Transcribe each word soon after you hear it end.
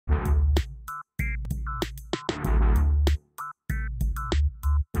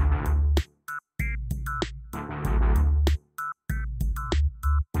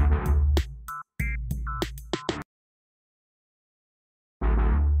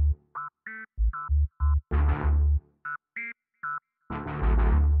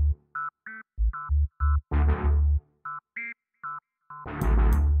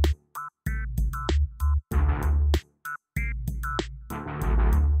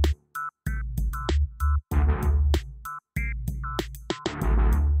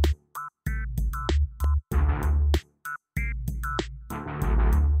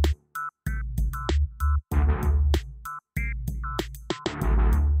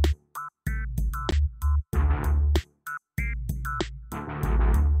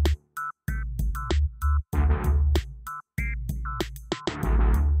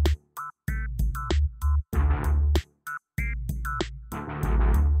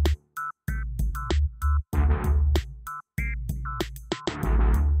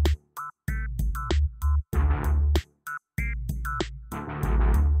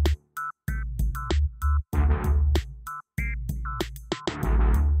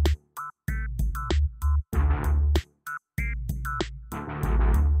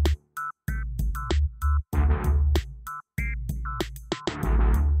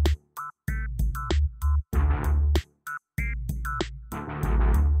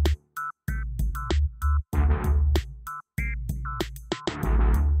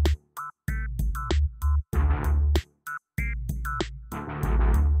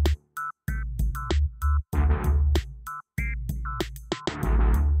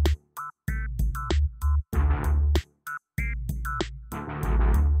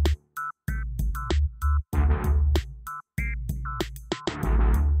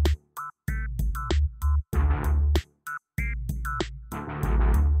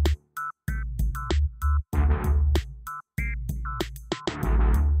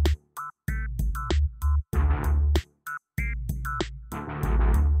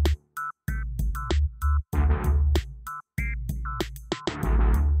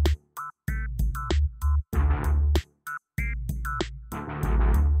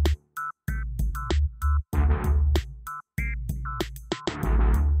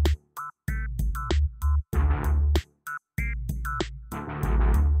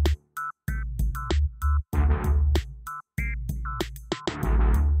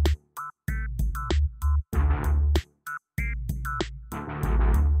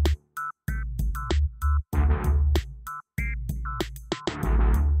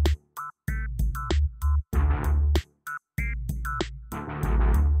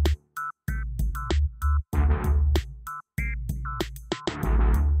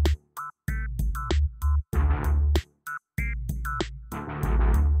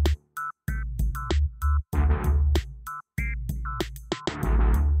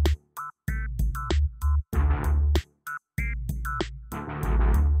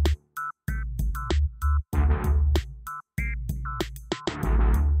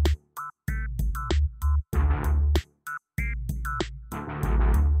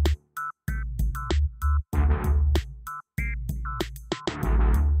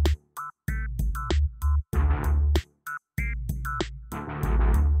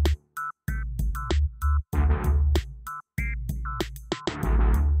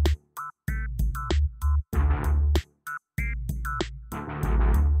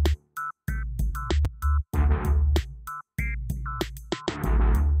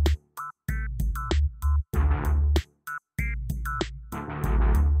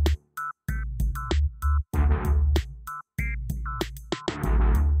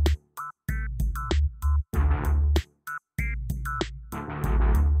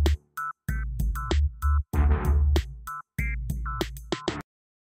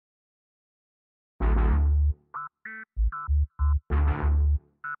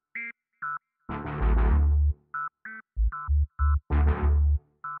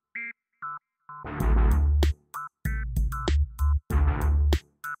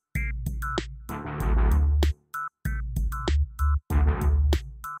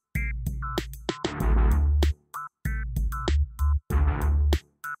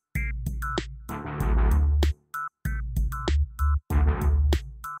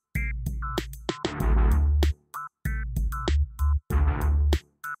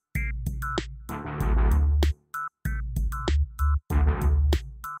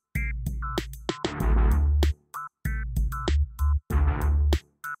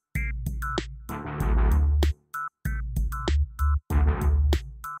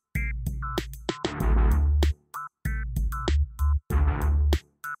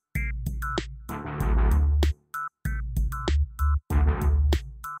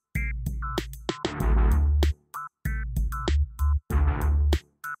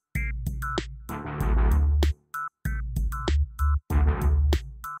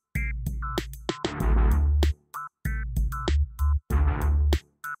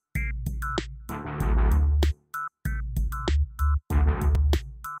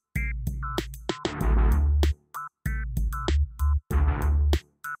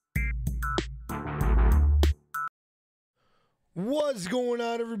What's going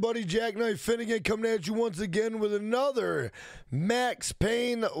on, everybody? Jackknife Finnegan coming at you once again with another Max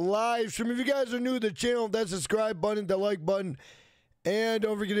Payne live stream. If you guys are new to the channel, that subscribe button, that like button, and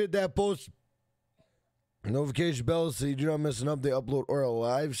don't forget to hit that post notification bell so you do not miss an update, upload, or a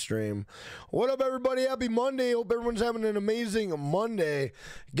live stream. What up, everybody? Happy Monday. Hope everyone's having an amazing Monday.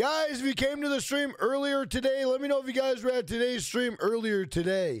 Guys, if you came to the stream earlier today, let me know if you guys were at today's stream earlier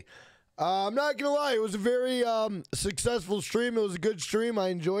today. I'm not going to lie, it was a very successful stream. It was a good stream. I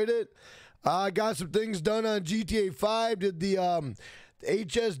enjoyed it. I got some things done on GTA 5. Did the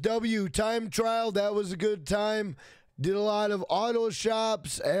HSW time trial. That was a good time. Did a lot of auto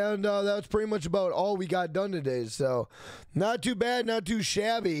shops, and that's pretty much about all we got done today. So, not too bad, not too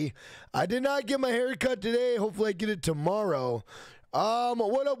shabby. I did not get my hair cut today. Hopefully, I get it tomorrow.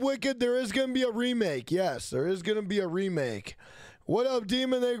 What up, Wicked? There is going to be a remake. Yes, there is going to be a remake. What up,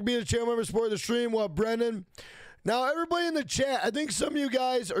 Demon? They could be a channel member, support the stream. What up, Brennan? Now, everybody in the chat, I think some of you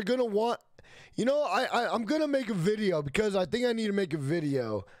guys are going to want, you know, I'm going to make a video because I think I need to make a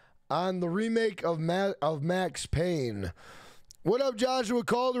video on the remake of Max Payne. What up, Joshua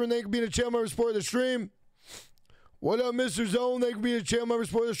Calder? And they could be a channel member, support the stream. What up, Mr. Zone? They could be a channel member,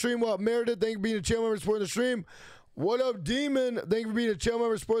 support the stream. What up, Meredith? They could be a channel member, support the stream. What up, Demon? Thank you for being a channel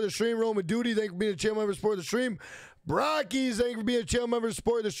member, support the stream. Roman Duty, thank you for being a channel member, support the stream. Brockies, thank you for being a channel member,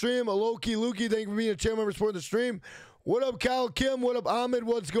 support the stream. Aloki Lukey, thank you for being a channel member, support the stream. What up, Kyle Kim? What up, Ahmed?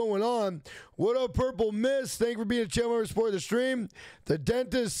 What's going on? What up, Purple Mist? Thank you for being a channel member, support the stream. The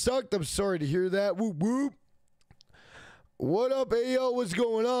dentist sucked. I'm sorry to hear that. Whoop, whoop. What up, Ayo? What's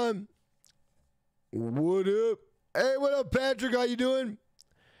going on? What up? Hey, what up, Patrick? How you doing?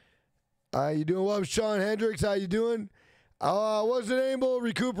 How you doing? What up, Sean Hendricks? How you doing? Wasn't able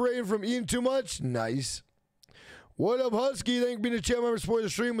recuperating from eating too much? Nice. What up, Husky? Thank you for being a channel member, support the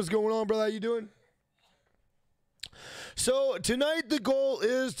stream. What's going on, brother? How you doing? So, tonight the goal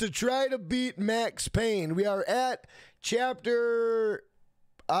is to try to beat Max Payne. We are at chapter,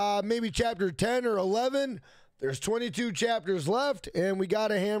 maybe chapter 10 or 11. There's 22 chapters left, and we got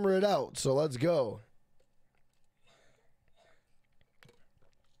to hammer it out. So, let's go.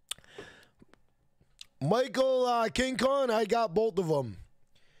 Michael King Kong, I got both of them.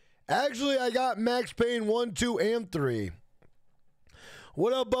 Actually, I got Max Payne 1, 2, and 3.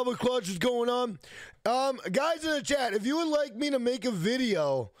 What up, Bubba Clutch? What's going on? Guys in the chat, if you would like me to make a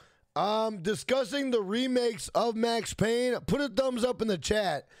video discussing the remakes of Max Payne, put a thumbs up in the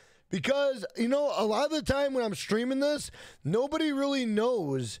chat. Because, you know, a lot of the time when I'm streaming this, nobody really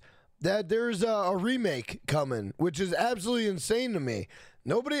knows that there's a remake coming, which is absolutely insane to me.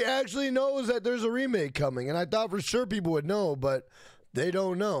 Nobody actually knows that there's a remake coming, and I thought for sure people would know, but they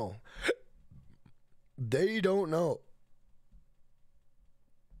don't know. They don't know.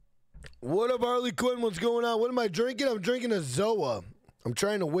 What up, Harley Quinn? What's going on? What am I drinking? I'm drinking a Zoa. I'm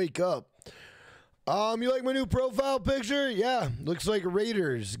trying to wake up. You like my new profile picture? Yeah, looks like a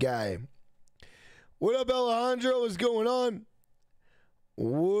Raiders guy. What up, Alejandro? What's going on?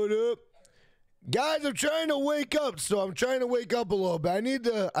 What up? Guys, I'm trying to wake up, so I'm trying to wake up a little bit.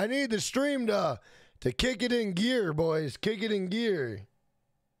 I need the stream to kick it in gear, boys. Kick it in gear.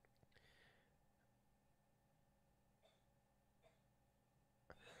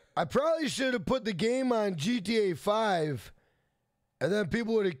 I probably should have put the game on GTA 5, and then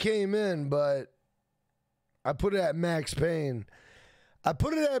people would have came in, but I put it at Max Payne. I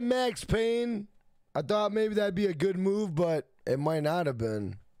put it at Max Payne. I thought maybe that'd be a good move, but it might not have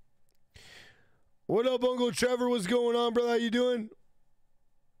been. What up, Uncle Trevor? What's going on, brother? How you doing?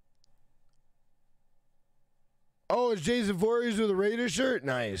 Oh, it's Jason Voorhees with a Raiders shirt?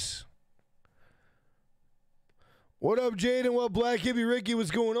 Nice. What up, Jaden? What up, Black Hippie Ricky?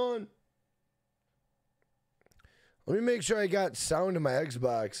 What's going on? Let me make sure I got sound in my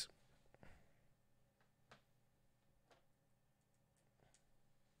Xbox.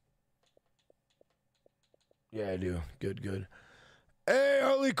 Yeah, I do. Good, good. Hey,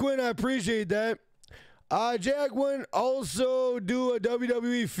 Harley Quinn, I appreciate that. Jack wouldn't also do a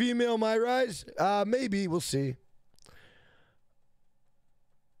WWE female My Rise? Maybe. We'll see.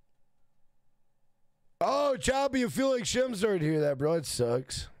 Oh, Choppy, you feel like Shim started to hear that, bro. It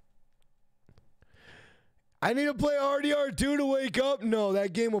sucks. I need to play RDR2 to wake up? No,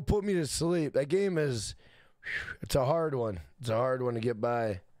 that game will put me to sleep. That game is, it's a hard one. It's a hard one to get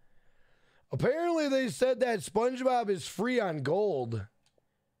by. Apparently, they said that SpongeBob is free on gold.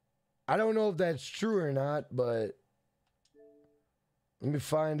 I don't know if that's true or not, but let me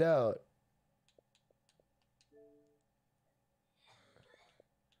find out.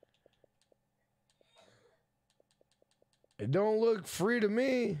 It don't look free to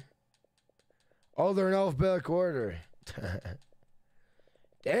me. Oh, they're in alphabetical order.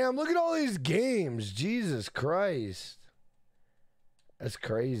 Damn, look at all these games. Jesus Christ. That's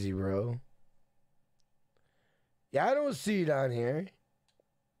crazy, bro. Yeah, I don't see it on here.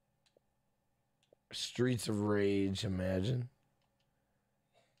 Streets of Rage, imagine.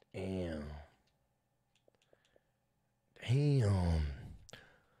 Damn. Damn.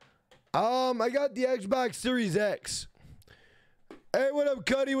 I got the Xbox Series X. Hey, what up,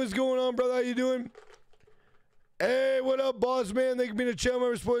 Cuddy? What's going on, brother? How you doing? Hey, what up, boss man? Thank you for being a channel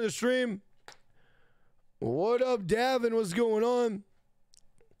member supporting the stream. What up, Davin? What's going on?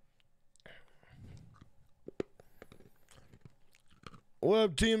 What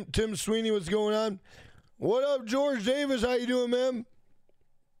up, Tim Sweeney? What's going on? What up, George Davis? How you doing, man?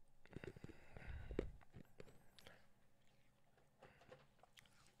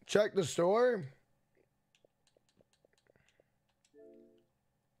 Check the store.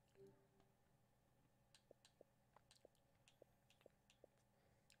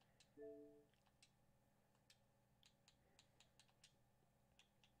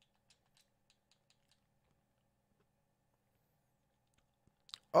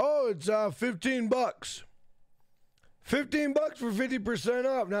 Oh, it's 15 bucks. 15 bucks for 50%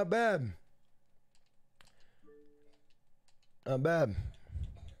 off. Not bad. Not bad.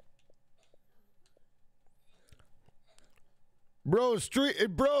 Bro,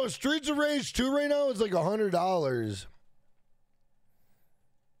 Streets of Rage 2 right now is like $100.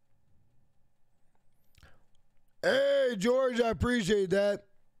 Hey, George, I appreciate that.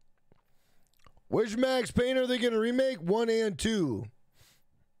 Which Max Payne are they going to remake? 1 and 2.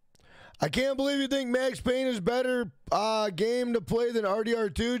 I can't believe you think Max Payne is better game to play than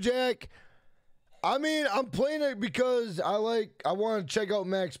RDR2, Jack. I mean, I'm playing it because I want to check out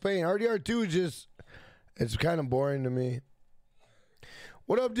Max Payne. RDR2 is just, it's kind of boring to me.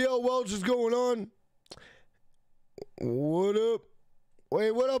 What up, DL Welch? What's going on? What up?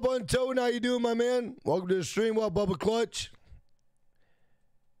 Wait, what up, Untold? How you doing, my man? Welcome to the stream. What up, Bubba Clutch?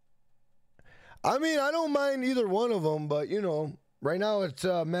 I mean, I don't mind either one of them, but, you know, right now it's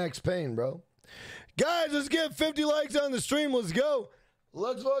Max Payne, bro. Guys, let's get 50 likes on the stream. Let's go.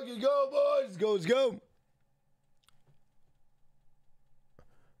 Let's fucking go, boys. Let's go.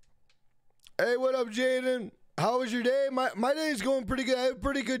 Hey, what up, Jaden? How was your day? My day's going pretty good. I had a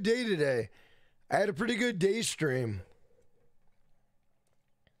pretty good day today. I had a pretty good day stream.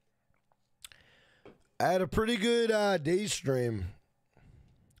 I had a pretty good day stream.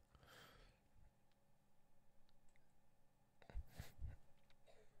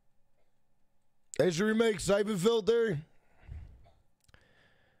 They should remake Siphon Filter.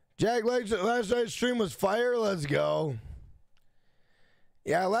 Jack, last night's stream was fire. Let's go.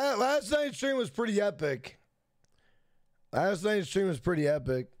 Yeah, last night's stream was pretty epic. Last night's stream was pretty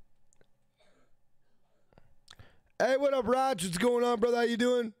epic. Hey, what up, Raj? What's going on, brother? How you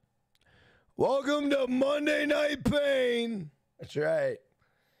doing? Welcome to Monday Night Pain. That's right.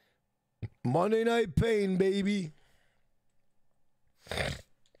 Monday Night Pain, baby.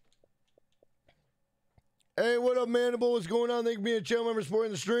 Hey, what up, Mandible? What's going on? Thank you for being a channel member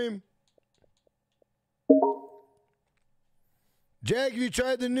supporting the stream. Jack, have you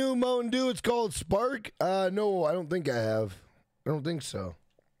tried the new Mountain Dew? It's called Spark. No, I don't think I have. I don't think so.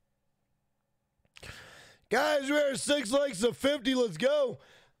 Guys, we're at 6 likes to 50. Let's go.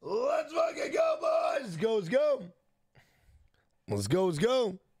 Let's fucking go, boys. Let's go, let's go. Let's go, let's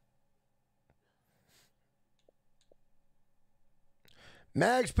go.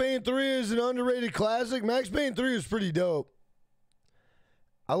 Max Payne 3 is an underrated classic. Max Payne 3 is pretty dope.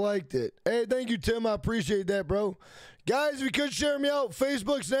 I liked it. Hey, thank you, Tim. I appreciate that, bro. Guys, if you could share me out,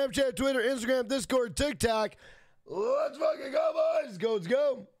 Facebook, Snapchat, Twitter, Instagram, Discord, TikTok. Let's fucking go, boys. Let's go, let's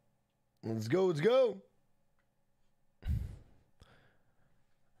go. Let's go, let's go.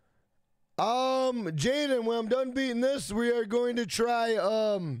 Jaden, when I'm done beating this, we are going to try,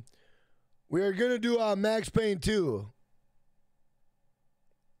 we are going to do Max Payne 2.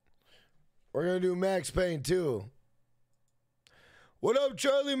 We're going to do Max Payne 2. What up,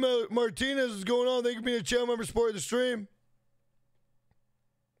 Charlie Martinez? What's going on? Thank you for being a channel member supporting the stream.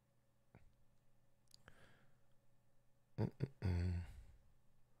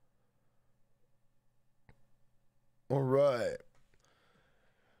 All right.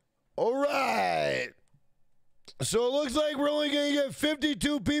 All right. So it looks like we're only going to get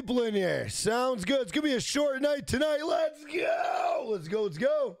 52 people in here. Sounds good. It's going to be a short night tonight. Let's go. Let's go. Let's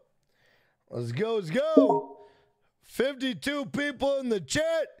go. Let's go. Let's go. 52 people in the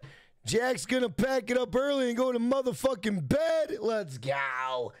chat. Jack's going to pack it up early and go to motherfucking bed. Let's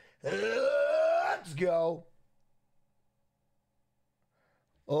go. Let's go.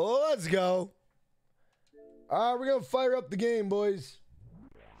 Oh, let's go. All right, we're going to fire up the game, boys.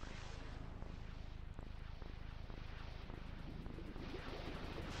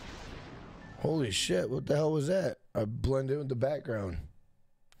 Holy shit, what the hell was that? I blended in with the background.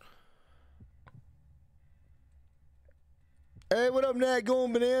 Hey, what up, Nat?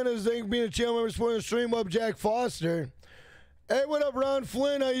 Going bananas. Thank you for being a channel member supporting the stream. Up, Jack Foster. Hey, what up, Ron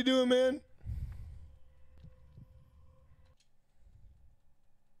Flynn? How you doing, man?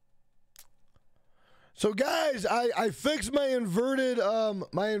 So, guys, I fixed my inverted, let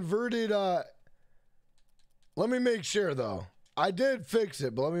me make sure, though. I did fix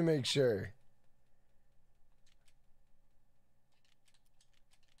it, but let me make sure.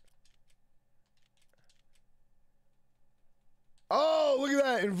 Oh, look at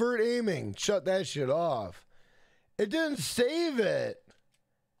that. Invert aiming. Shut that shit off. It didn't save it.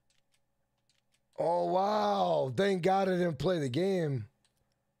 Oh, wow. Thank God I didn't play the game.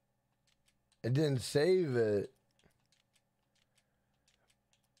 It didn't save it.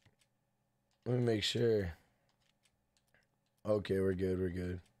 Let me make sure. Okay, we're good. We're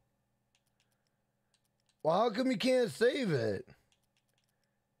good. Well, how come you can't save it?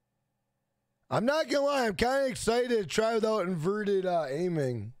 I'm not gonna lie, I'm kind of excited to try without inverted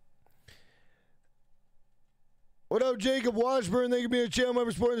aiming. What up, Jacob Washburn? Thank you for being a channel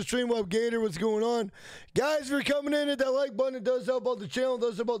member supporting the stream. What up, Gator? What's going on? Guys, for coming in, hit that like button. It does help out the channel. It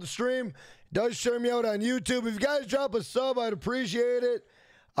does help out the stream. It does share me out on YouTube. If you guys drop a sub, I'd appreciate it.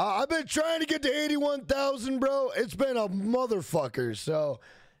 I've been trying to get to 81,000, bro. It's been a motherfucker. So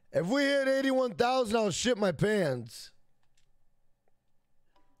if we hit 81,000, I'll shit my pants.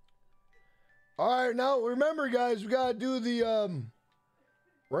 All right, now remember, guys, we gotta do the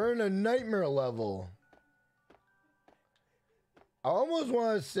we're in a nightmare level. I almost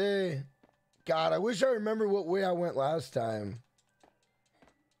want to say, God, I wish I remember what way I went last time.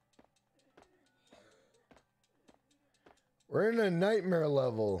 We're in a nightmare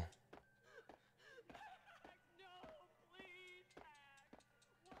level.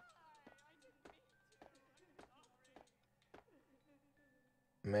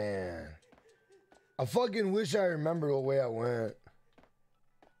 Man. I fucking wish I remembered what way I went.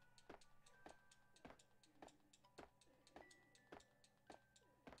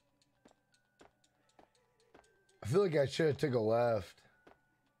 I feel like I should have took a left.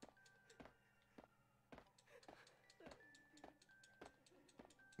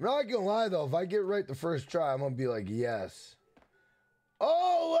 I'm not gonna lie though, if I get right the first try, I'm gonna be like, yes.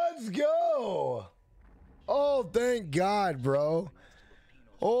 Oh, let's go! Oh, thank God, bro.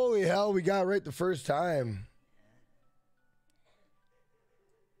 Holy hell, we got right the first time.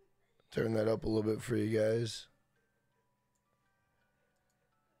 Turn that up a little bit for you guys.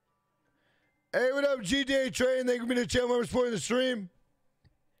 Hey, what up, GTA Train? Thank you for being a channel member supporting the stream.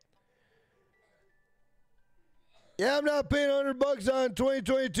 Yeah, I'm not paying $100 on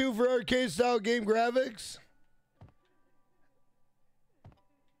 2022 for arcade-style game graphics.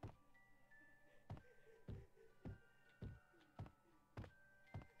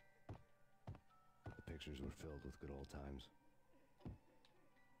 The pictures were filled with good old times.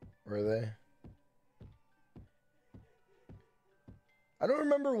 Were they? I don't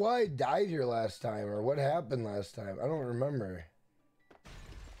remember why I died here last time or what happened last time. I don't remember.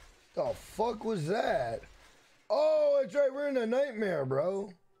 The fuck was that? Oh, that's right. We're in a nightmare,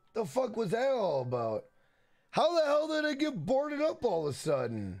 bro. The fuck was that all about? How the hell did I get boarded up all of a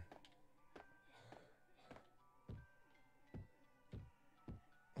sudden?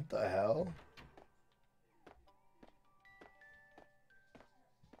 What the hell?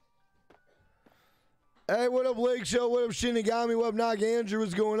 Hey, what up, Lake Show? What up, Shinigami? What up, Knock Andrew?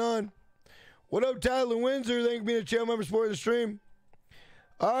 What's going on? What up, Tyler Windsor? Thank you for being a channel member supporting the stream.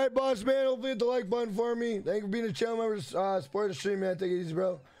 All right, boss man. Hopefully hit the like button for me. Thank you for being a channel member supporting the stream, man. Take it easy,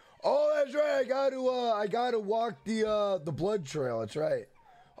 bro. Oh, that's right. I gotta walk the blood trail. That's right.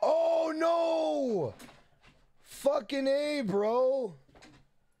 Oh no! Fucking A, bro.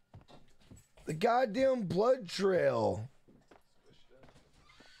 The goddamn blood trail.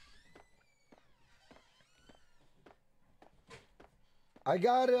 I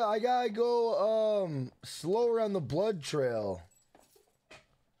gotta go slower on the blood trail.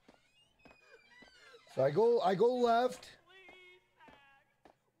 So I go left.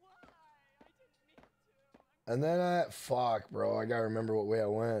 And then fuck, bro. I gotta remember what way I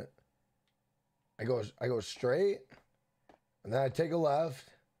went. I go straight. And then I take a left.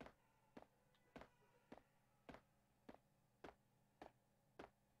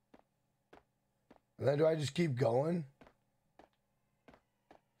 And then do I just keep going?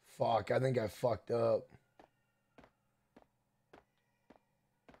 Fuck, I think I fucked up.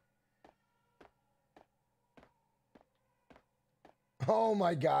 Oh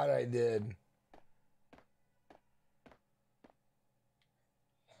my God, I did.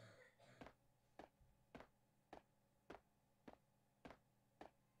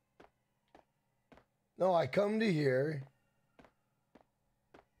 No, I come to here.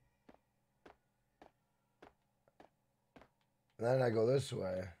 And then I go this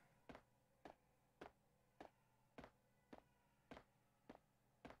way.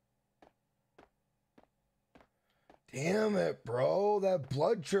 Damn it, bro. That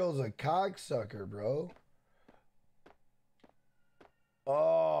blood trail's a cocksucker, bro.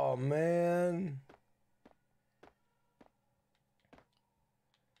 Oh, man.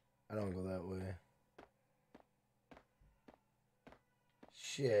 I don't go that way.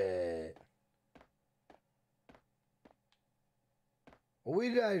 Shit. Well, where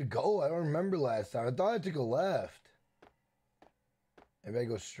did I go? I don't remember last time. I thought I took a left. Maybe I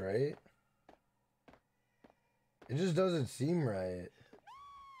go straight? It just doesn't seem right.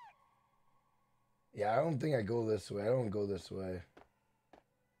 Yeah, I don't think I go this way. I don't go this way.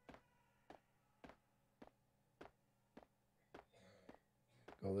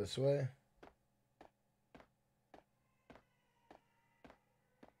 Go this way?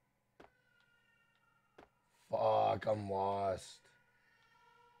 Fuck, I'm lost.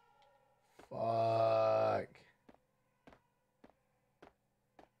 Fuck.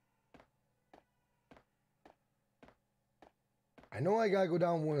 I know I gotta go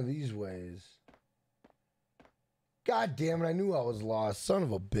down one of these ways. God damn it, I knew I was lost. Son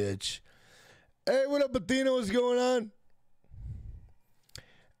of a bitch. Hey, what up, Athena? What's going on?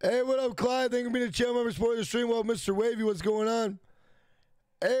 Hey, what up, Clyde? Thank you for being a channel member supporting the stream. Well, Mr. Wavy, what's going on?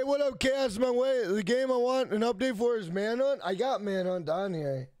 Hey, what up, Chaos? My way. The game I want an update for is Manhunt. I got Manhunt down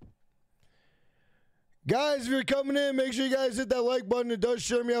here. Guys, if you're coming in, make sure you guys hit that like button. It does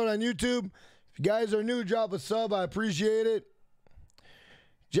share me out on YouTube. If you guys are new, drop a sub. I appreciate it.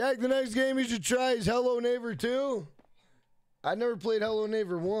 Jack, the next game you should try is Hello Neighbor 2. I never played Hello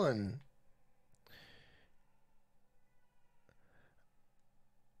Neighbor 1.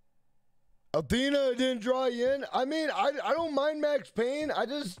 Athena didn't draw you in. I mean, I don't mind Max Payne. I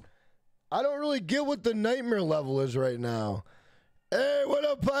don't really get what the nightmare level is right now. Hey, what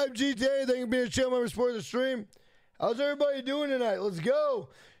up, 5GTA? Thank you for being a channel member supporting the stream. How's everybody doing tonight? Let's go.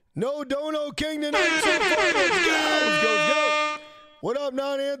 No Dono King tonight. So far. Let's go. Let's go. Let's go. What up,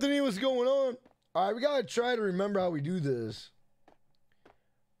 Non Anthony? What's going on? All right, we gotta try to remember how we do this.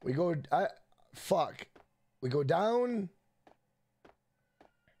 We go. We go down.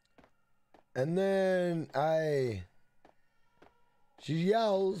 And then she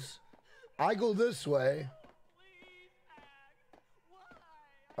yells, I go this way.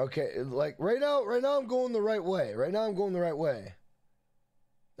 Okay, like right now I'm going the right way. Right now I'm going the right way.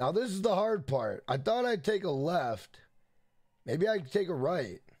 Now this is the hard part. I thought I'd take a left. Maybe I could take a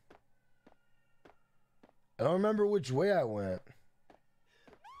right. I don't remember which way I went.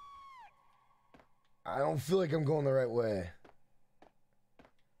 I don't feel like I'm going the right way.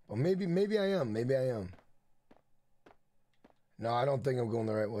 Well, maybe I am. Maybe I am. No, I don't think I'm going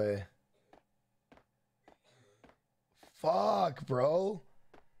the right way. Fuck, bro.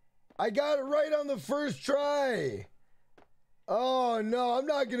 I got it right on the first try. Oh, no. I'm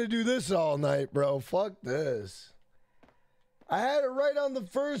not going to do this all night, bro. Fuck this. I had it right on the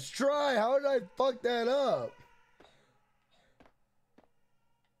first try. How did I fuck that up?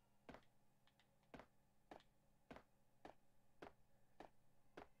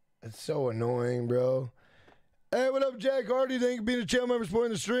 It's so annoying, bro. Hey, what up, Jack Hardy? Thank you for being a channel member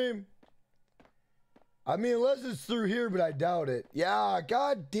supporting the stream. I mean, unless it's through here, but I doubt it. Yeah,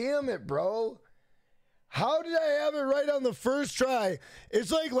 god damn it, bro. How did I have it right on the first try?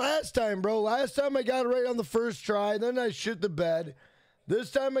 It's like last time, bro. Last time I got it right on the first try, then I shit the bed.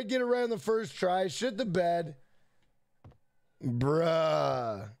 This time I get it right on the first try, shit the bed.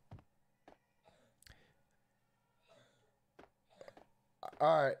 Bruh.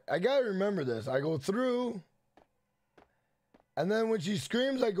 Alright, I gotta remember this. I go through, and then when she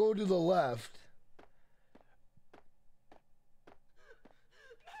screams, I go to the left.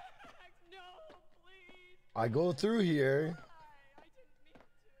 No, please. I go through here.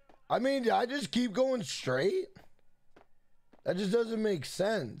 I mean, I just keep going straight? That just doesn't make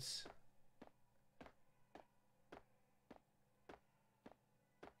sense.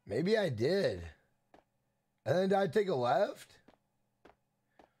 Maybe I did. And then did I take a left?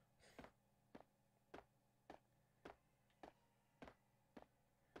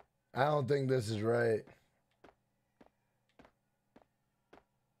 I don't think this is right.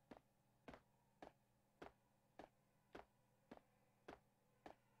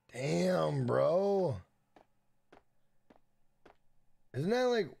 Damn, bro. Isn't that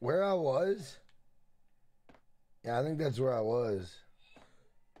like where I was? Yeah, I think that's where I was.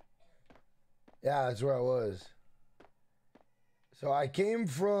 Yeah, that's where I was. So I came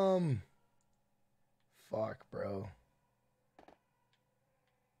from... Fuck, bro.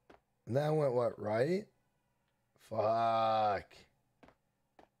 And then I went, what, right? Fuck.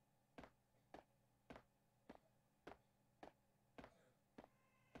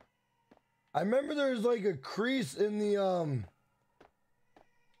 I remember there was like a crease in the,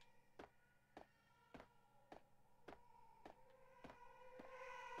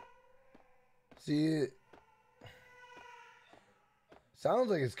 See,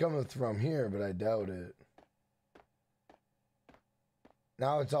 sounds like it's coming from here, but I doubt it.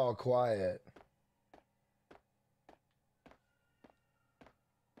 Now it's all quiet.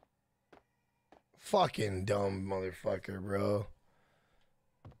 Fucking dumb motherfucker, bro.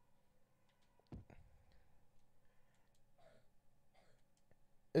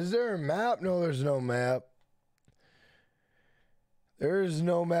 Is there a map? No, there's no map. There is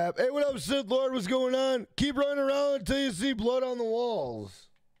no map. Hey, what up, Sith Lord? What's going on? Keep running around until you see blood on the walls.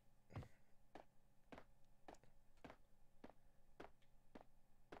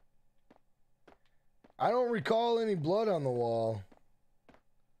 I don't recall any blood on the wall.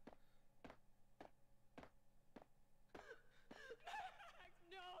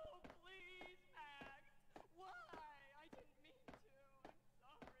 No, please, Max. Why? I didn't mean to.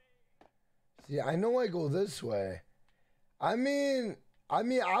 I'm sorry. See, I know I go this way. I mean,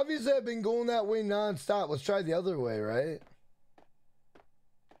 obviously I've been going that way nonstop. Let's try the other way, right? It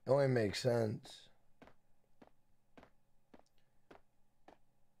only makes sense.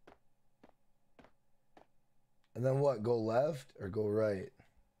 And then what? Go left or go right?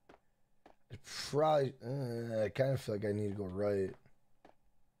 Probably. I kind of feel like I need to go right.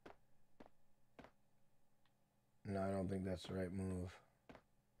 No, I don't think that's the right move.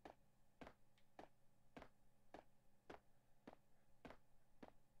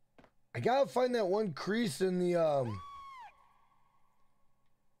 I gotta find that one crease in the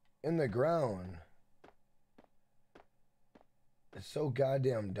ground. It's so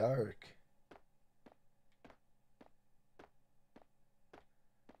goddamn dark.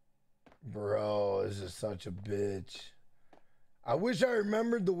 Bro, this is such a bitch. I wish I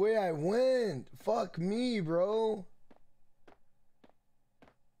remembered the way I went. Fuck me, bro.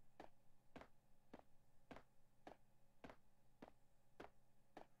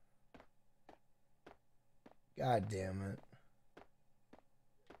 God damn it.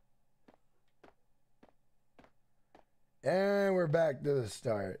 And we're back to the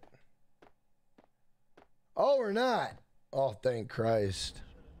start. Oh, we're not. Oh, thank Christ.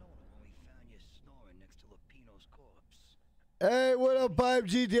 Hey, what up, Pipe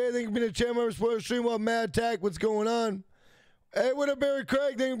GTA? Thank you for being a channel member supporting the stream. What Mad Attack? What's going on? Hey, what up, Barry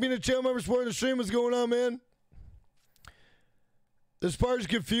Craig? Thank you for being a channel member supporting the stream. What's going on, man? This part's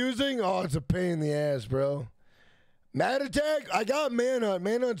confusing. Oh, it's a pain in the ass, bro. Mad Attack? I got Manhunt.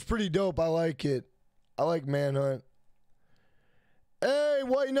 Manhunt's pretty dope. I like it. I like Manhunt. Hey,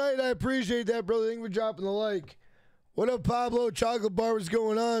 White Knight, I appreciate that, brother. Thank you for dropping the like. What up, Pablo? Chocolate Bar, what's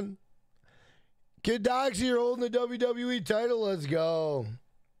going on? Kid Doxy, you're holding the WWE title. Let's go.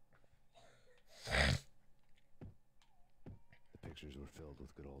 The pictures were filled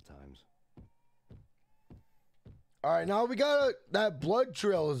with good old times. All right, now we got that blood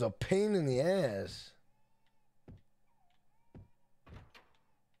trail is a pain in the ass.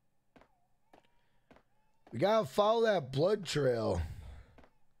 We gotta follow that blood trail.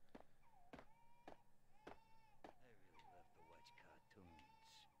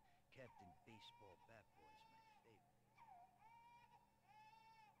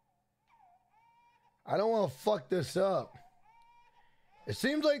 I don't want to fuck this up. It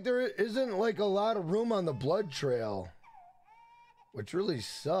seems like there isn't like a lot of room on the blood trail, which really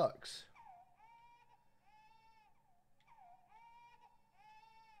sucks.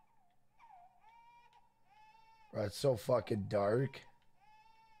 Bro, it's so fucking dark.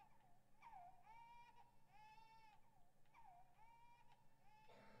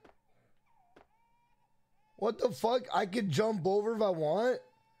 What the fuck? I could jump over if I want?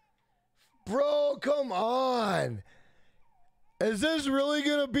 Bro, come on. Is this really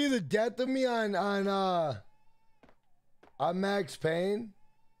gonna be the death of me on Max Payne?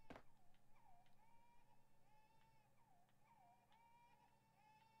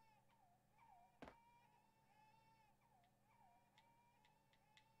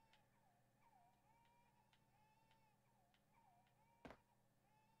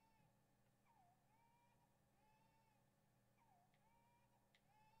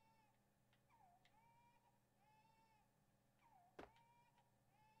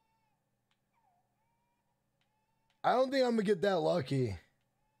 I don't think I'm gonna get that lucky.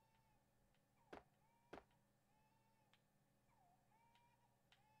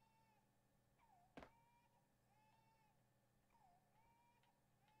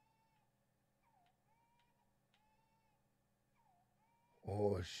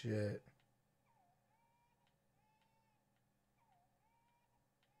 Oh shit.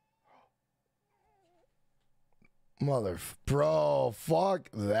 Bro, fuck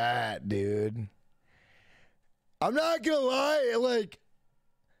that, dude. I'm not gonna lie,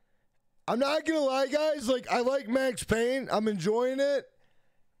 guys. Like, I like Max Payne. I'm enjoying it.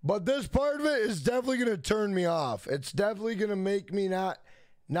 But this part of it is definitely gonna turn me off. It's definitely gonna make me not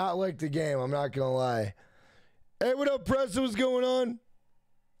like the game. I'm not gonna lie. Hey, what up, Preston? What's going on?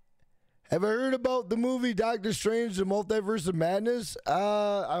 Have I heard about the movie Doctor Strange: The Multiverse of Madness?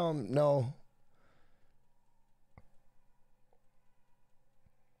 I don't know.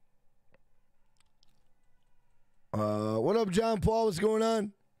 What up, John Paul? What's going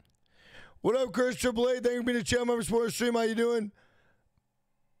on? What up, Chris Triple A? Thank you for being a channel member for the stream. How you doing?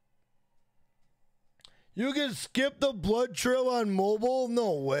 You can skip the blood trail on mobile?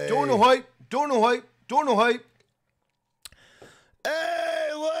 No way. Don't know hype. Don't know hype. Don't know hype. Hey,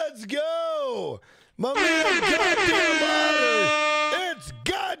 let's go. My man, Goddamn Otter. It's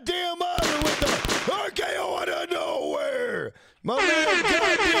Goddamn Otter with the RKO out of nowhere. My man,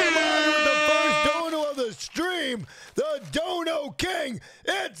 Goddamn Otter with the first dono of the stream. The Dono King.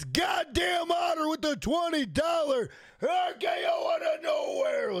 It's Goddamn Otter with the $20 RKO out of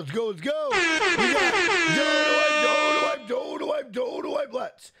nowhere. Let's go, let's go. We got Dono wipe.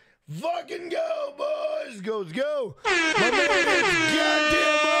 Let's fucking go, boys. Let's go. My man, it's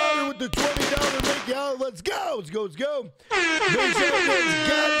Goddamn Otter with the $20 make you out. Let's go. Let's go. Big shout out to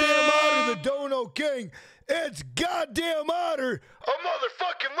Goddamn Otter, the Dono King. It's Goddamn Otter, a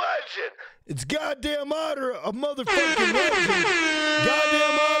motherfucking legend. It's Goddamn Otter, a motherfucking legend.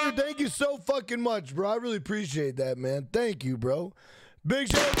 Goddamn Otter, thank you so fucking much, bro. I really appreciate that, man. Thank you, bro. Big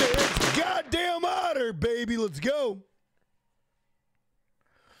shout out to It's Goddamn Otter, baby. Let's go.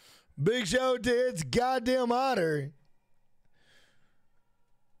 Big shout out to It's Goddamn Otter.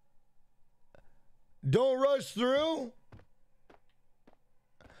 Don't rush through.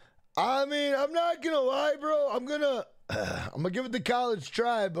 I mean, I'm not gonna lie, bro. I'm gonna give it the college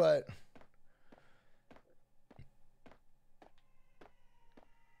try, but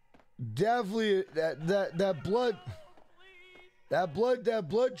definitely that blood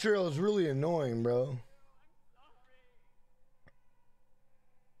trail is really annoying, bro.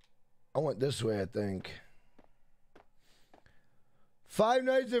 I went this way, I think. Five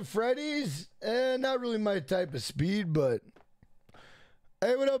Nights at Freddy's, not really my type of speed, but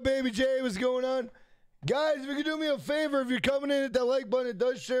hey, what up, Baby J? What's going on? Guys, if you could do me a favor, if you're coming in, hit that like button. It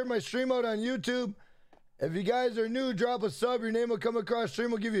does share my stream out on YouTube. If you guys are new, drop a sub. Your name will come across stream.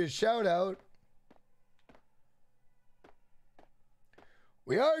 We'll give you a shout out.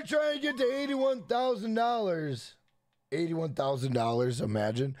 We are trying to get to $81,000. $81,000,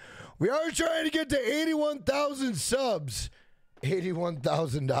 imagine. We are trying to get to 81,000 subs.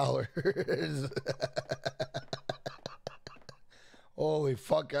 $81,000. Holy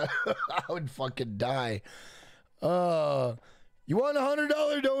fuck, I would fucking die. You want a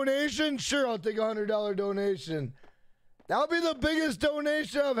 $100 donation? Sure, I'll take a $100 donation. That'll be the biggest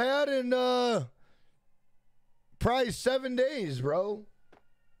donation I've had in probably 7 days, bro.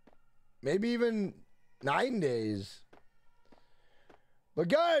 Maybe even 9 days. But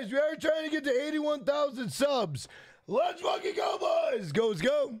guys, we are trying to get to 81,000 subs. Let's fucking go, boys. Let's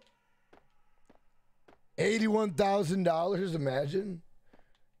go. $81,000, imagine.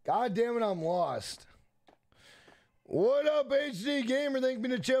 God damn it, I'm lost. What up, HD Gamer? Thank you for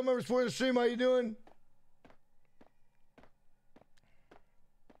being a channel member for the stream. How you doing?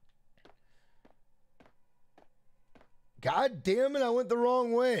 God damn it, I went the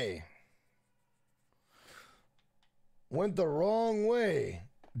wrong way. Went the wrong way.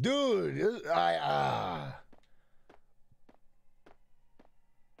 Dude,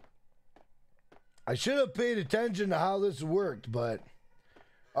 I should have paid attention to how this worked, but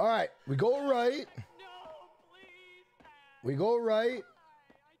all right, we go right. We go right.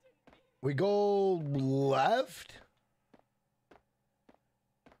 We go left.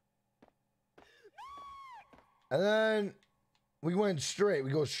 And then we went straight.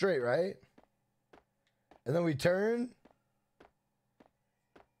 We go straight, right? And then we turn.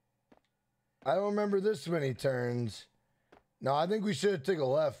 I don't remember this many turns. No, I think we should have took a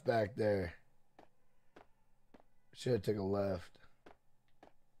left back there. Should have took a left.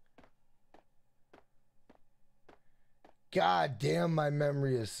 God damn, my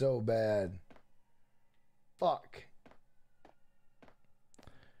memory is so bad. Fuck.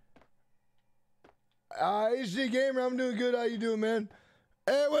 HD Gamer, I'm doing good. How you doing, man?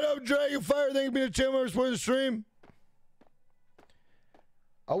 Hey, what up, Dragonfire? Thank you for being a channel member supporting the stream.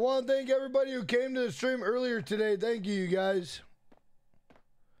 I want to thank everybody who came to the stream earlier today. Thank you, you guys.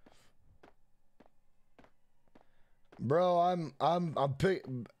 Bro, I'm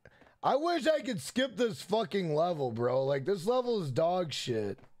I wish I could skip this fucking level, bro. Like, this level is dog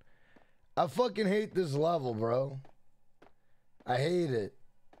shit. I fucking hate this level, bro. I hate it.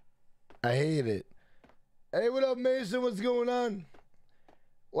 I hate it. Hey, what up, Mason? What's going on?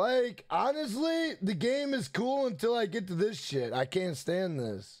 Like, honestly, the game is cool until I get to this shit. I can't stand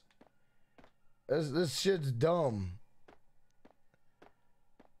this. This shit's dumb.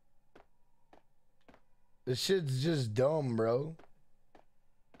 This shit's just dumb, bro.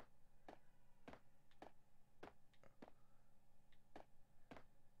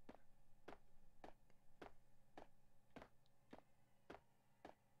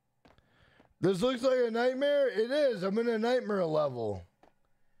 This looks like a nightmare. It is. I'm in a nightmare level.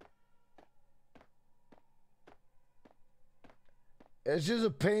 It's just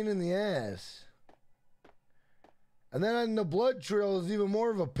a pain in the ass. And then on the blood trail is even more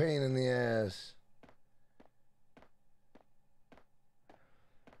of a pain in the ass.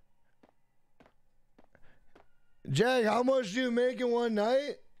 Jack, how much do you make in one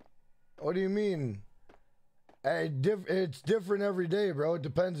night? What do you mean? It's different every day, bro. It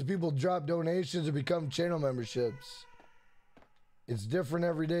depends if people drop donations or become channel memberships. It's different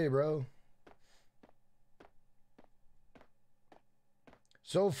every day, bro.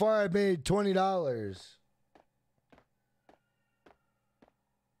 So far, I made $20.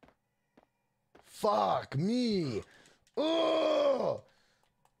 Fuck me. Oh!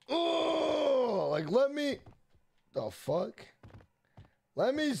 Oh! Like, let me... The fuck?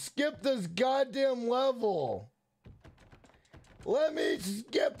 Let me skip this goddamn level. Let me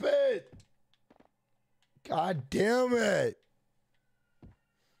skip it. God damn it.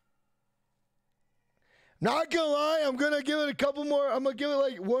 Not gonna lie, I'm gonna give it a couple more. I'm gonna give it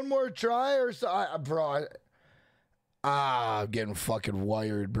like one more try or so. Bro, I'm getting fucking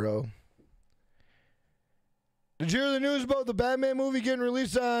wired, bro. Did you hear the news about the Batman movie getting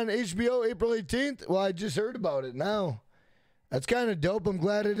released on HBO April 18th? Well, I just heard about it now. That's kind of dope. I'm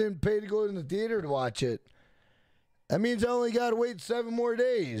glad I didn't pay to go in the theater to watch it. That means I only got to wait 7 more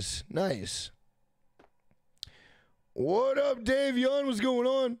days. Nice. What up, Dave Young? What's going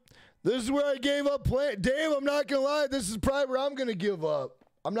on? This is where I gave up playing. Dave, I'm not going to lie. This is probably where I'm going to give up.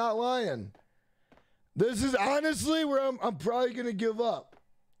 I'm not lying. This is honestly where I'm probably going to give up.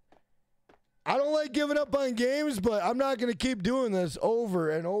 I don't like giving up on games, but I'm not going to keep doing this over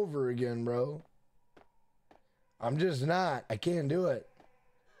and over again, bro. I'm just not. I can't do it.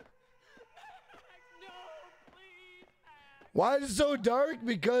 No, please. Why is it so dark?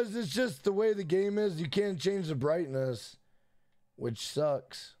 Because it's just the way the game is. You can't change the brightness, which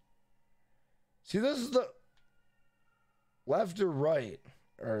sucks. See, this is the left or right,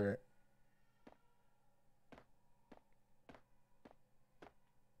 or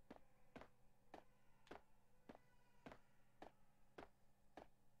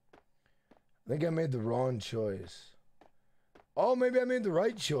I think I made the wrong choice. Oh, maybe I made the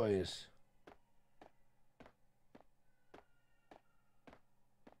right choice.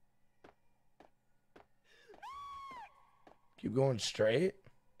 Keep going straight.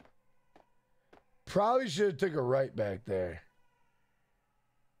 Probably should have took a right back there.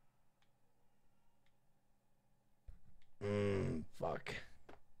 Fuck.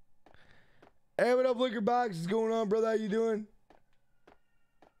 Hey, what up, Liquor Box? What's going on, brother? How you doing?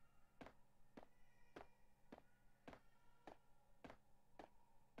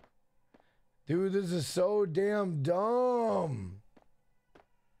 Dude, this is so damn dumb.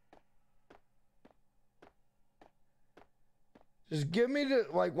 Just give me the,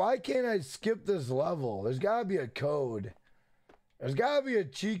 like, why can't I skip this level? There's gotta be a code. There's gotta be a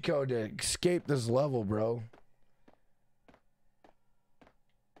cheat code to escape this level, bro.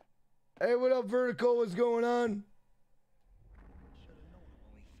 Hey, what up, Vertical? What's going on?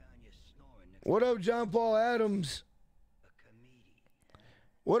 What up, John Paul Adams?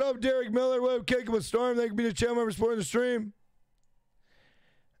 What up, Derek Miller? What up, Kicking with Storm? Thank you for being a channel member supporting the stream.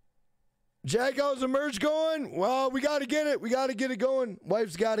 Jack, how's the merch going? Well, we got to get it. We got to get it going.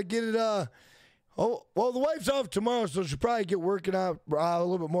 Wife's got to get it. Oh, well, the wife's off tomorrow, so she'll probably get working out a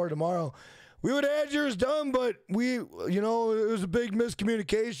little bit more tomorrow. We would have had yours done, but we, you know, it was a big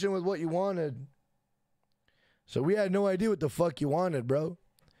miscommunication with what you wanted. So we had no idea what the fuck you wanted, bro.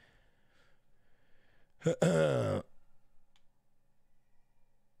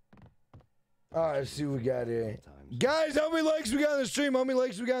 All right, let's see what we got here. Guys, how many likes we got on the stream? How many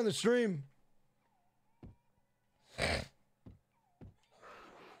likes we got on the stream?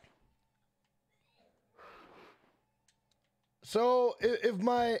 So if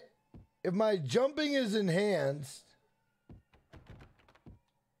my jumping is enhanced,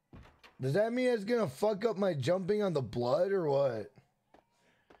 does that mean it's gonna fuck up my jumping on the blood or what?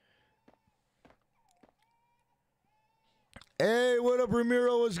 Hey, what up,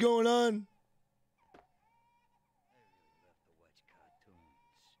 Ramiro? What's going on?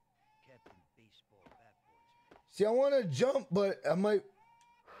 See, I want to jump, but I might.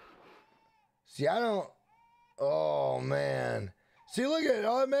 See, I don't. Oh, man. See, look at it. It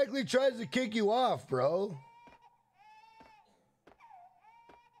automatically tries to kick you off, bro.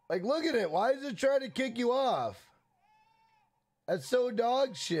 Like, look at it. Why does it try to kick you off? That's so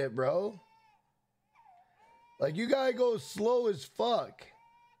dog shit, bro. Like, you gotta go slow as fuck.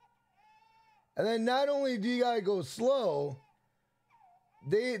 And then not only do you gotta go slow,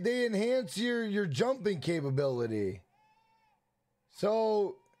 they enhance your jumping capability.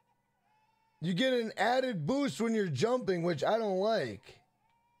 So you get an added boost when you're jumping, which I don't like.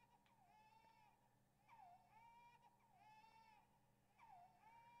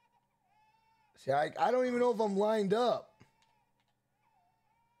 See, I don't even know if I'm lined up.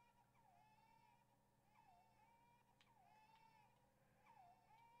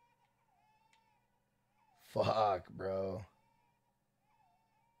 Fuck, bro.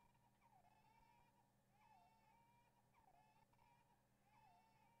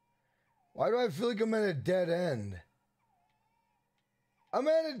 Why do I feel like I'm at a dead end? I'm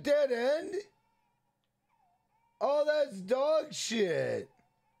at a dead end? Oh, that's dog shit.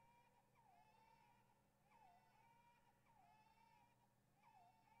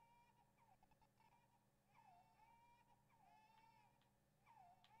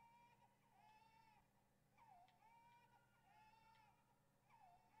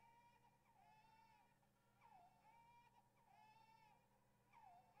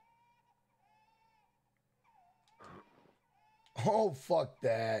 Oh, fuck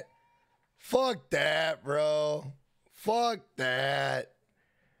that. Fuck that, bro. Fuck that.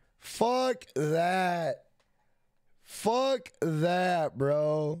 Fuck that. Fuck that,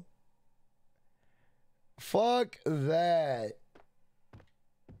 bro. Fuck that.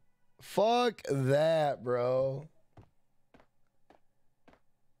 Fuck that, bro.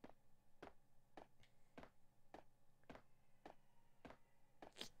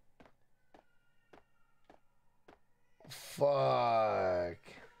 Fuck.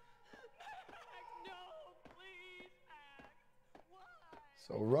 No, please act. Why?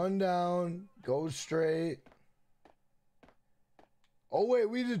 So run down, go straight. Oh, wait,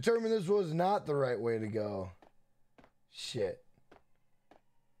 we determined this was not the right way to go. Shit.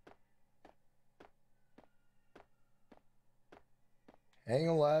 Hang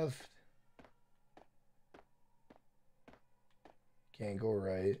a left. Can't go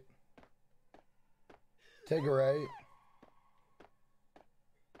right. Take a right.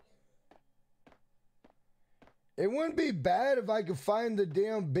 It wouldn't be bad if I could find the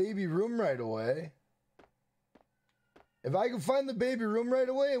damn baby room right away. If I could find the baby room right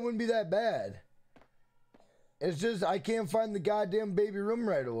away, it wouldn't be that bad. It's just I can't find the goddamn baby room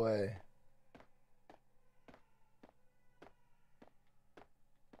right away.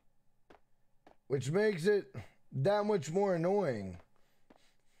 Which makes it that much more annoying.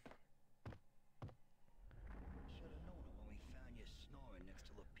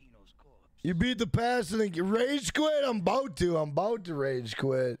 You beat the pass and then rage quit? I'm about to. I'm about to rage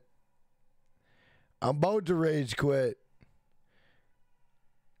quit. I'm about to rage quit.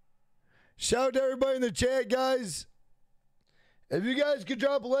 Shout out to everybody in the chat, guys. If you guys could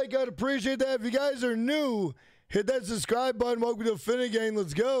drop a like, I'd appreciate that. If you guys are new, hit that subscribe button. Welcome to Finnegan.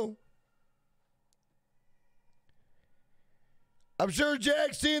 Let's go. I'm sure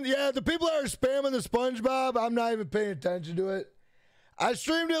Jack's seen, yeah, the people that are spamming the SpongeBob, I'm not even paying attention to it. I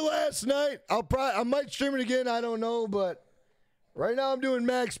streamed it last night. I might stream it again. I don't know, but right now I'm doing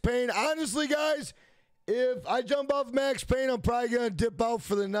Max Payne. Honestly, guys, if I jump off Max Payne, I'm probably going to dip out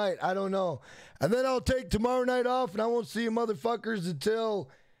for the night. I don't know. And then I'll take tomorrow night off, and I won't see you motherfuckers until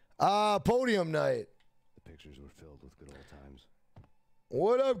podium night. The pictures were filled with good old times.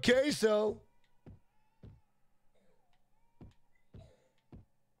 What up, Queso?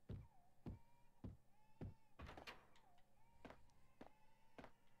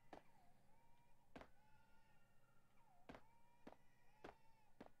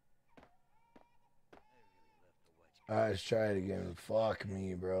 All right, let's try it again. Fuck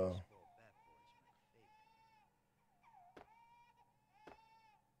me, bro.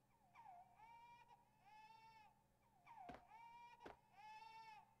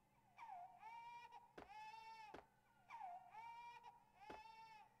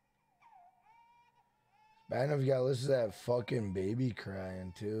 Bad enough you gotta listen to that fucking baby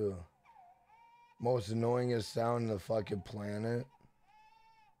crying too. Most annoyingest sound on the fucking planet.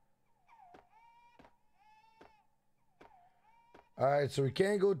 Alright, so we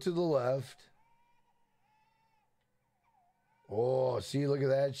can't go to the left. Oh, see, look at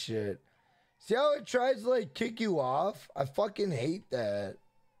that shit. See how it tries to like kick you off? I fucking hate that.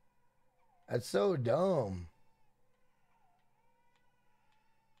 That's so dumb.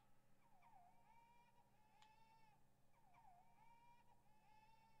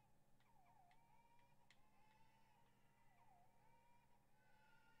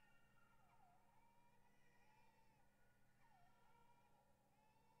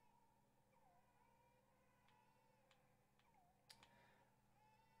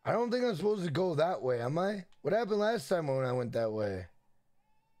 I don't think I'm supposed to go that way, am I? What happened last time when I went that way?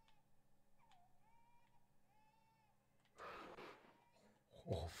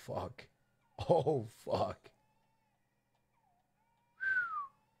 Oh, fuck. Oh, fuck.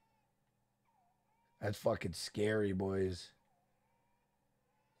 That's fucking scary, boys.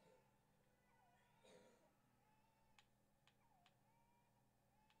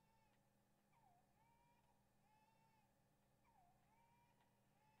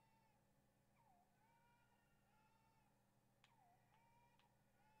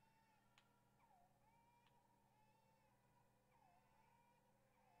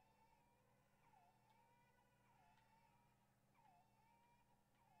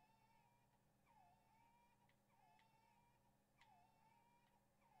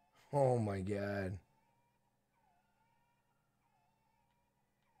 Oh my god.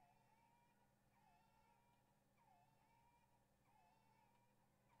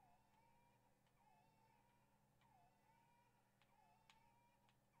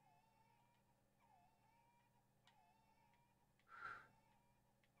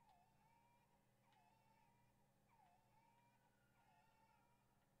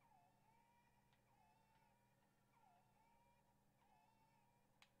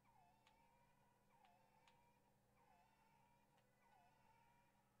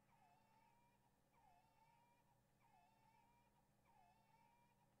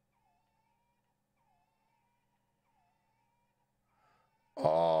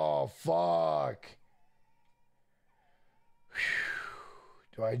 Oh, fuck.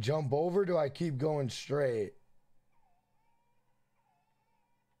 Whew. Do I jump over? Do I keep going straight?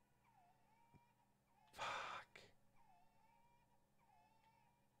 Fuck.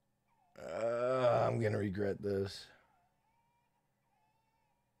 I'm gonna regret this.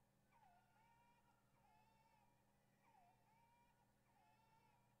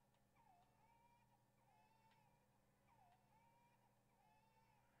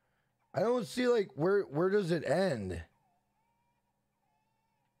 I don't see like where does it end?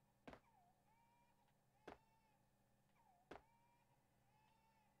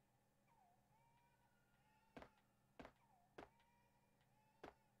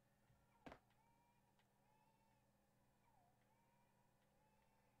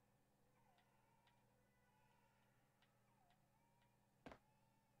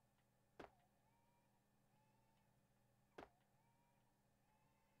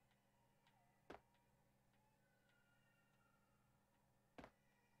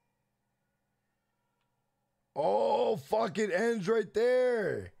 Oh, fuck, it ends right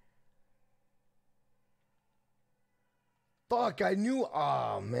there. Fuck, I knew.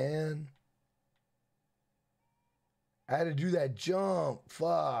 Aw, man. I had to do that jump.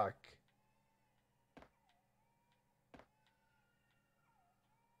 Fuck.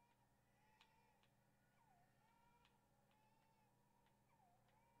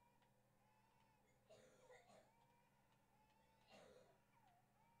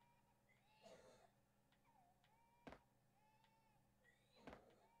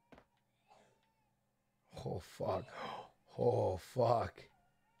 Oh, fuck. Oh, fuck.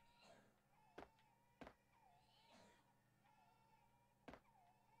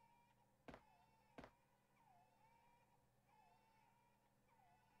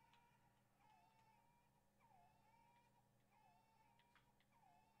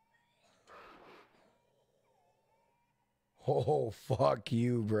 Oh, fuck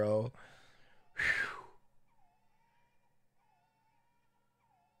you, bro. Whew.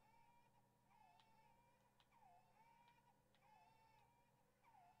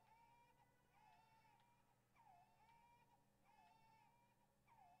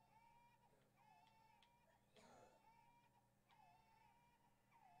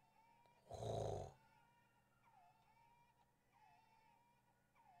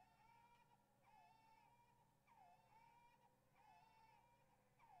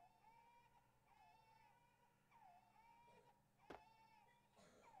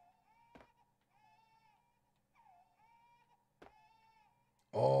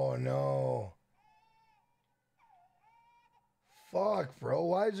 no. Fuck, bro.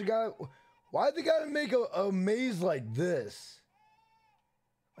 Why'd they gotta make a maze like this?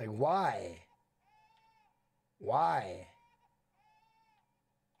 Like, why? Why?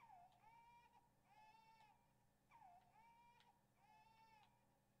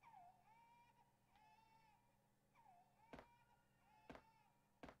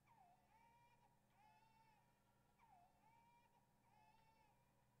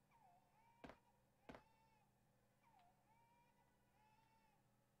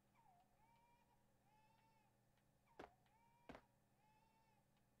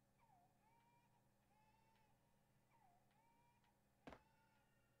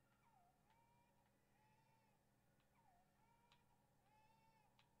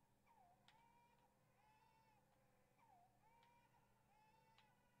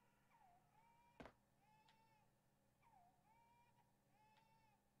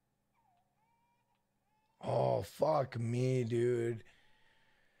 Oh, fuck me, dude.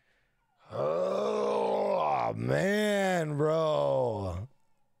 Oh, man, bro.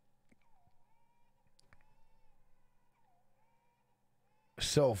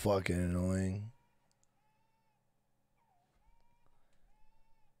 So fucking annoying.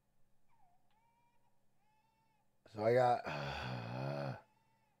 So I got...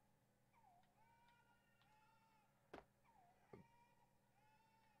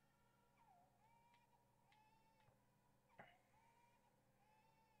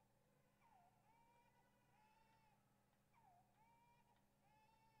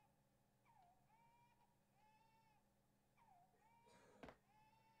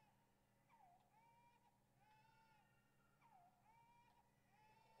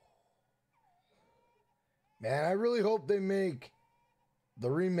 Man, I really hope they make the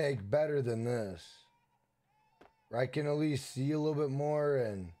remake better than this. Where I can at least see a little bit more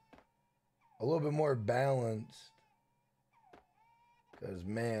and a little bit more balanced. Because,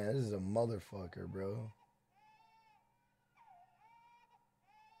 man, this is a motherfucker, bro.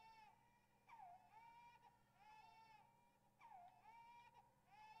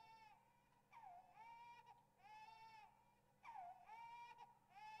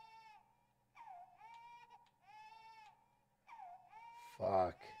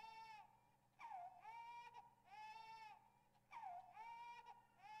 Fuck.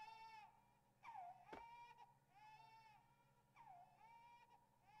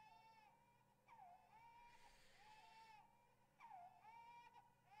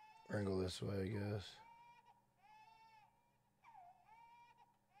 We're gonna go this way, I guess.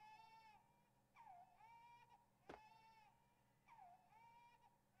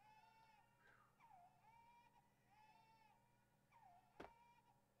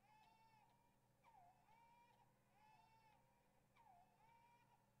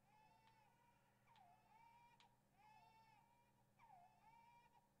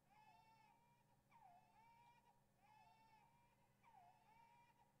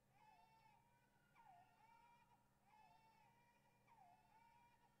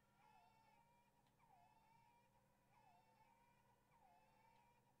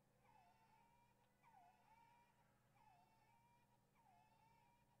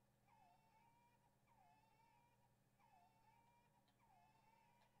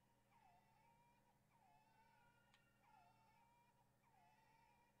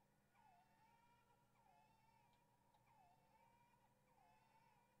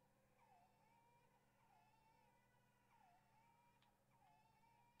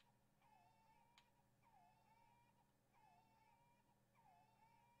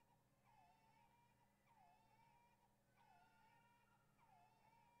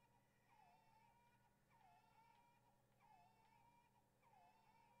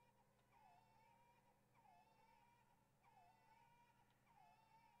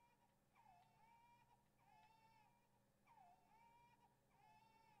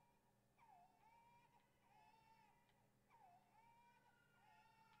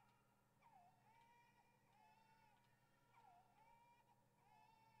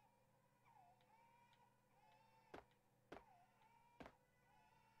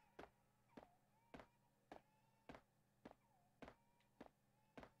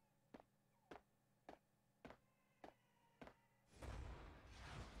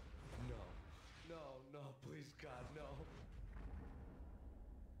 Please, God, no.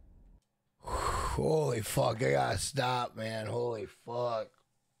 Holy fuck, I gotta stop, man. Holy fuck.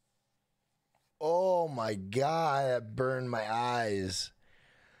 Oh my god, that burned my eyes.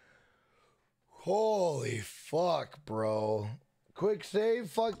 Holy fuck, bro. Quick save?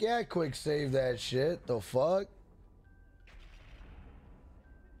 Fuck yeah, quick save that shit. The fuck?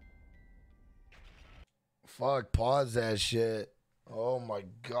 Fuck, pause that shit. Oh my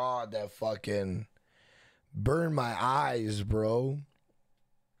God, that fucking burned my eyes, bro.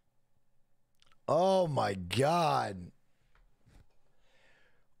 Oh my God.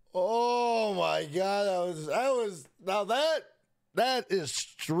 Oh my God, now that is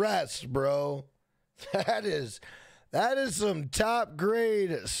stress, bro. That is some top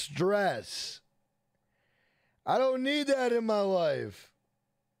grade stress. I don't need that in my life.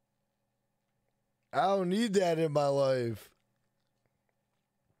 I don't need that in my life.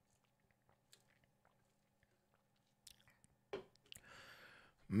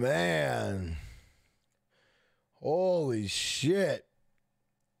 Man. Holy shit.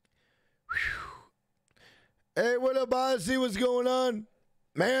 Whew. Hey, what up, Odyssey? What's going on?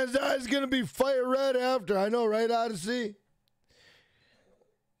 Man's eye's gonna be fire red after. I know, right, Odyssey?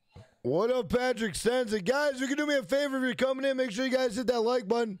 What up, Patrick Senza? Guys, you can do me a favor if you're coming in. Make sure you guys hit that like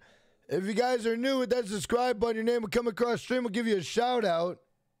button. If you guys are new, hit that subscribe button. Your name will come across stream. We'll give you a shout out.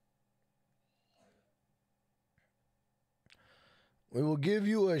 We will give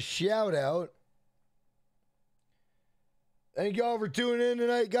you a shout out. Thank y'all for tuning in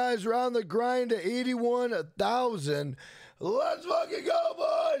tonight, guys. We're on the grind to 81,000. Let's fucking go,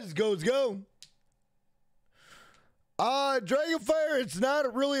 boys. Let's go. Dragonfire, it's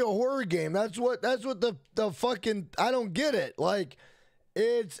not really a horror game. That's what the fucking, I don't get it. Like,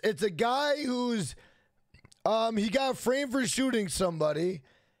 it's a guy who's he got framed for shooting somebody.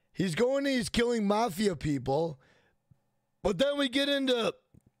 He's killing mafia people. But then we get into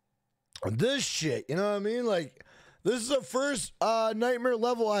this shit, you know what I mean? Like, this is the first nightmare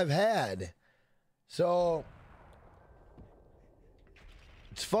level I've had. So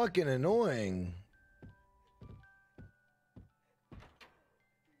it's fucking annoying.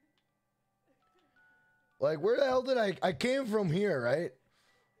 Like, where the hell did I came from here, right?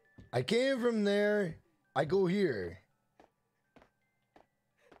 I came from there. I go here.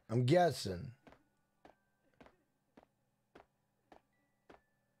 I'm guessing.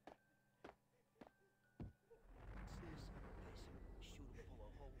 Shoot them full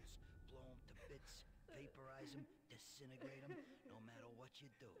of holes, blow them to bits, vaporize them, disintegrate them. No matter what you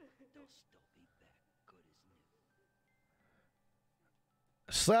do, they'll still be back good as new.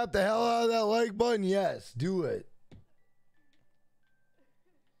 Slap the hell out of that like button. Yes, do it.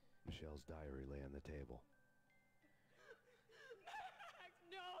 Michelle's diary lay on the table. Max,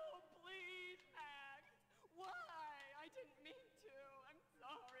 no, please, Max. Why? I didn't mean to. I'm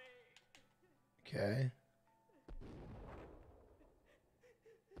sorry. Okay.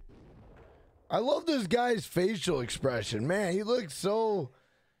 I love this guy's facial expression. Man, he looks so...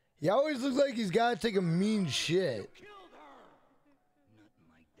 He always looks like he's got to take a mean shit. Nothing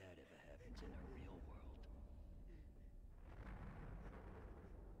like that ever happens in the real world.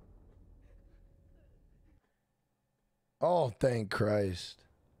 Oh, thank Christ.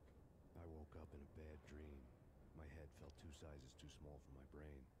 I woke up in a bad dream. My head felt 2 sizes too small for my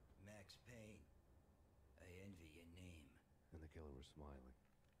brain, Max Payne, I envy your name. and the killer was smiling.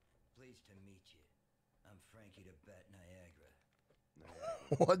 Pleased to meet you. I'm Frankie the Bat Niagara.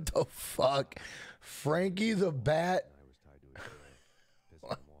 What the fuck? Frankie the Bat? And I was tied to a chair.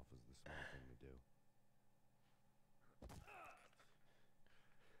 Pissing him off was the smart thing to do.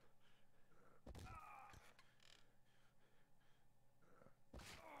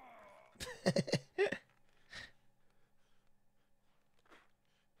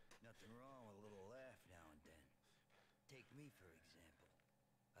 Nothing wrong with a little laugh now and then. Take me, for example.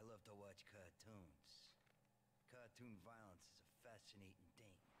 I love to watch cartoons. Cartoon violence is a fascinating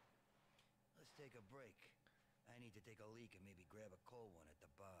thing. Let's take a break. I need to take a leak and maybe grab a cold one at the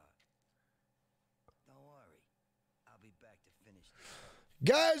bar. Don't worry. I'll be back to finish this up.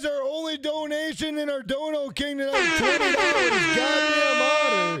 Guys, our only donation in our Dono King tonight, $20. Goddamn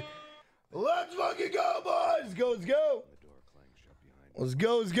honor. Let's fucking go, boys. Let's go. The door clanged shut behind me. Let's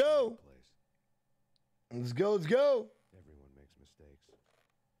go. Let's go. Place. Let's go. Let's go. Everyone makes mistakes.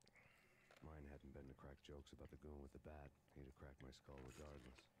 Mine hadn't been to crack jokes about the goon with the bat. He'd have cracked my skull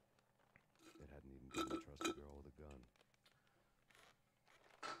regardless. It hadn't even been to trust a girl with a gun.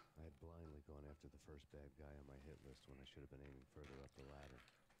 I had blindly gone after the first bad guy on my hit list when I should have been aiming further up the ladder,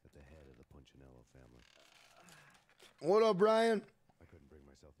 at the head of the Punchinello family. What up, Brian? I couldn't bring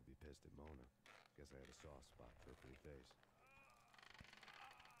myself to be pissed at Mona. Guess I had a soft spot for a pretty face.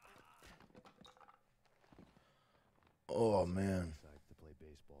 Oh, man. Decide to play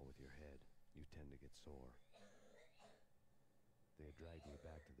baseball with your head, you tend to get sore. They had dragged me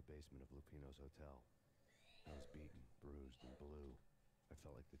back to the basement of Lupino's hotel. I was beaten, bruised, and blue. I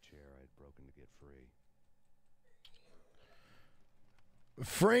felt like the chair I had broken to get free.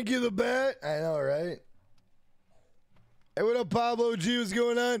 Frankie the Bat? I know, right? Hey, what up, Pablo G? What's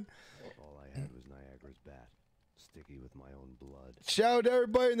going on? All I had was Niagara's bat, sticky with my own blood. Shout out to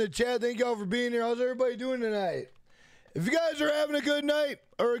everybody in the chat. Thank y'all for being here. How's everybody doing tonight? If you guys are having a good night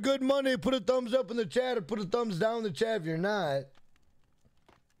or a good Monday, put a thumbs up in the chat or put a thumbs down in the chat if you're not.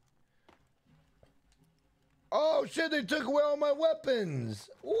 Oh, shit, they took away all my weapons.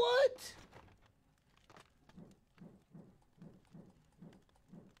 What?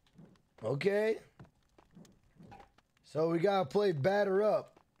 Okay. So we gotta play batter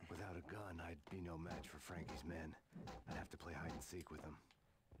up. Without a gun, I'd be no match for Frankie's men. I'd have to play hide and seek with them.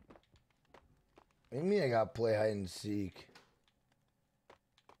 What do you mean I gotta play hide and seek?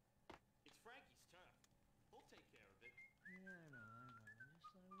 It's Frankie's turn. We'll take care of it. Yeah, I know. Just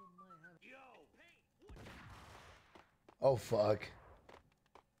I wouldn't mind having... Yo, Payne, what? Oh, fuck.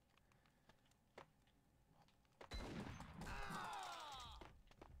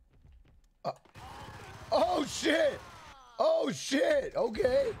 Oh, shit! Oh, shit!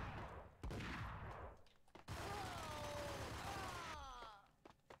 Okay.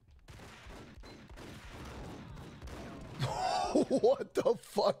 What the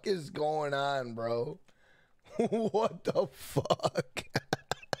fuck is going on, bro? What the fuck?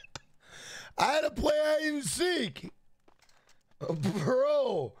 I had to play hide and seek.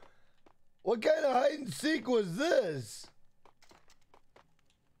 Bro, what kind of hide and seek was this?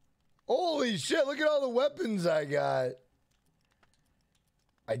 Holy shit, look at all the weapons I got.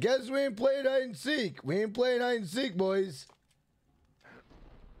 I guess we ain't playing hide and seek. We ain't playing hide and seek, boys.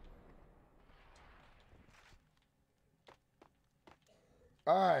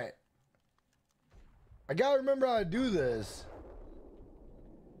 Alright. I gotta remember how to do this.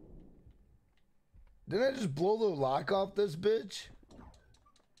 Didn't I just blow the lock off this bitch?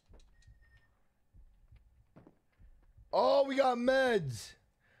 Oh, we got meds.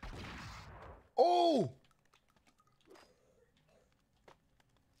 Oh!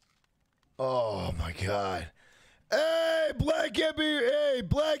 Oh my god. Hey, Black Hippie, hey,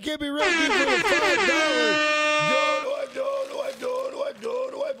 Black Hippie Ricky for the $5.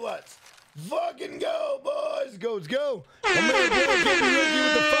 Let's fucking go, boys. Let's go. My man Black Hippie Ricky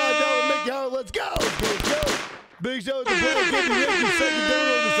with the $5 make it out. Let's go. Let's go. Big show with the Black Hippie Ricky. Second down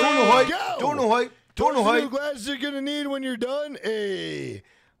on the street. Don't know hype. Don't know hype. Glasses you're gonna need when you're done. Hey,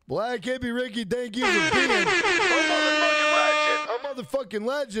 Black Hippie Ricky, thank you for being a motherfucking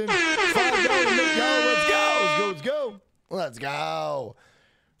legend. $5 make it out. Let's go. Let's go. Let's go.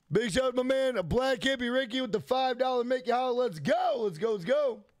 Big shout out to my man Black Hippie Ricky with the $5 make it out. Let's go. Let's go. Let's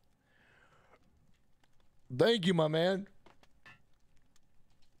go. Thank you, my man.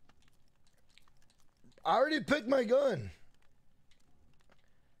 I already picked my gun.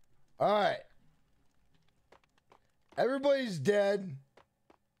 All right. Everybody's dead.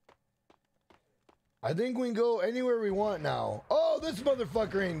 I think we can go anywhere we want now. Oh, this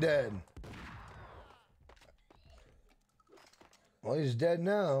motherfucker ain't dead. Well, he's dead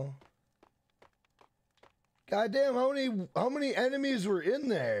now. Goddamn, how many enemies were in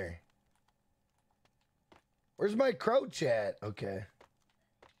there? Where's my crouch at? Okay.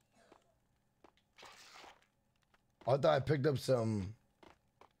 I thought I picked up some.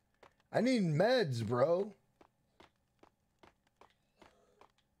 I need meds, bro.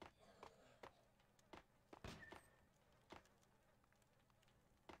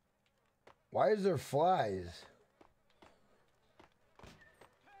 Why is there flies?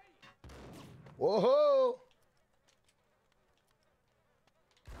 Whoa!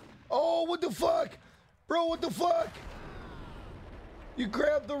 Oh, what the fuck? Bro, what the fuck? You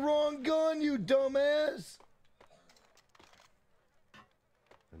grabbed the wrong gun, you dumbass.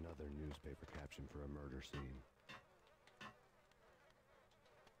 Another newspaper caption for a murder scene.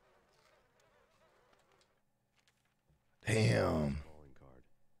 Damn. Calling card.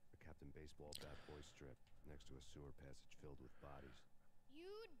 A Captain Baseball bat boy strip next to a sewer passage filled with bodies.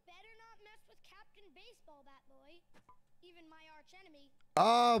 You'd better not mess with Captain Baseball Bat Boy. Even my arch enemy.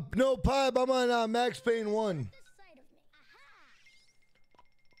 No pipe. I'm on Max Payne 1. This side of me. Aha!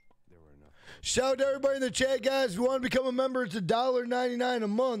 There were enough. Shout out to everybody in the chat, guys. If you want to become a member, it's $1.99 a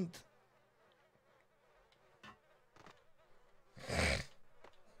month.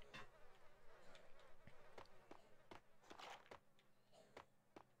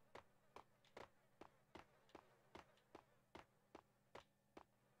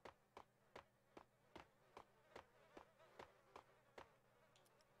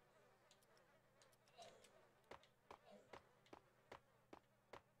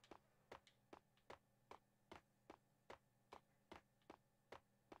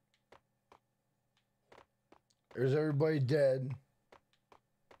 There's everybody dead.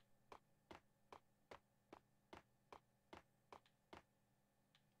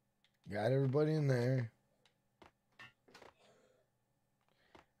 Got everybody in there.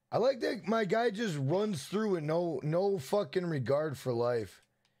 I like that my guy just runs through with no fucking regard for life.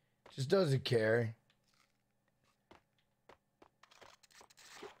 Just doesn't care.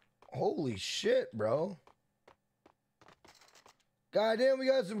 Holy shit, bro. Goddamn, we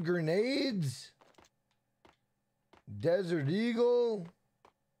got some grenades. Desert Eagle.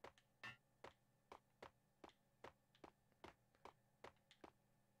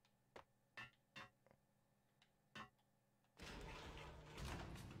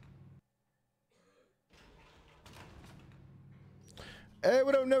 Hey,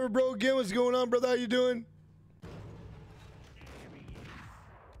 what up, Never Broke Again? What's going on, brother? How you doing?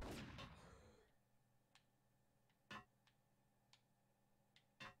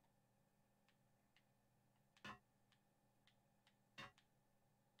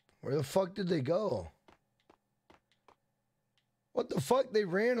 Where the fuck did they go? What the fuck? They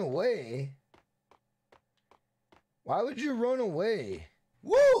ran away? Why would you run away?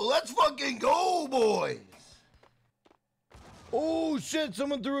 Woo, let's fucking go, boys. Oh shit,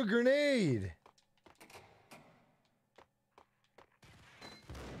 someone threw a grenade.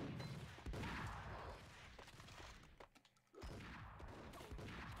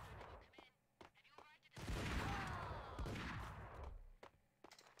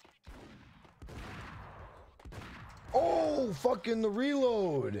 Oh, fucking the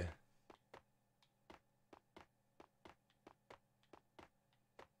reload.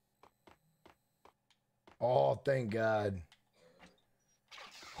 Oh, thank God.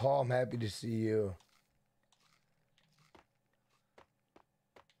 Oh, I'm happy to see you.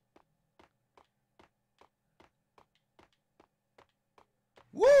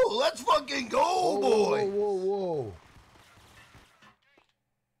 Woo, let's fucking go, boys. Whoa, whoa.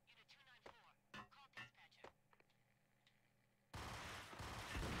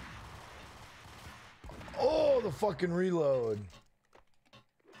 Oh, the fucking reload.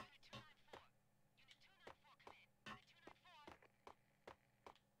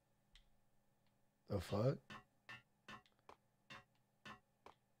 The fuck?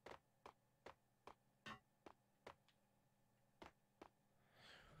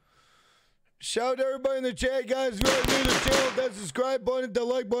 Shout out to everybody in the chat, guys. If you're new to the channel, hit that subscribe button, hit that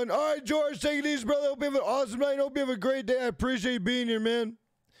like button. All right, George, take it easy, brother. Hope you have an awesome night. Hope you have a great day. I appreciate you being here, man.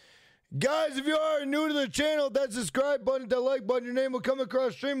 Guys, if you are new to the channel, hit that subscribe button, hit that like button. Your name will come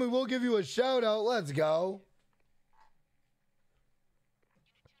across stream. We will give you a shout out. Let's go.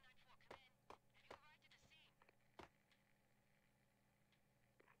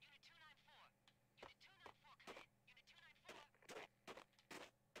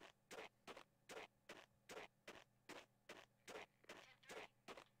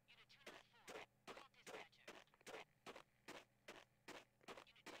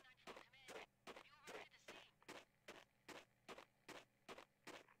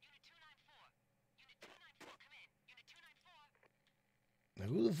 Like,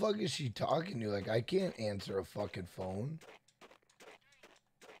 who the fuck is she talking to? Like, I can't answer a fucking phone.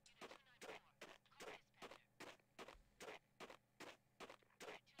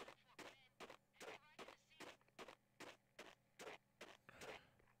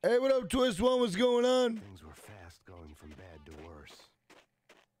 Hey, what up, Twist One? What's going on? Things were fast going from bad to worse.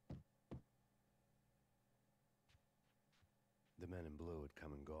 The men in blue had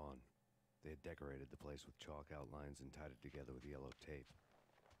come and gone. They had decorated the place with chalk outlines and tied it together with yellow tape.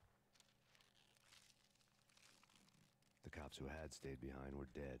 The cops who had stayed behind were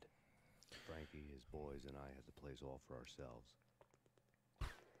dead. Frankie, his boys, and I had the place all for ourselves.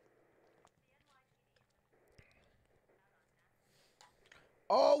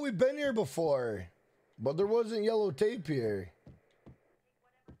 Oh, we've been here before, but there wasn't yellow tape here.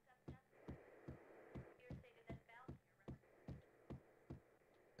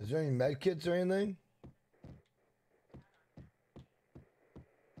 Is there any med kits or anything?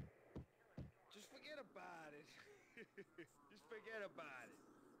 Just forget about it. Just forget about it.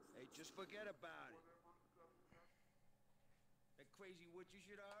 Hey, just forget about it. That crazy witch, you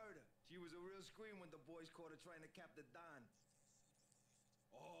should have heard her. She was a real scream when the boys caught her trying to cap the Don.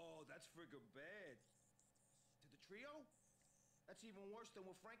 Oh, that's friggin' bad. To the trio? That's even worse than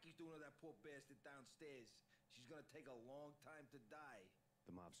what Frankie's doing to that poor bastard downstairs. She's gonna take a long time to die.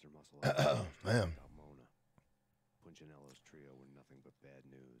 The mobster muscle up man. about Mona. Punchinello's trio were nothing but bad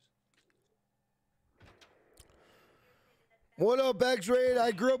news. What up, X-Raid?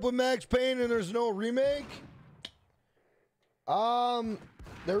 I grew up with Max Payne, and there's no remake.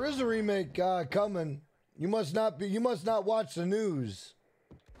 There is a remake coming. You must not watch the news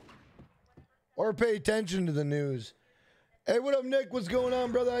or pay attention to the news. Hey, what up, Nick? What's going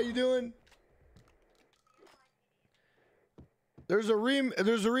on, brother? How you doing? There's a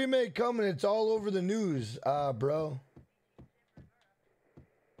remake coming. It's all over the news, bro.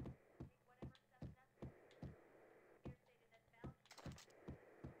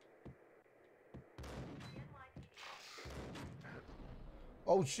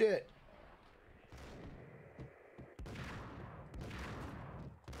 Oh shit.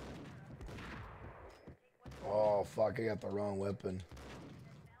 Oh fuck, I got the wrong weapon.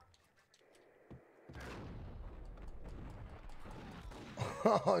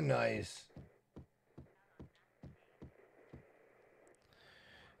 Oh, nice.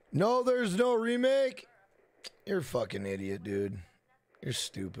 No, there's no remake. You're a fucking idiot, dude. You're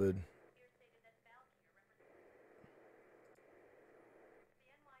stupid.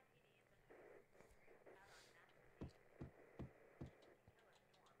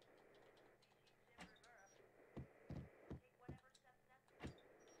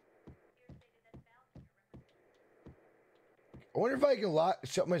 I wonder if I can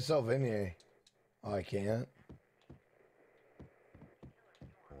shut myself in here. Oh, I can't.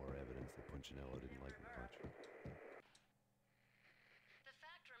 More evidence that Punchinello didn't like me much. The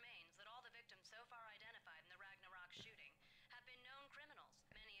fact remains that all the victims so far identified in the Ragnarok shooting have been known criminals,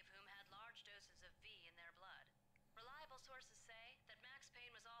 many of whom had large doses of V in their blood. Reliable sources say that Max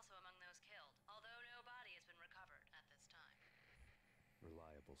Payne was also among those killed, although no body has been recovered at this time.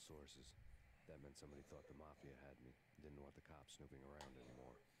 Reliable sources. That meant somebody thought the Mafia had me. Didn't want the cops snooping around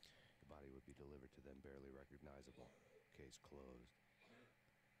anymore. The body would be delivered to them barely recognizable. Case closed.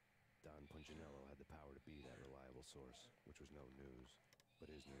 Don Punchinello had the power to be that reliable source, which was no news.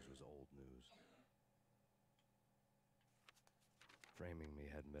 But his news was old news. Framing me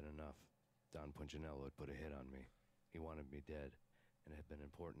hadn't been enough. Don Punchinello had put a hit on me. He wanted me dead, and it had been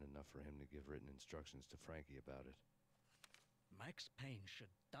important enough for him to give written instructions to Frankie about it. Max Payne should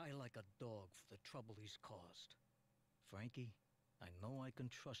die like a dog for the trouble he's caused. Frankie, I know I can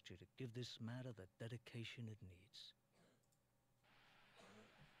trust you to give this matter the dedication it needs.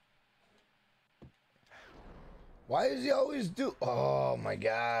 Why does he always do? Oh my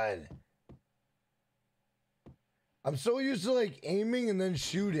god. I'm so used to like aiming and then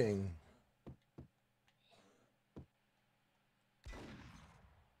shooting.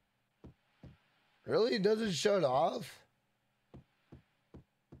 Really? It doesn't shut off?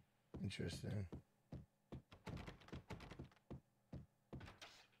 Interesting.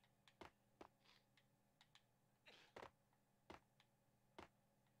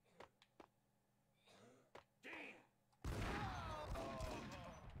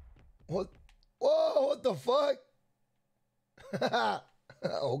 What? Whoa, what the fuck?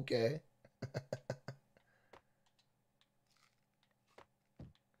 Okay.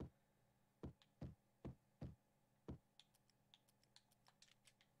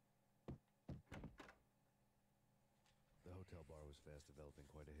 The hotel bar was fast developing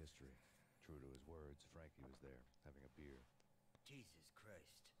quite a history. True to his words, Frankie was there, having a beer. Jesus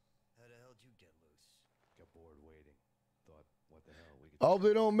Christ. How the hell did you get loose? Got bored waiting. Thought, what the hell, we could... I hope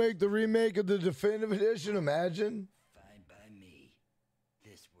they don't make the remake of the definitive edition, imagine. Fine by me.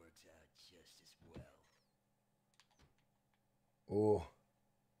 This works out just as well. Oh.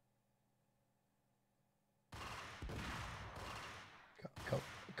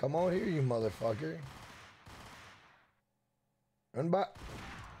 Come on here, you motherfucker. Run by.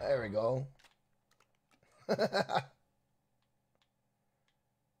 There we go.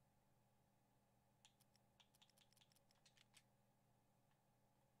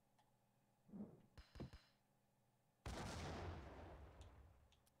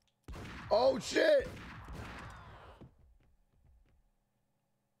 Oh shit!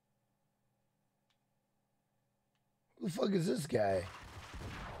 Who the fuck is this guy?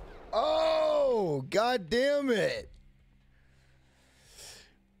 Oh, god damn it.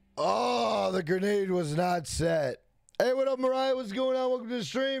 Oh, the grenade was not set. Hey, what up, Mariah? What's going on? Welcome to the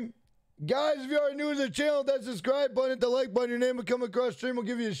stream. Guys, if you are new to the channel, that subscribe button, hit the like button, your name will come across stream. We'll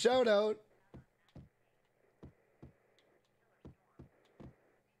give you a shout out.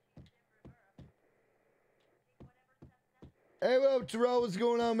 Hey, what up, Terrell? What's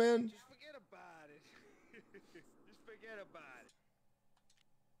going on, man? Just forget about it. Just forget about it.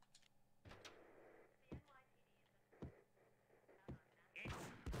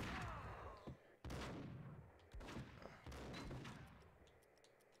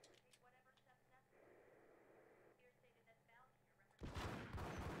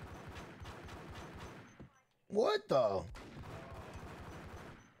 What the?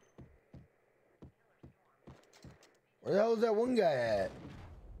 Where the hell is that one guy at?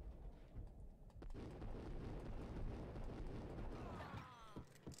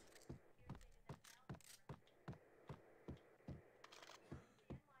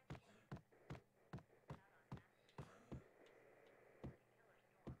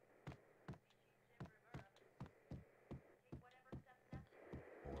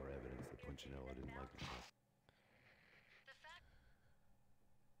 Punchinello didn't like it much. The fact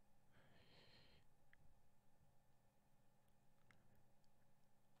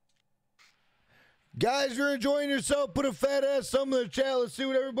Guys, you're enjoying yourself. Put a fat ass thumb in the chat. Let's see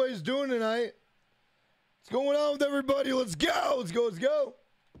what everybody's doing tonight. What's going on with everybody? Let's go. Let's go. Let's go.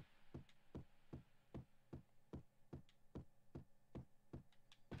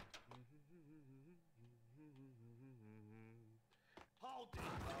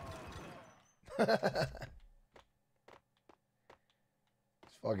 Let's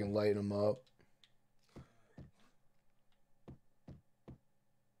fucking lighten them up.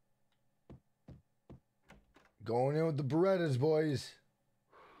 Going in with the Berettas, boys.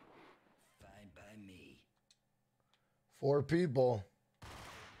 Fine by me. 4 people.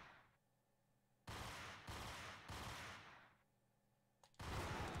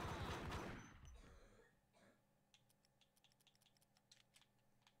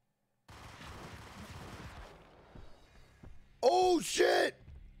 Oh, shit!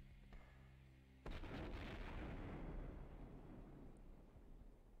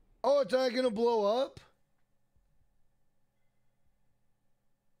 Oh, it's not gonna blow up?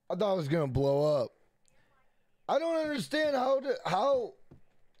 I thought it was gonna blow up. I don't understand how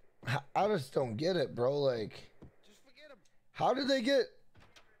I just don't get it, bro. Like, Just forget him. how did they get?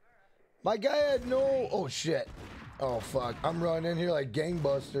 My guy had no. Oh shit! Oh fuck! I'm running in here like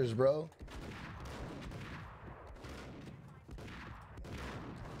gangbusters, bro.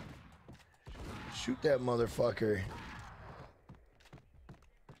 Shoot that motherfucker.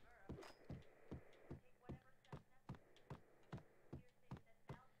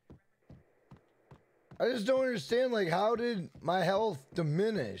 I just don't understand, like, how did my health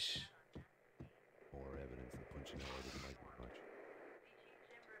diminish? More evidence that Punchinello didn't like it much.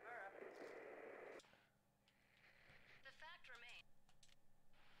 the fact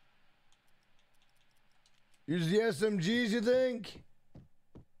remains. Use the SMGs, you think?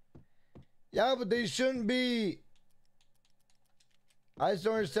 Yeah, but they shouldn't be. I just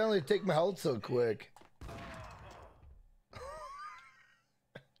don't understand why they take my health so quick.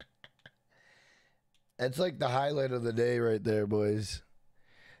 That's like the highlight of the day right there, boys.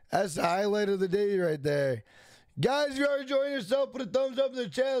 That's the highlight of the day right there. Guys, if you are enjoying yourself, put a thumbs up in the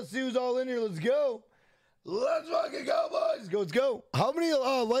chat. Let's see who's all in here. Let's go. Let's fucking go, boys. Let's go. How many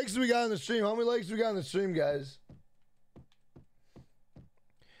likes do we got on the stream? How many likes do we got on the stream, guys?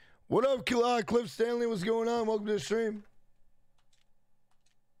 What up, Cliff Stanley? What's going on? Welcome to the stream.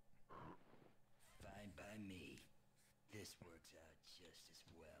 Fine by me. This works out just as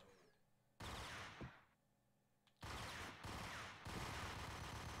well.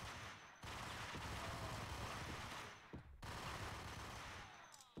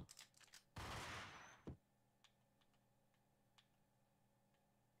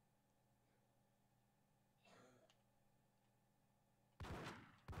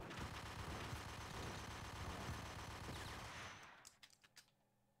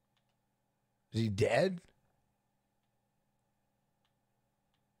 Is he dead?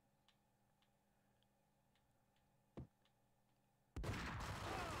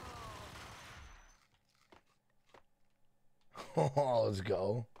 Oh, let's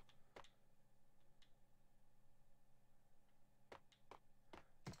go.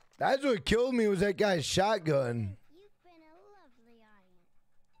 That's what killed me, was that guy's shotgun. You've been a lovely audience.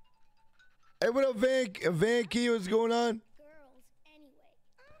 Hey, what up, Van Key? What's going on? Girls, anyway.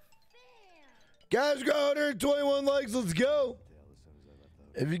 Unfair. Guys, got 121 likes. Let's go.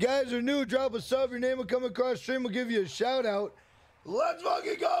 If you guys are new, drop a sub. Your name will come across stream. We'll give you a shout out. Let's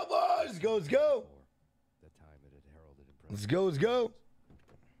fucking go, boys. Go, let's go. That time it had heralded Let's go, let's go.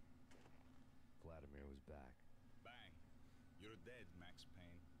 Vladimir was back. Bang. You're dead, Max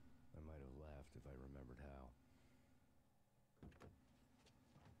Payne. I might have laughed if I remembered how.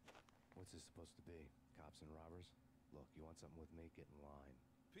 What's this supposed to be? Cops and robbers? Look, you want something with me? Get in line.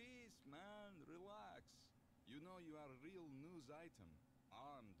 Peace, man. Relax. You know you are a real news item.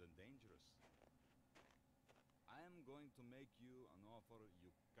 Armed and dangerous. I am going to make you an offer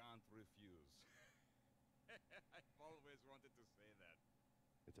you can't refuse. I've always wanted to say that.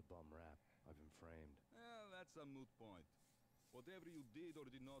 It's a bum rap. I've been framed. Well, that's a moot point. Whatever you did or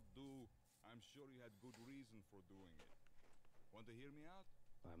did not do, I'm sure you had good reason for doing it. Want to hear me out?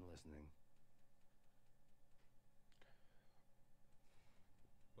 I'm listening.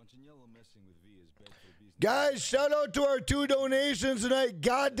 Punchinello messing with V is bad for business. Guys, shout out to our 2 donations tonight.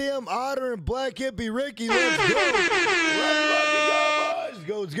 Goddamn Otter and Black Hippie Ricky. Let's go. Let's fucking go, boys. Let's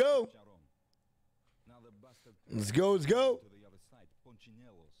go, let's go. Now the bastard Let's go, let's go. to the other side,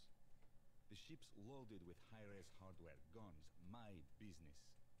 Punchinello's. The ship's loaded with high-res hardware, guns, my business.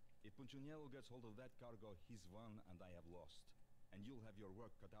 If Punchinello gets hold of that cargo, he's won and I have lost. And you'll have your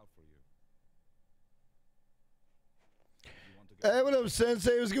work cut out for you. Hey, what up,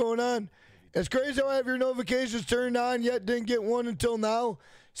 Sensei? What's going on? It's crazy how I have your notifications turned on, yet didn't get one until now.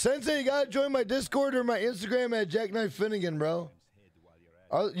 Sensei, you gotta join my Discord or my Instagram at Jackknife Finnegan, bro.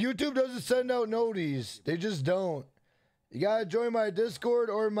 YouTube doesn't send out noties. They just don't. You gotta join my Discord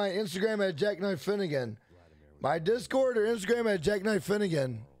or my Instagram at Jackknife Finnegan. My Discord or Instagram at Jackknife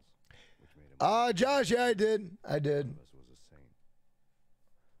Finnegan. Josh, yeah, I did. The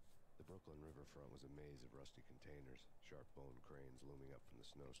Brooklyn riverfront was a maze of rusty containers, sharp-boned cranes looming up from the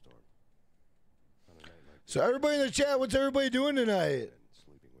snowstorm. On a night like So everybody in the chat, what's everybody doing tonight?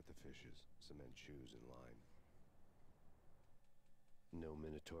 sleeping with the fishes, cement shoes in line. No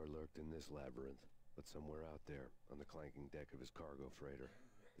minotaur lurked in this labyrinth, but somewhere out there, on the clanking deck of his cargo freighter,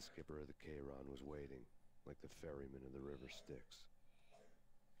 the skipper of the Chiron was waiting, like the ferryman of the river Styx.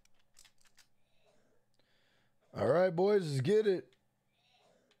 All right, boys, let's get it.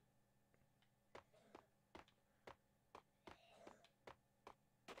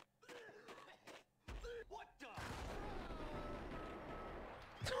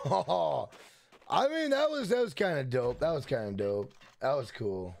 Oh, I mean, that was kind of dope. That was kind of dope. That was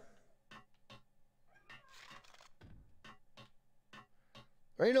cool.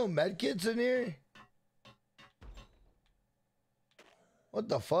 There ain't no medkits in here. What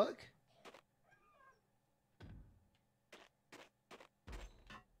the fuck?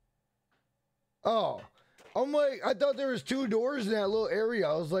 Oh, I'm like, I thought there was 2 doors in that little area.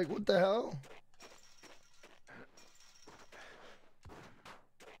 I was like, what the hell?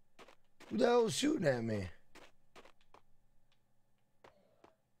 Who the hell was shooting at me?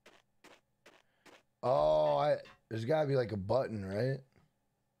 Oh, there's gotta be like a button, right?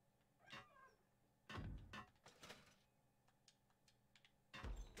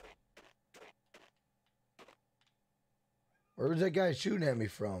 Where was that guy shooting at me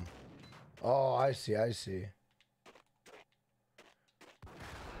from? Oh, I see, I see.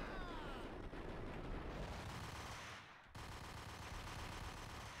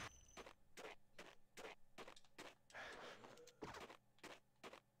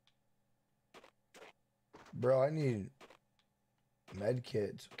 Bro, I need med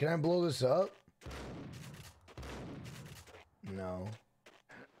kits. Can I blow this up? No.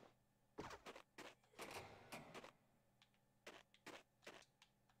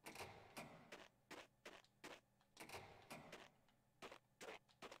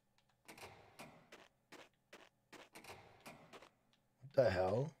 What the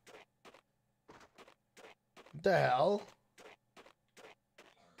hell? What the hell?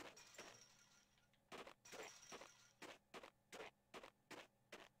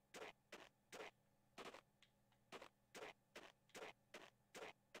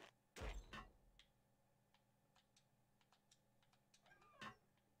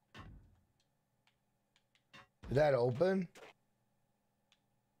 Did that open?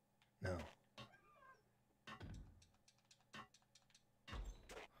 No.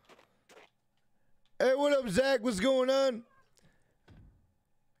 Hey, what up, Zach? What's going on?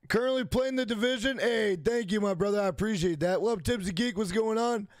 Currently playing the Division. Hey, thank you, my brother. I appreciate that. What up, Tipsy Geek? What's going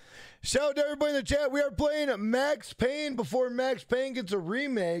on? Shout out to everybody in the chat. We are playing Max Payne before Max Payne gets a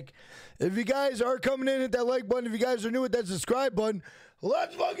remake. If you guys are coming in, hit that like button. If you guys are new, hit that subscribe button.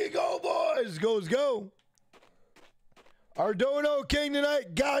 Let's fucking go, boys. Go, go. Our Dono King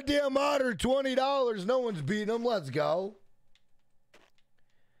tonight, goddamn otter, $20. No one's beating him. Let's go.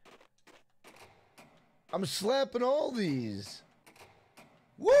 I'm slapping all these.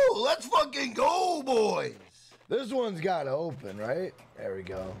 Woo, let's fucking go, boys. This one's got to open, right? There we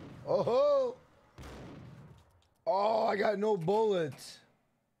go. Oh, ho. Oh, I got no bullets.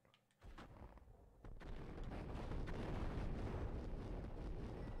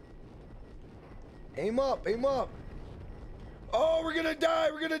 Aim up, aim up. Oh, we're gonna die,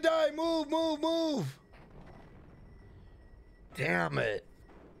 we're gonna die. Move, move, move. Damn it.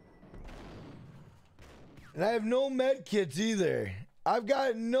 And I have no med kits either. I've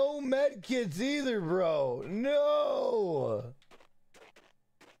got no med kits either, bro. No.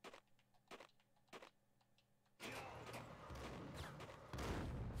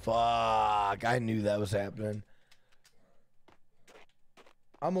 Fuck, I knew that was happening.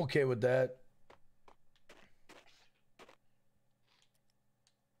 I'm okay with that.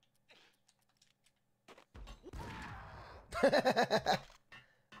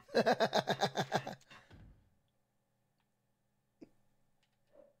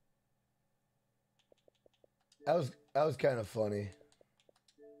 That was kind of funny.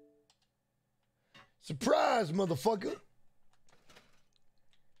 Surprise, motherfucker.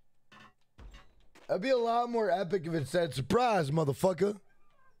 That'd be a lot more epic if it said surprise, motherfucker.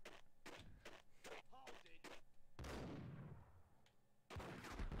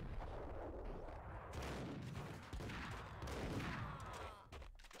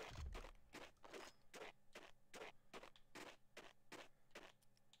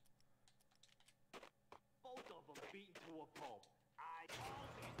 Both of them beaten to a pulp. I called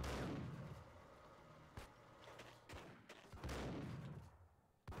it.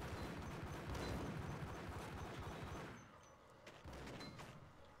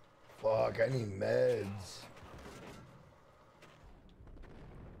 Fuck, I need meds.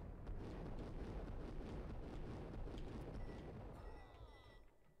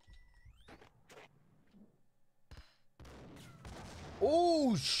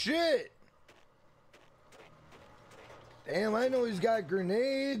 Oh, shit. Damn, I know he's got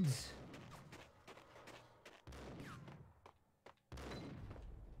grenades.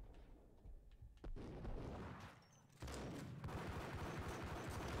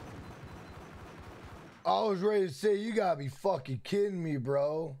 I was ready to say, you gotta be fucking kidding me,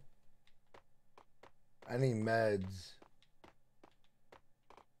 bro. I need meds.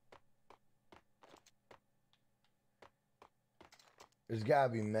 There's gotta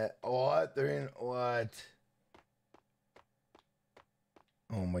be what? They're in what?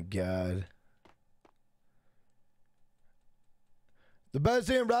 Oh my god. The best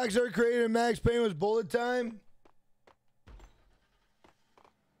thing Rockstar created in Max Payne was bullet time?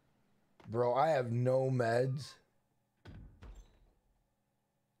 Bro, I have no meds.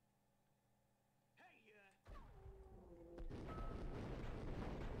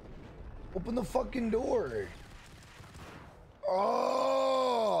 Open the fucking door.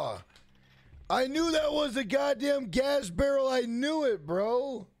 Oh! I knew that was a goddamn gas barrel. I knew it,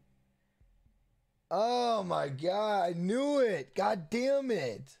 bro. Oh my god, I knew it. God damn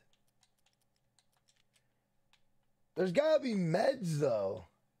it. There's gotta be meds though.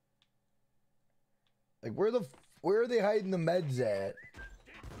 Like where are they hiding the meds at?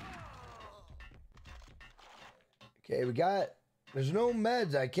 Okay, there's no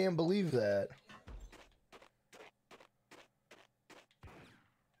meds. I can't believe that.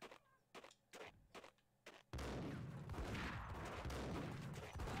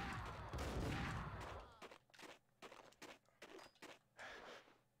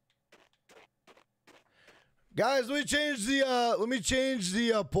 Guys, let me change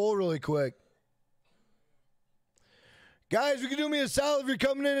the poll really quick. Guys, you can do me a solid if you're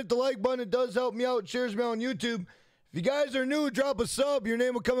coming in at the like button. It does help me out. It shares me out on YouTube. If you guys are new, drop a sub. Your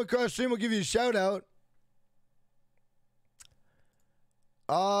name will come across stream. We'll give you a shout out.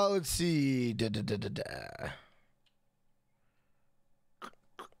 Let's see.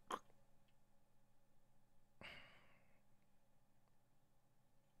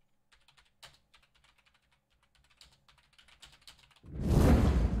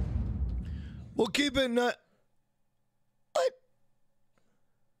 We'll keep it not. What?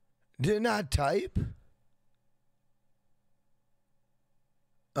 Did not type?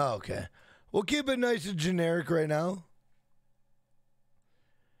 Oh, okay. We'll keep it nice and generic right now.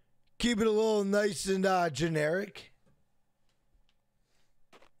 Keep it a little nice and generic.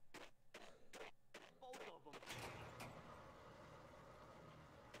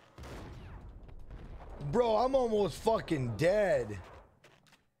 Bro, I'm almost fucking dead.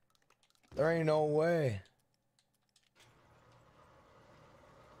 There ain't no way.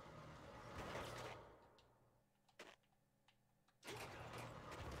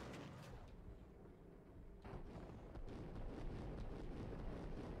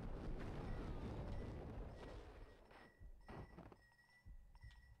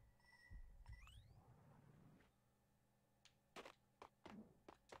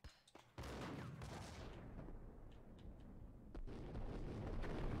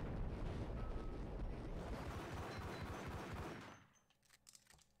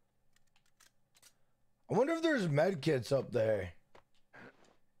 I wonder if there's med kits up there.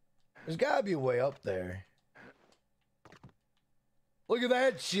 There's gotta be a way up there. Look at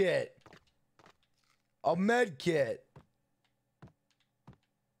that shit. A med kit.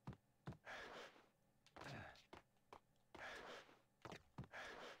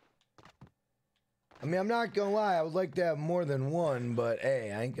 I mean, I'm not gonna lie, I would like to have more than one, but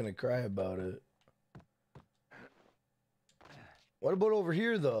hey, I ain't gonna cry about it. What about over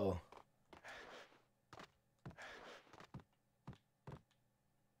here, though?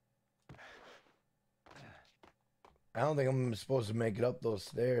 I don't think I'm supposed to make it up those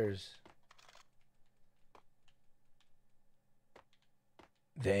stairs.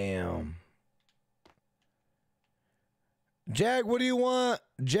 Damn. Jack, what do you want?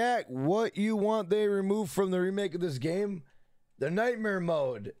 Jack, what you want they remove from the remake of this game? The nightmare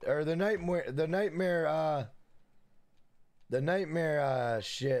mode. Or the nightmare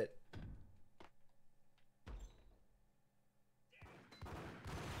shit.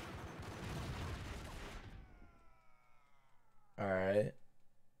 Alright.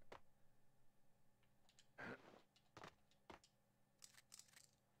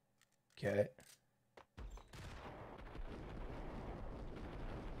 Okay.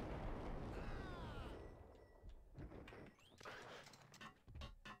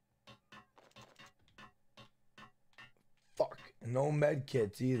 Fuck. No med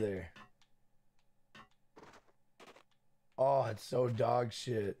kits either. Oh, it's so dog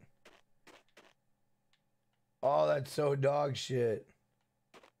shit. Oh, that's so dog shit.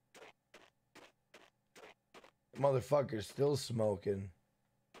 Motherfucker's still smoking.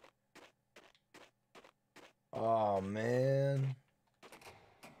 Oh, man.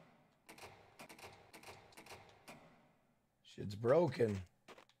 Shit's broken.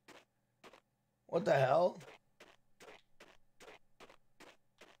 What the hell?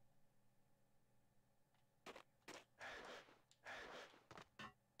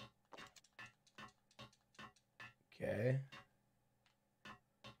 Okay.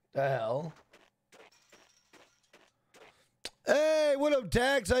 The hell? Hey, what up,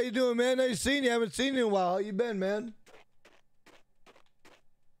 Tax? How you doing, man? Nice seeing you. Haven't seen you in a while. How you been, man?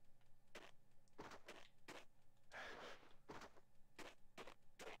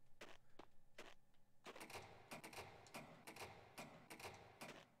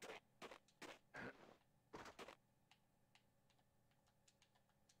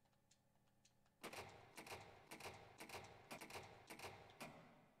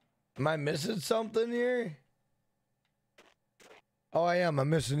 Am I missing something here? Oh, I am.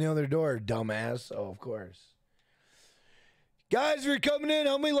 I'm missing the other door, dumbass. Oh, of course. Guys, if you're coming in,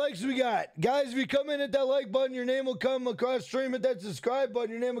 how many likes we got? Guys, if you come in, hit that like button, your name will come across stream. Hit that subscribe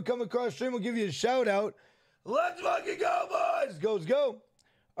button, your name will come across stream. We'll give you a shout out. Let's fucking go, boys. Goes go.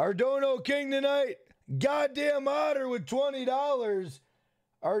 Ardono King tonight. Goddamn otter with $20.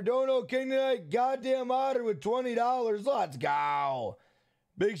 Ardono King tonight. Goddamn otter with $20. Let's go.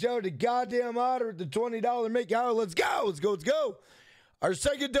 Big shout out to Goddamn Otter at the $20 make hour. Let's go. Let's go. Let's go. Our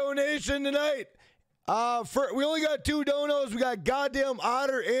second donation tonight. We only got 2 donos. We got Goddamn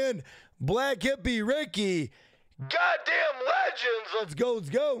Otter and Black Hippie Ricky. Goddamn legends. Let's go. Let's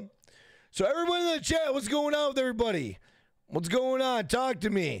go. So everybody in the chat, what's going on with everybody? What's going on? Talk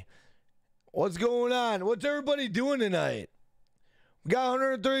to me. What's going on? What's everybody doing tonight? We got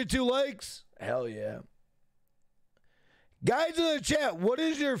 132 likes. Hell yeah. Guys in the chat, what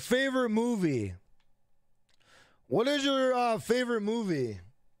is your favorite movie? What is your favorite movie?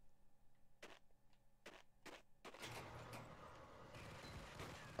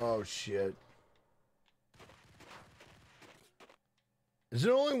 Oh, shit. Is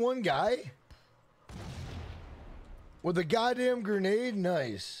there only one guy? With a goddamn grenade?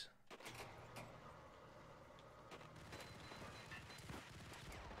 Nice.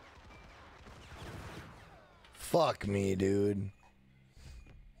 Fuck me, dude.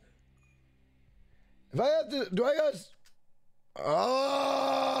 If I have to, do I got?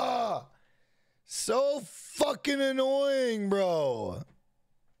 Ah, so fucking annoying, bro.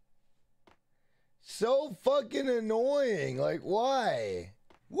 So fucking annoying. Like, why?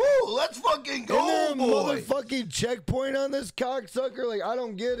 Woo, let's fucking go, Isn't there a boys. motherfucking checkpoint on this cocksucker? Like, I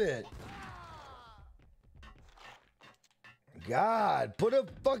don't get it. God, put a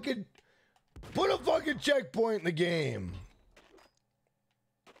fucking checkpoint in the game.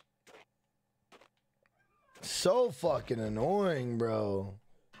 So fucking annoying, bro.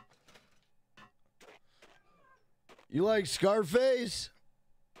 You like Scarface?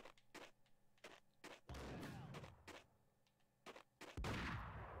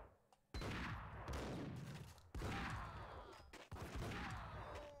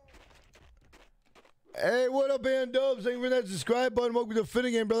 Hey, what up, Band Dubs? Thank you for that subscribe button. Welcome to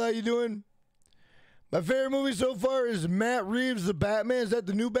Finnegan, brother. How you doing? My favorite movie so far is Matt Reeves' The Batman. Is that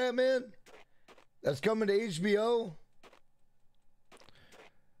the new Batman? That's coming to HBO.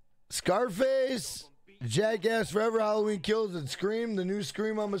 Scarface, Jackass Forever, Halloween Kills, and Scream. The new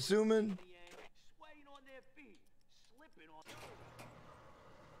Scream, I'm assuming.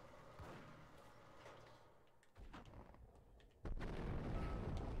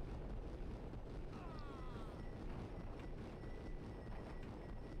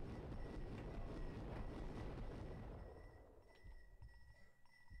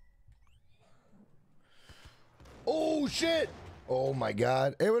 Oh, shit. Oh, my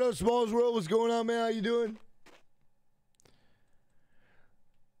God. Hey, what up, Smalls World? What's going on, man? How you doing?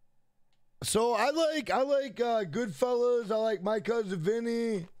 So I like Goodfellas. I like My Cousin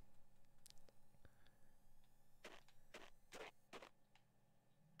Vinny.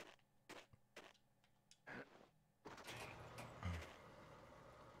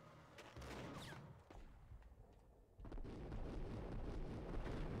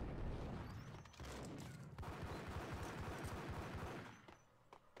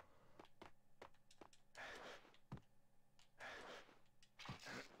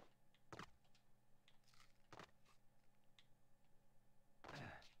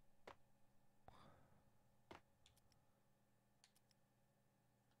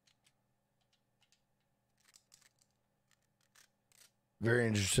 Very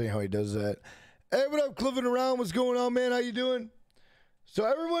interesting how he does that. Hey, what up, Cliffing around? What's going on, man? How you doing? So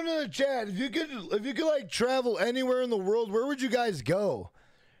everyone in the chat, if you could like travel anywhere in the world, where would you guys go?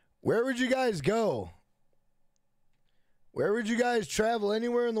 Where would you guys go? Where would you guys travel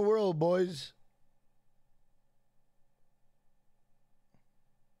anywhere in the world, boys?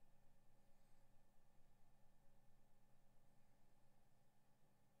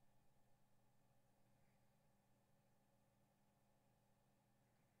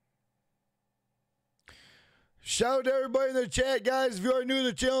 Shout out to everybody in the chat, guys. If you are new to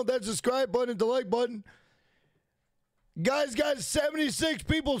the channel, that subscribe button, the like button. Guys, got 76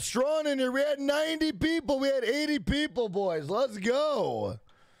 people strong in here. We had 90 people. We had 80 people, boys. Let's go.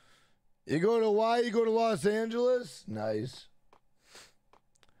 You go to Hawaii, you go to Los Angeles. Nice.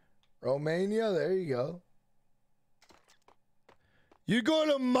 Romania, there you go. You go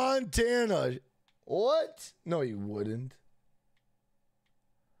to Montana. What? No, you wouldn't.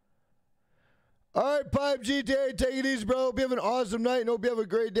 All right, Pipe GTA, take it easy, bro. Hope you have an awesome night and hope you have a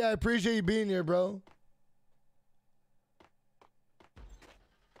great day. I appreciate you being here, bro.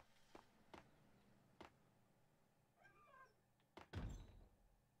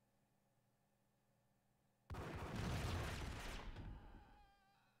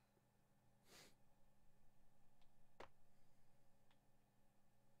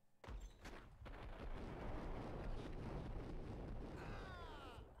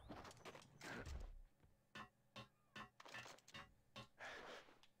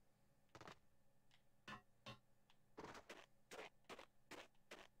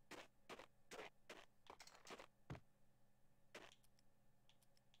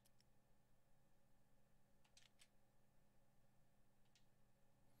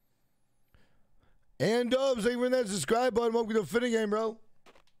 And Dubs, thank you for that subscribe button. Welcome to the Finnegan, bro.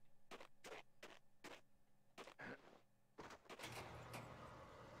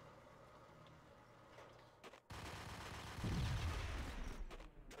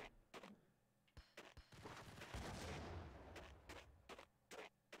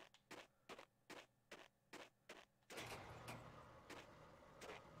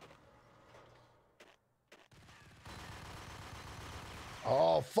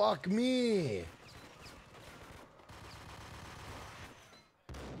 Oh, fuck me.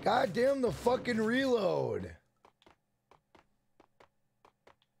 God damn the fucking reload.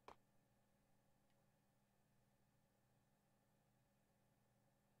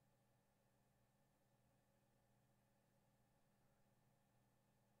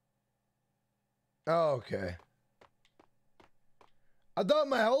 Oh, okay. I thought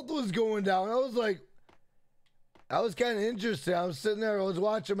my health was going down. I was like, I was kind of interested. I was sitting there, I was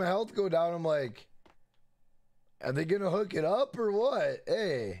watching my health go down. I'm like, are they going to hook it up or what?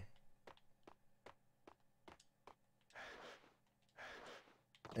 Hey.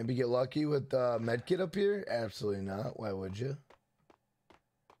 Maybe get lucky with medkit up here? Absolutely not. Why would you?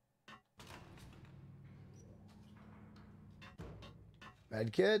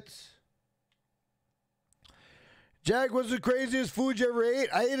 Medkits? Jack, what's the craziest food you ever ate?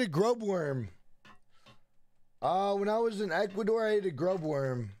 I ate a grub worm. When I was in Ecuador, I ate a grub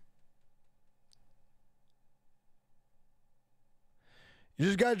worm. You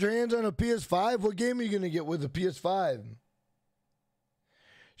just got your hands on a PS5? What game are you going to get with a PS5?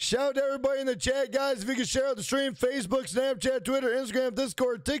 Shout out to everybody in the chat, guys. If you can share out the stream, Facebook, Snapchat, Twitter, Instagram,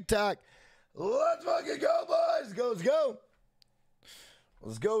 Discord, TikTok. Let's fucking go, boys. Let's go.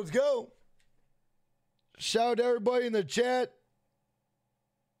 Let's go, let's go. Shout out to everybody in the chat.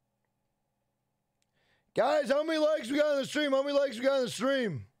 Guys, how many likes we got on the stream? How many likes we got on the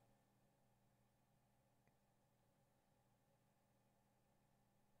stream?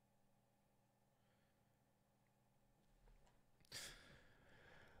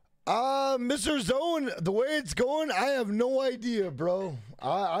 Mr. Zone, the way it's going, I have no idea, bro.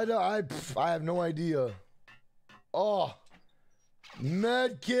 I have no idea. Oh,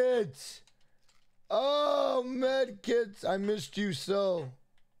 medkits. Oh, medkits. I missed you so.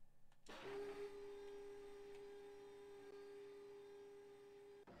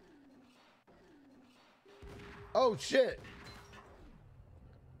 Oh, shit.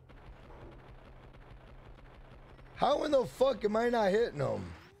 How in the fuck am I not hitting them?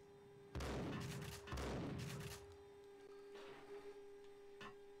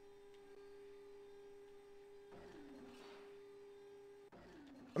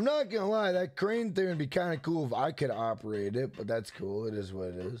 I'm not gonna lie, that crane thing would be kind of cool if I could operate it, but that's cool. It is what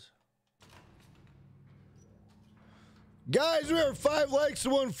it is. Guys, we are 5 likes to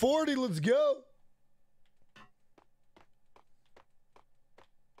 140. Let's go.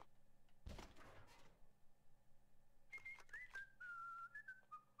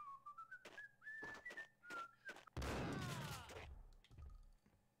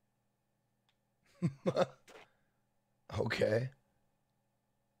 Okay.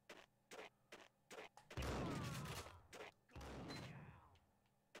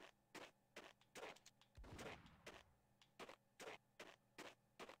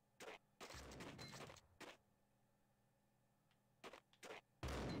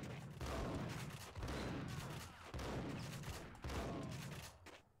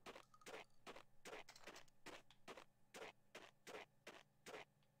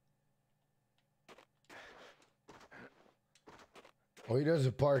 Oh, he does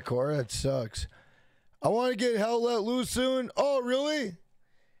a parkour. That sucks. I want to get Hell Let Loose soon. Oh, really?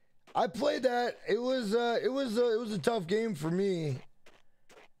 I played that. It was a tough game for me.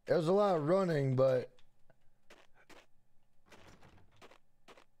 There was a lot of running, but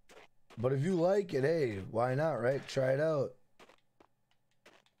if you like it, hey, why not, right? Try it out.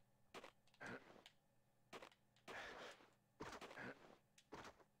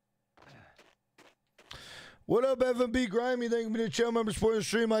 What up, FMB Grimy? Thank you for the channel member supporting the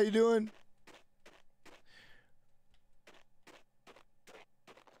stream. How you doing?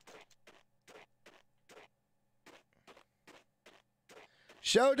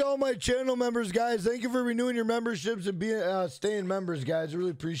 Shout out to all my channel members, guys. Thank you for renewing your memberships and being staying members, guys. I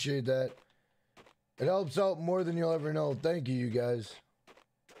really appreciate that. It helps out more than you'll ever know. Thank you, you guys.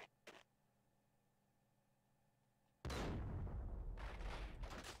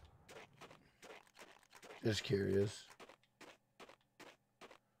 Just curious.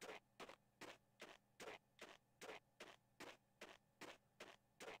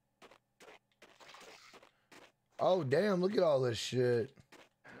 Oh, damn. Look at all this shit.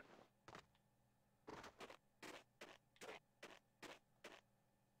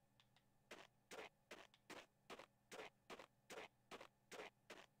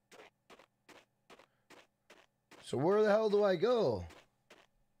 So where the hell do I go?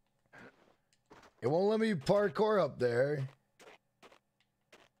 It won't let me parkour up there.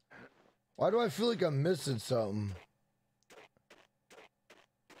 Why do I feel like I'm missing something?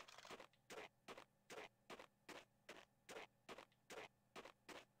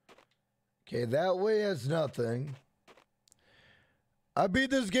 Okay, that way has nothing. I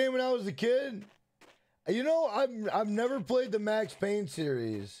beat this game when I was a kid. You know, I've never played the Max Payne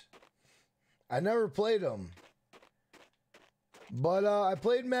series. I never played them. But I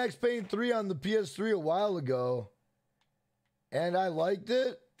played Max Payne 3 on the PS3 a while ago. And I liked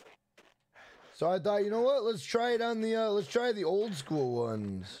it. So I thought, you know what? Let's try it on the let's try the old school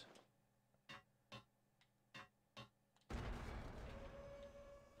ones.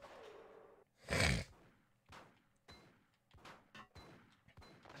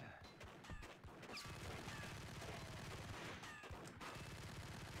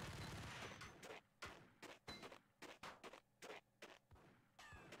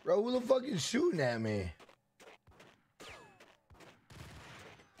 Bro, who the fuck is shooting at me?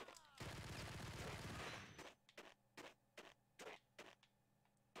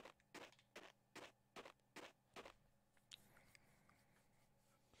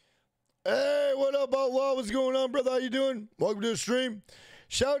 Hey, what up, Outlaw? What's going on, brother? How you doing? Welcome to the stream.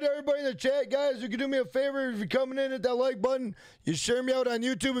 Shout out to everybody in the chat, guys. You can do me a favor if you're coming in, hit that like button. You share me out on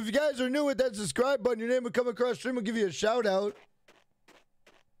YouTube. If you guys are new, hit that subscribe button. Your name will come across stream. I'll give you a shout out.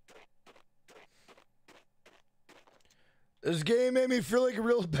 This game made me feel like a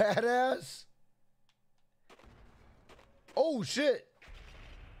real badass. Oh, shit.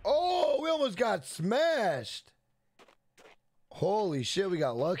 Oh, we almost got smashed. Holy shit, we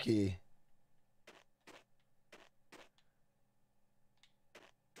got lucky.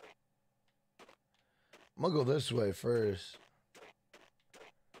 I'm gonna go this way first.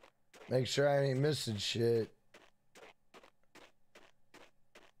 Make sure I ain't missing shit.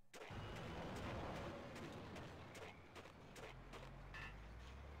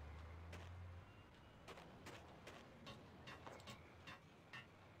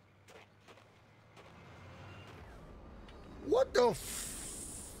 What the f...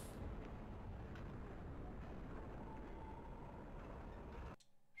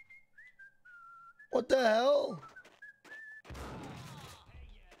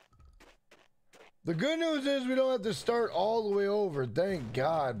 The good news is we don't have to start all the way over. Thank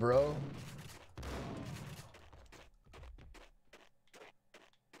God, bro.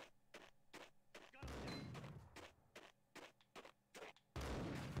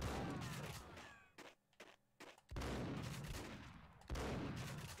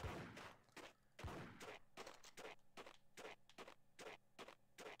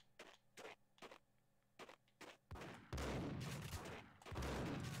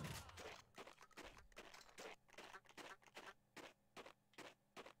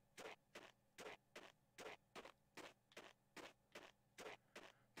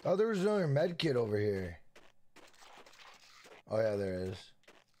 Oh, there was another med kit over here. Oh, yeah, there is.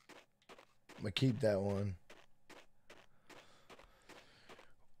 I'm going to keep that one.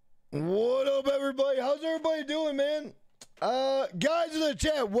 What up, everybody? How's everybody doing, man? Guys in the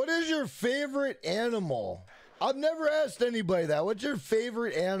chat, what is your favorite animal? I've never asked anybody that. What's your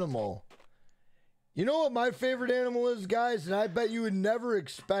favorite animal? You know what my favorite animal is, guys? And I bet you would never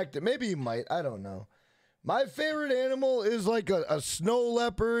expect it. Maybe you might. I don't know. My favorite animal is like a snow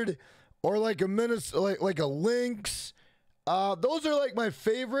leopard or like a like a lynx. Those are like my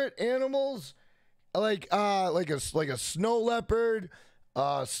favorite animals. Like a snow leopard,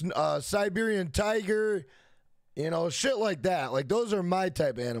 Siberian tiger, you know, shit like that. Like those are my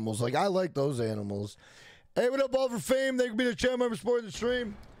type of animals. Like I like those animals. Hey, what up, all for fame? Thank you for being a channel member supporting the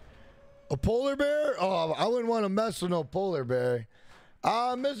stream. A polar bear? Oh, I wouldn't want to mess with no polar bear.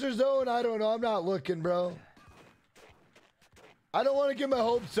 Mr. Zone, I don't know. I'm not looking, bro. I don't want to get my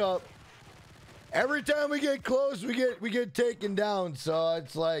hopes up. Every time we get close, we get taken down. So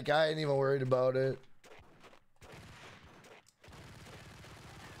it's like I ain't even worried about it.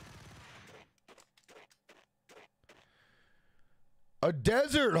 A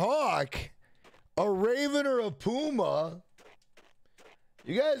desert hawk, a raven, or a puma.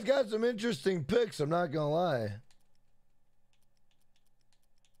 You guys got some interesting picks. I'm not gonna lie.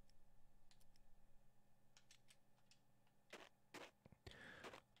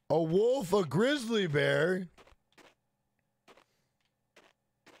 A wolf, a grizzly bear.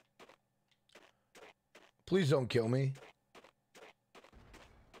 Please don't kill me.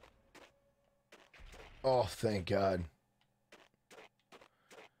 Oh, thank God.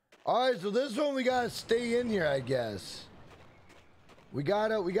 All right, so this one we gotta stay in here, I guess. We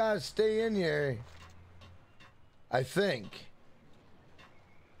gotta stay in here. I think.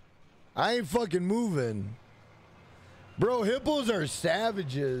 I ain't fucking moving. Bro, hippos are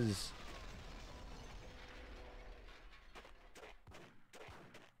savages.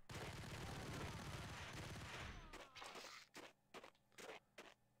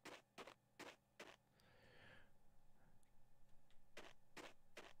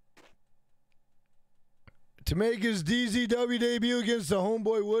 To make his DZW debut against the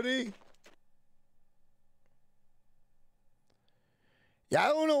homeboy Woody. Yeah, I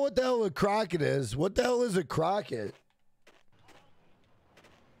don't know what the hell a crockett is. What the hell is a crockett?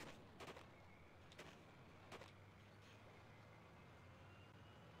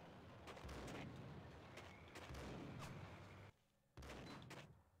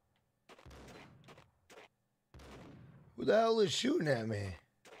 Who the hell is shooting at me?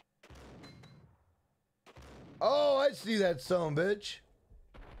 Oh, I see that son, bitch.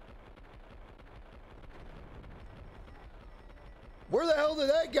 Where the hell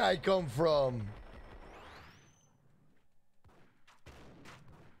did that guy come from?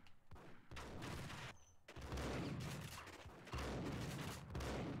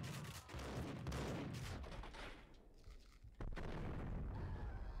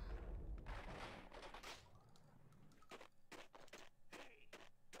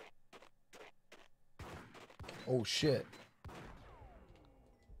 Oh, shit.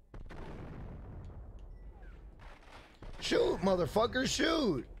 Shoot, motherfucker,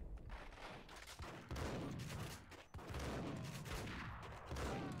 shoot.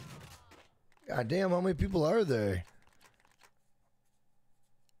 God damn, how many people are there?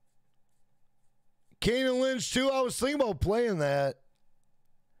 Kane and Lynch, too. I was thinking about playing that.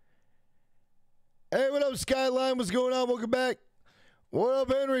 Hey, what up, Skyline? What's going on? Welcome back. What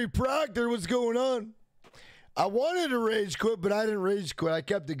up, Henry Proctor? What's going on? I wanted to rage quit, but I didn't rage quit. I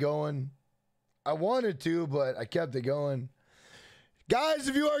kept it going. I wanted to, but I kept it going. Guys,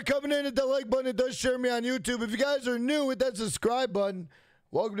 if you are coming in, hit that like button. It does share me on YouTube. If you guys are new, hit that subscribe button.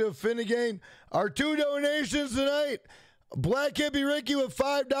 Welcome to Finnegan. Our 2 donations tonight. Black Hippie Ricky with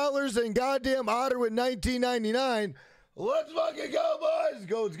 $5 and goddamn Otter with $19.99. Let's fucking go, boys. Let's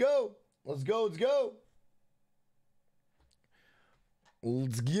go. Let's go. Let's go.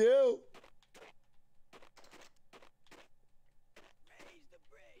 Let's go.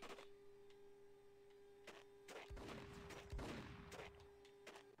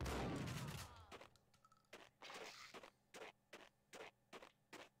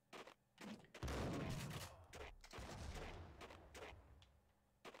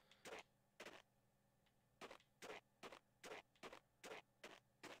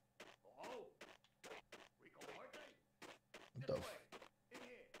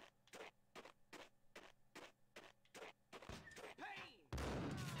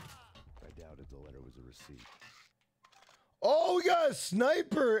 the letter was a receipt. Oh, we got a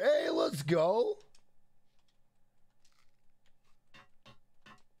sniper. Hey, let's go.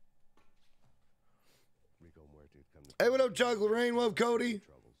 Rico Muerte had come to Hey, what up, Chocolate Rain? What up, Cody?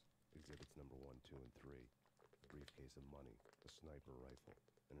 troubles. Exhibits number 1, 2, and 3. A briefcase of money, a sniper rifle,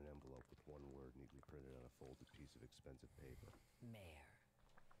 and an envelope with one word neatly printed on a folded piece of expensive paper. Mayor.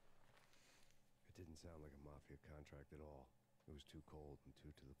 It didn't sound like a mafia contract at all. It was too cold and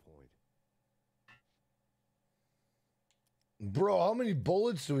too to the point. Bro, how many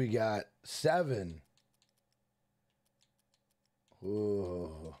bullets do we got? 7.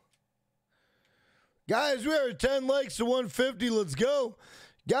 Ooh. Guys, we are at 10 likes to 150. Let's go.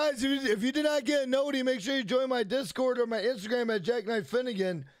 Guys, if you did not get a noti, make sure you join my Discord or my Instagram at Jackknife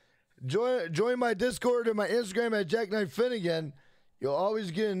Finnegan. Join my Discord or my Instagram at Jackknife Finnegan. You'll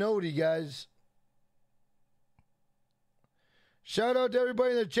always get a noti, guys. Shout out to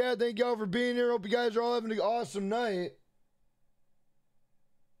everybody in the chat. Thank y'all for being here. Hope you guys are all having an awesome night.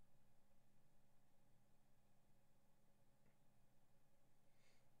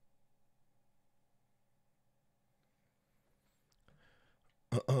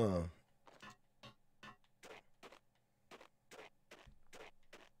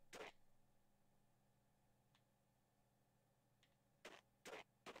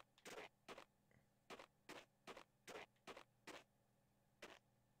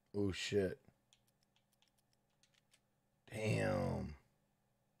 Oh, shit. Damn.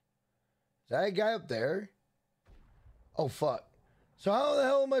 Is that a guy up there? Oh, fuck. So how the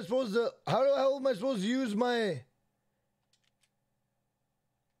hell am I supposed to use my...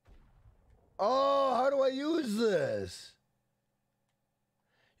 Oh, how do I use this?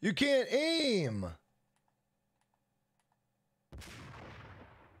 You can't aim.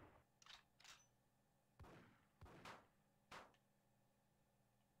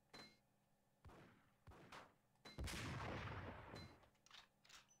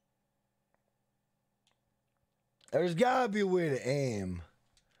 There's gotta be a way to aim.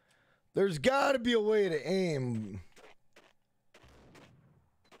 There's gotta be a way to aim.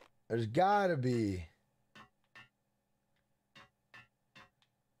 There's gotta be.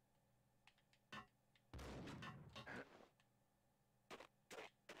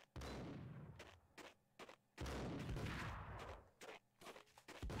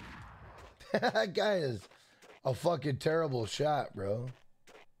 That guy is a fucking terrible shot, bro.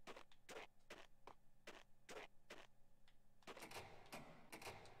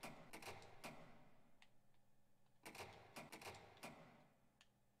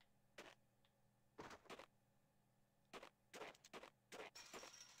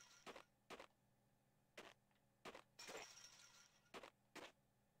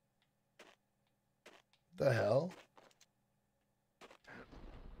 The hell?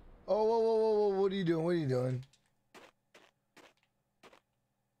 Oh, whoa, whoa, whoa, whoa, what are you doing? What are you doing?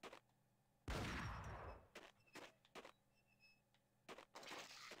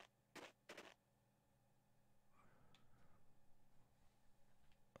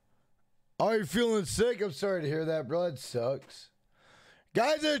 Are you feeling sick? I'm sorry to hear that, bro. It sucks.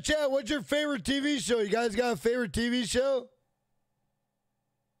 Guys in the chat, what's your favorite TV show? You guys got a favorite TV show?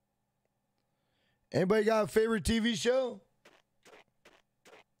 Anybody got a favorite TV show?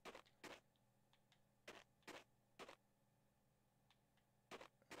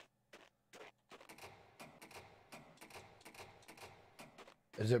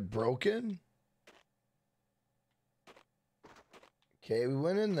 Is it broken? Okay, we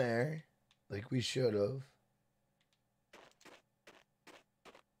went in there like we should have.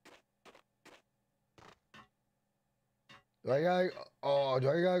 Do I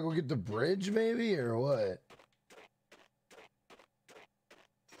gotta go get the bridge maybe or what?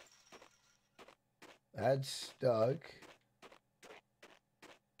 That's stuck.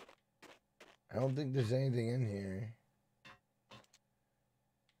 I don't think there's anything in here.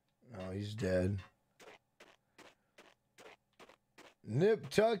 No, he's dead. Nip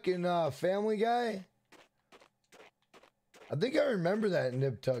Tuck and Family Guy? I think I remember that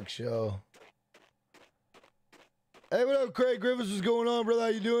Nip Tuck show. Hey, what up, Craig Griffiths? What's going on, brother? How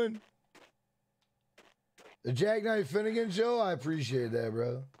you doing? The Jackknife Finnegan show? I appreciate that,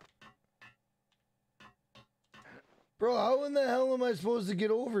 bro. Bro, how in the hell am I supposed to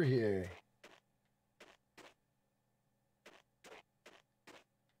get over here?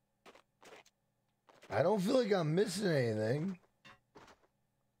 I don't feel like I'm missing anything.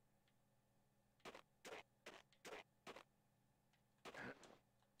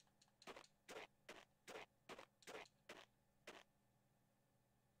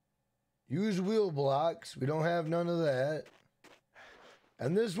 Use wheel blocks. We don't have none of that.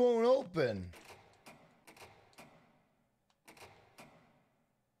 And this won't open.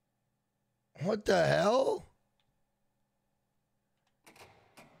 What the hell?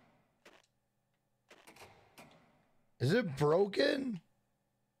 Is it broken?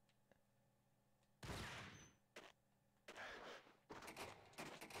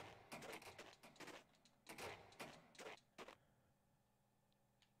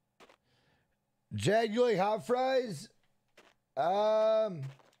 Jag, you like hot fries?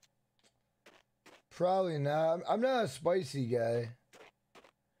 Probably not. I'm not a spicy guy.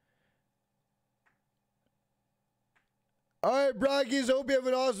 All right, Brockies. Hope you have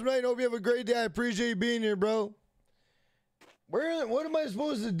an awesome night. Hope you have a great day. I appreciate you being here, bro. What am I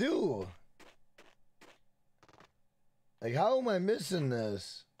supposed to do? Like, how am I missing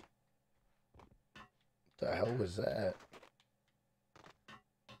this? What the hell was that?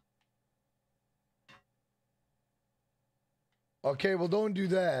 Okay, well, don't do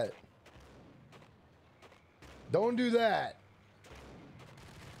that. Don't do that.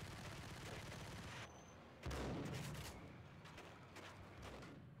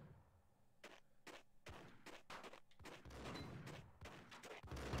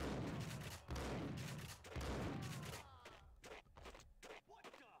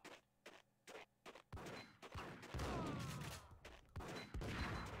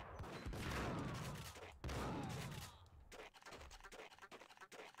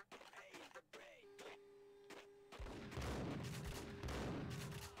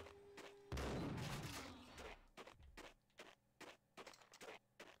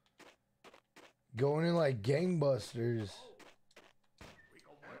 Going in like gangbusters.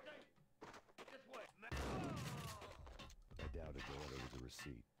 I doubted the order was a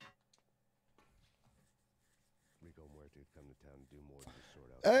receipt. Rico Muerto come to town to do more than just sort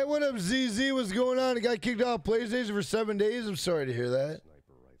out. Hey, what up, ZZ? What's going on? I got kicked off PlayStation for 7 days. I'm sorry to hear that.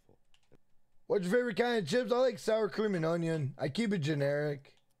 Sniper rifle. What's your favorite kind of chips? I like sour cream and onion. I keep it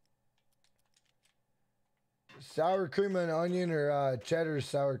generic. Sour cream and onion or cheddar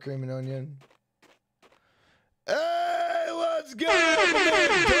sour cream and onion. Hey, let's go! My man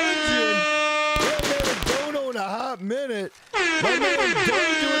Dungeon. Yeah, man, don't own a hot minute. My man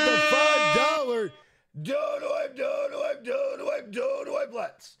Dungeon with the $5. Don't wipe.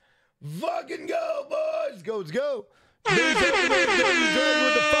 Let's fucking go, boys. Let's go. Big up, man, Dungeon Dragon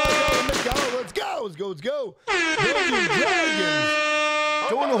with the $5 make. Let's go. Let's go. Dungeon Dragons.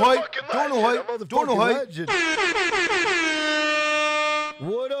 Don't know hype.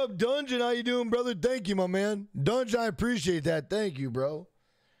 What up, Dungeon? How you doing, brother? Thank you, my man. Dungeon, I appreciate that. Thank you, bro.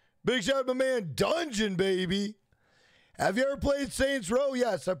 Big shout out to my man, Dungeon, baby. Have you ever played Saints Row?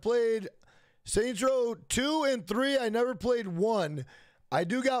 Yes, I played Saints Row 2 and 3. I never played 1. I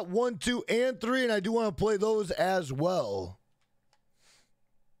do got 1, 2, and 3, and I do want to play those as well.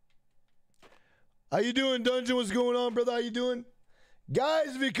 How you doing, Dungeon? What's going on, brother? How you doing?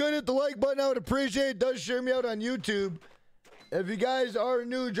 Guys, if you could hit the like button, I would appreciate it. It does share me out on YouTube. If you guys are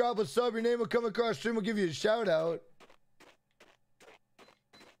new, drop a sub. Your name will come across stream. We'll give you a shout out.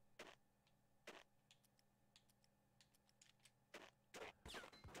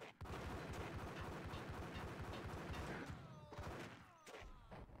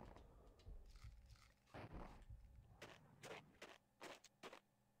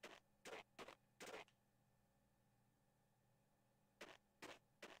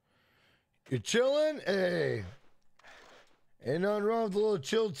 You chilling? Hey. Ain't nothing wrong with a little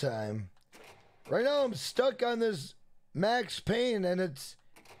chill time. Right now I'm stuck on this Max Payne and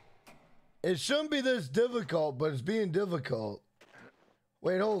it shouldn't be this difficult, but it's being difficult.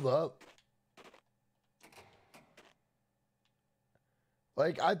 Wait, hold up.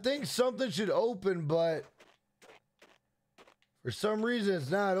 Like, I think something should open, but for some reason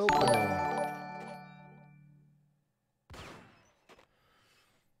it's not opening.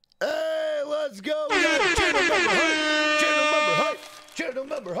 Hey, let's go. We got channel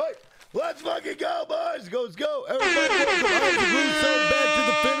member hype. Let's fucking go, boys. Let's go. Everybody welcome Isaac Russo back to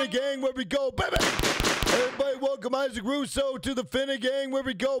the Finnegan where we go, baby. Everybody welcome Isaac Russo to the Finnegan where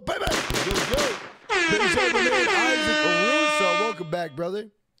we go, baby. Let's go. Big shout out to man Isaac Russo. Welcome back, brother.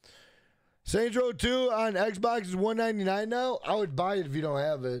 Saints Row 2 on Xbox is $199 now. I would buy it if you don't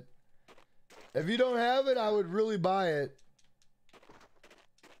have it. If you don't have it, I would really buy it.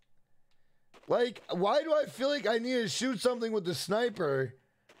 Like, why do I feel like I need to shoot something with the sniper?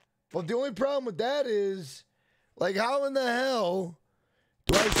 But the only problem with that is, like, how in the hell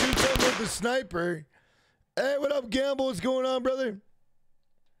do I shoot something with the sniper? Hey, what up, Gamble? What's going on, brother?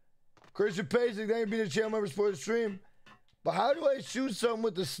 Christian Pacing, thank you for being a channel member for the stream. But how do I shoot something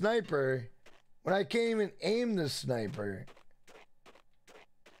with the sniper when I can't even aim the sniper?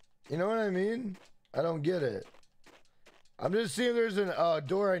 You know what I mean? I don't get it. I'm just seeing if there's a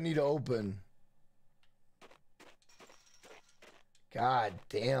door I need to open. God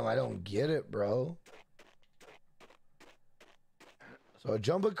damn, I don't get it, bro. So I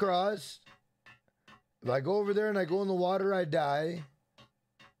jump across. If I go over there and I go in the water, I die.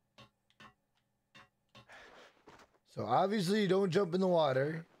 So obviously you don't jump in the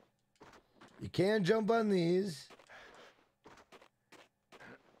water. You can't jump on these.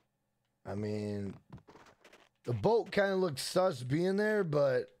 I mean, the boat kind of looks sus being there,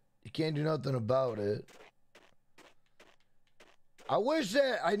 but you can't do nothing about it. I wish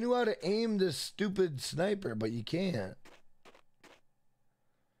that I knew how to aim this stupid sniper, but you can't.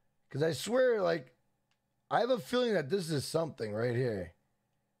 Because I swear, like, I have a feeling that this is something right here.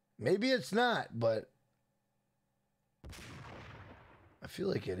 Maybe it's not, but I feel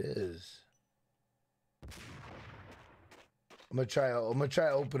like it is. I'm gonna try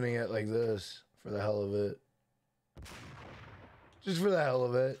opening it like this for the hell of it. Just for the hell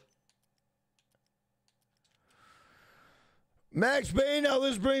of it. Max Payne, now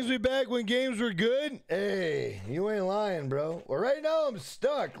this brings me back when games were good. Hey, you ain't lying, bro. Well, right now I'm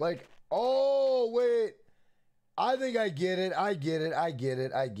stuck. Like, oh, wait. I think I get it. I get it. I get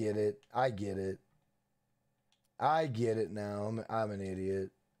it. I get it. I get it. I get it now. I'm an idiot.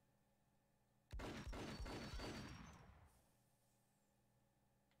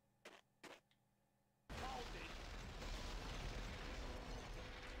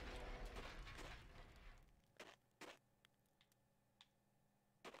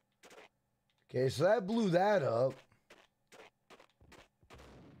 Okay, so that blew that up.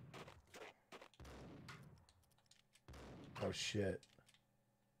 Oh, shit.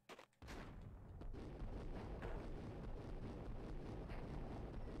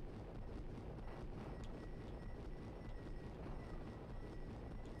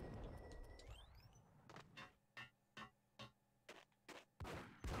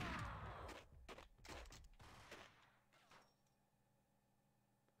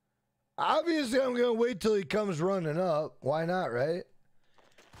 Obviously, I'm going to wait till he comes running up. Why not, right?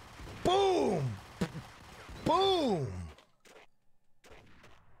 Boom! Boom!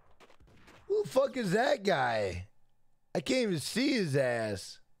 Who the fuck is that guy? I can't even see his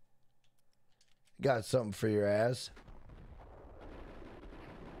ass. Got something for your ass.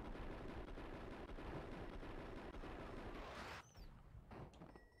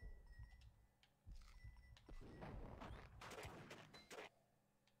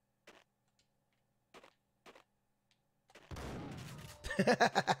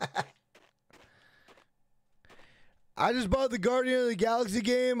 I just bought the Guardian of the Galaxy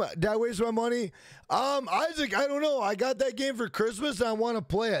game. Did I waste my money? Isaac, I don't know. I got that game for Christmas and I want to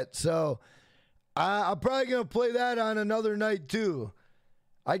play it. So I'm probably going to play that on another night too.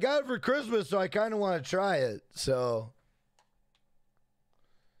 I got it for Christmas, so I kind of want to try it. So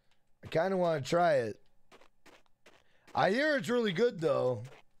I kind of want to try it. I hear it's really good though.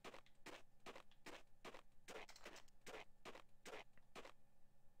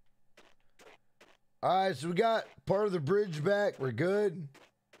 All right, so we got part of the bridge back. We're good.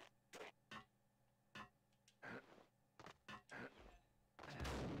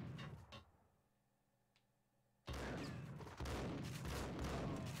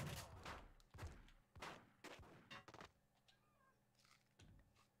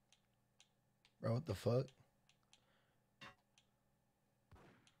 Bro, what the fuck?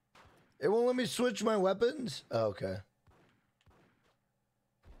 It won't let me switch my weapons? Oh, okay.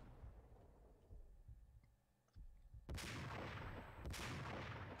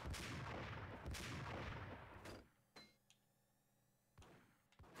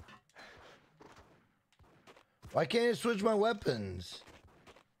 Why can't I switch my weapons?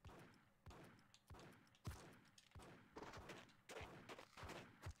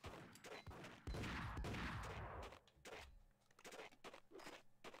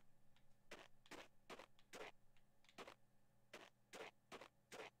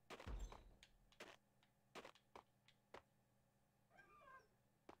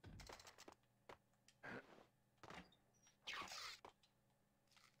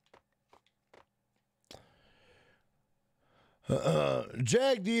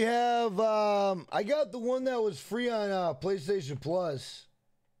 Jack, do you have, I got the one that was free on PlayStation Plus.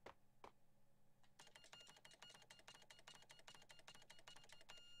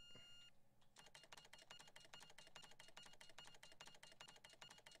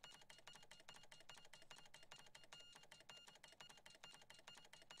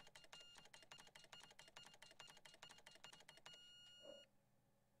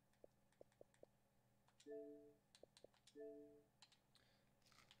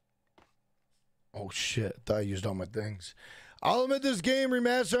 Oh, shit. Thought I used all my things. I'll admit this game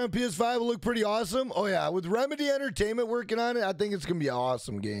remastered on PS5 will look pretty awesome. Oh, yeah. With Remedy Entertainment working on it, I think it's going to be an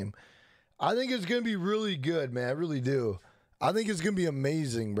awesome game. I think it's going to be really good, man. I really do. I think it's going to be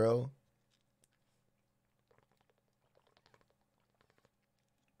amazing, bro.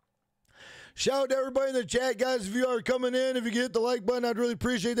 Shout out to everybody in the chat, guys. If you are coming in, if you can hit the like button, I'd really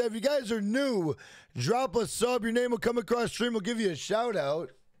appreciate that. If you guys are new, drop a sub. Your name will come across stream. We'll give you a shout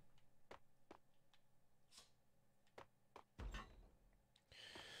out.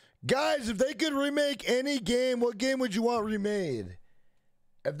 Guys, if they could remake any game, what game would you want remade?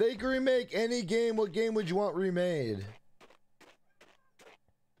 If they could remake any game, what game would you want remade?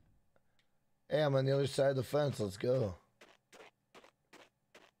 Hey, I'm on the other side of the fence. Let's go.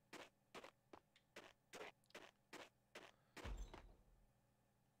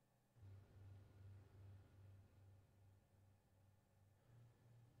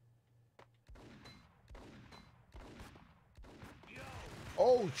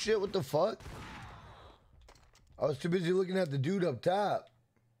 Oh, shit, what the fuck? I was too busy looking at the dude up top.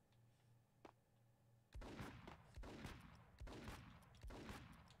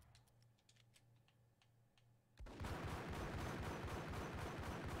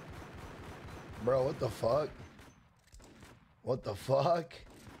 Bro, what the fuck? What the fuck?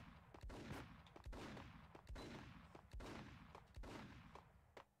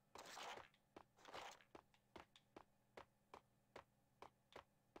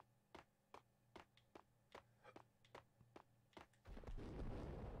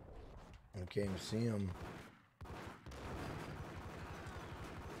 I can't even see him.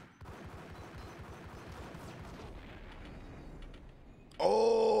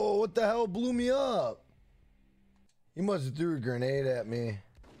 Oh, what the hell blew me up? He must have threw a grenade at me.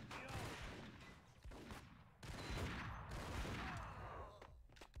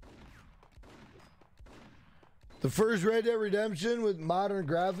 The first Red Dead Redemption with modern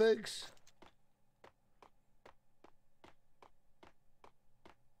graphics.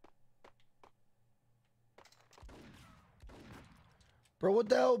 Bro, what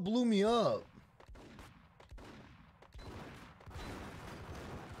the hell blew me up?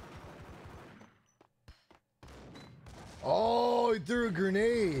 Oh, he threw a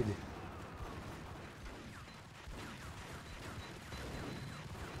grenade.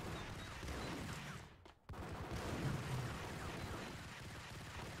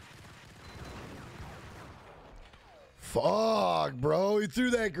 Fuck, bro. He threw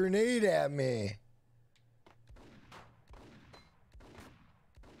that grenade at me.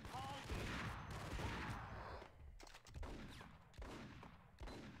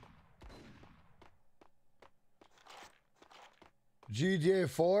 GTA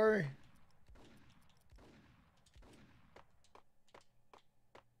 4?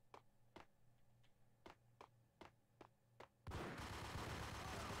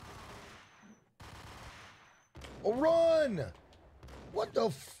 Oh, run! What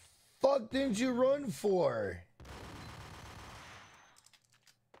the fuck didn't you run for?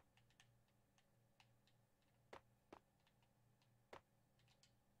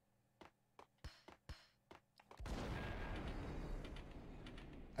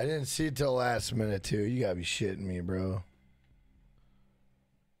 I didn't see it till last minute, too. You gotta be shitting me, bro.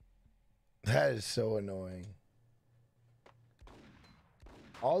 That is so annoying.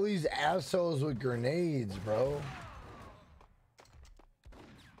 All these assholes with grenades, bro.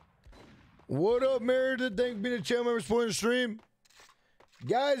 What up, Meredith? Thank you for being a channel member supporting the stream.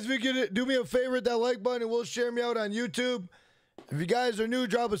 Guys, if you could do me a favor, hit that like button, and we'll share me out on YouTube. If you guys are new,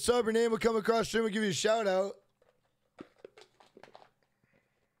 drop a sub. Your name will come across stream. We'll give you a shout out.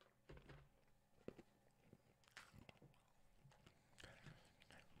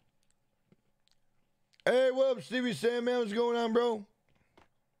 Hey, what up, Stevie Sam, man? What's going on, bro?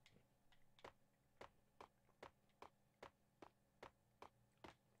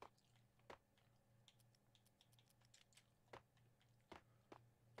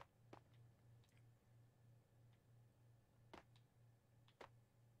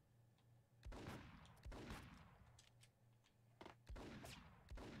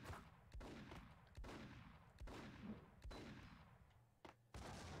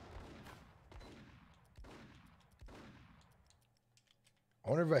 I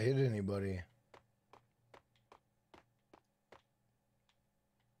wonder if I hit anybody.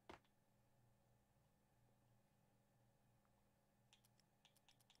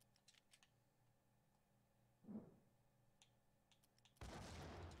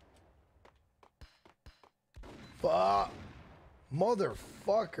 Fuck.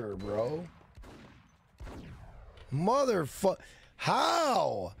 Motherfucker, bro. Motherfucker.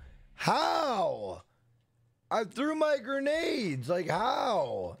 How? How? I threw my grenades. Like,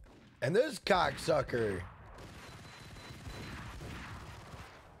 how? And this cocksucker.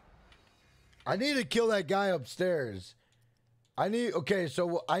 I need to kill that guy upstairs. Okay,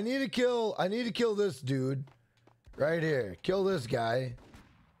 so I need to kill this dude right here. Kill this guy.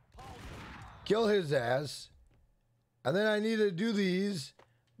 Kill his ass. And then I need to do these.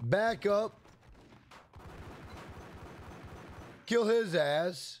 Back up. Kill his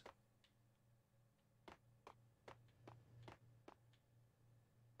ass.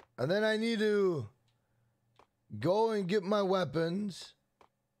 And then I need to go and get my weapons.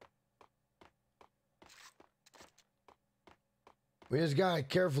 We just gotta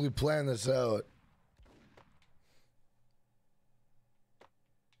carefully plan this out.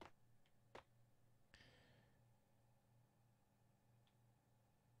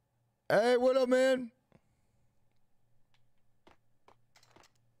 Hey, what up, man?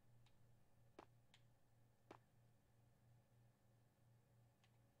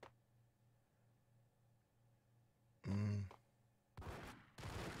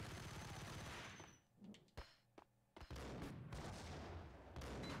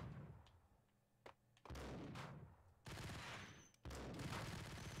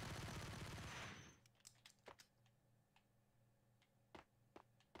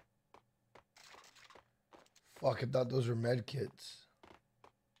 Fuck, I thought those were med kits.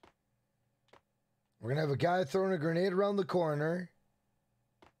 We're gonna have a guy throwing a grenade around the corner.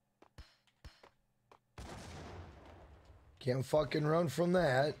 Can't fucking run from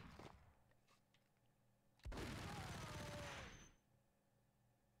that.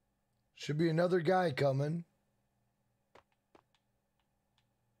 Should be another guy coming.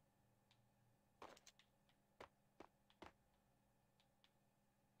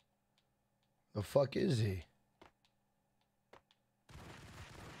 The fuck is he?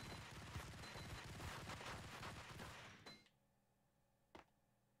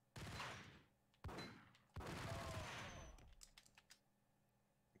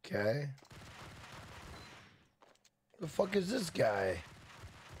 Okay. The fuck is this guy?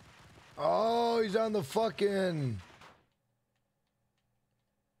 Oh, he's on the fucking...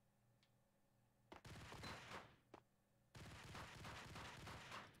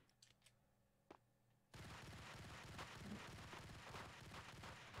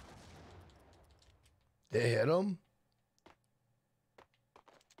 They hit him?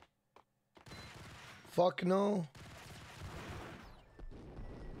 Fuck no.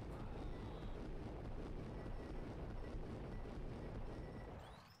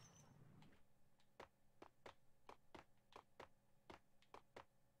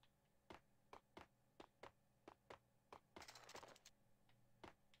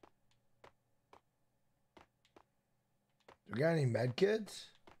 You got any med kits?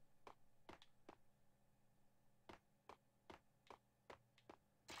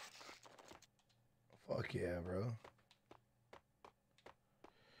 Fuck yeah, bro.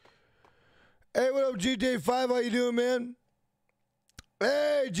 Hey, what up, GTA5? How you doing, man?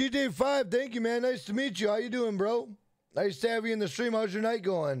 Hey, GTA5, thank you, man. Nice to meet you. How you doing, bro? Nice to have you in the stream. How's your night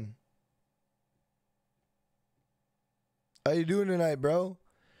going? How you doing tonight, bro?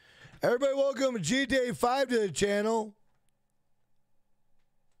 Everybody, welcome GTA5 to the channel.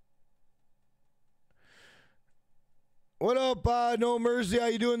 What up, No Mercy? How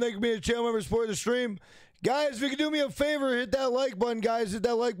you doing? Thank you for being a channel member, support the stream. Guys, if you can do me a favor, hit that like button, guys. Hit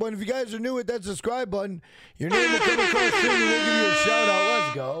that like button. If you guys are new, hit that subscribe button. Your name will come across stream and we'll give you a shout out.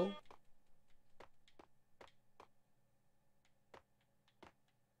 Let's go.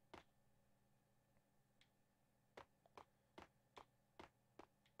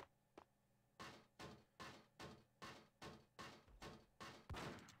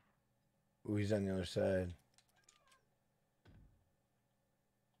 Ooh, he's on the other side.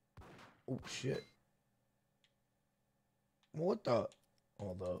 Oh, shit. What the?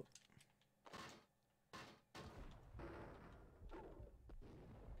 Hold up.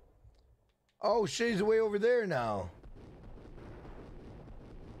 Oh, shit, he's way over there now.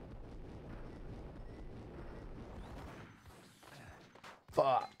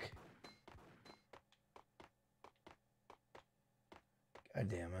 Fuck. God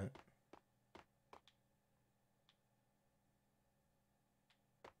damn it.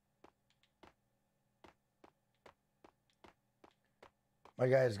 My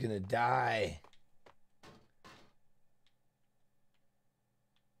guy's gonna die.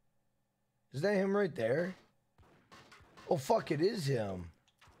 Is that him right there? Oh, fuck, it is him.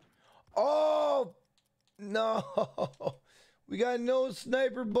 Oh, no. We got no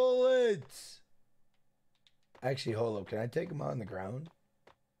sniper bullets. Actually, hold up. Can I take him on the ground?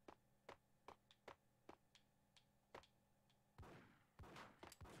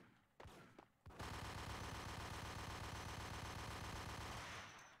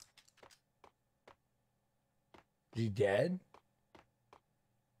 he dead?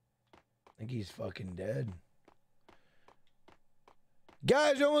 I think he's fucking dead.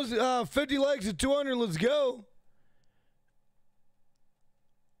 Guys, almost 50 likes at 200. Let's go.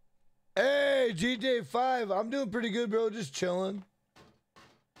 Hey, GJ5. I'm doing pretty good, bro. Just chilling.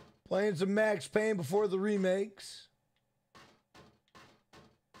 Playing some Max Payne before the remakes.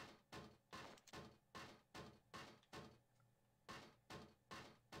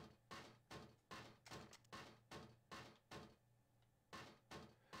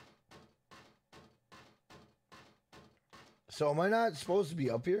 So am I not supposed to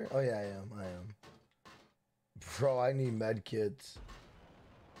be up here? Oh yeah, I am. Bro, I need med kits.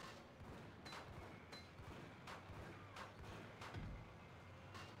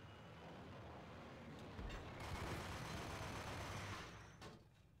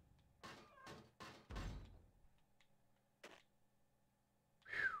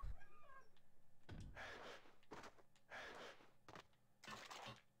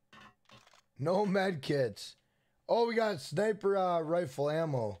 No med kits. Oh, we got sniper rifle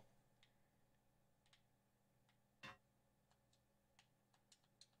ammo.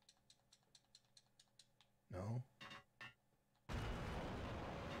 No.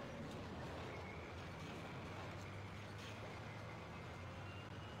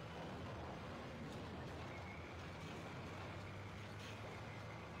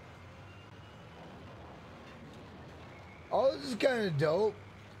 Oh, this is kind of dope.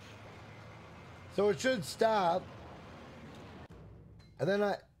 So it should stop. And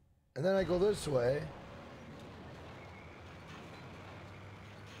then I go this way.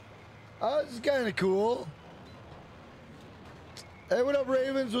 Oh, this is kind of cool. Hey, what up,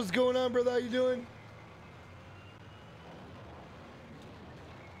 Ravens? What's going on, brother? How you doing?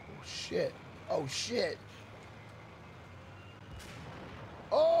 Oh, shit. Oh, shit.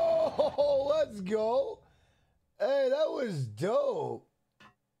 Oh, let's go. Hey, that was dope.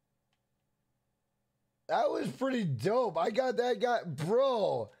 That was pretty dope. I got that guy.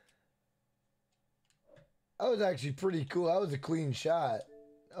 Bro. That was actually pretty cool. That was a clean shot.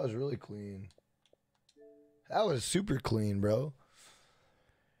 That was really clean. That was super clean, bro.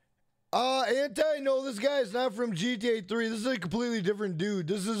 Anti, no, this guy is not from GTA 3. This is a completely different dude.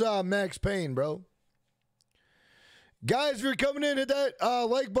 This is Max Payne, bro. Guys, if you're coming in, hit that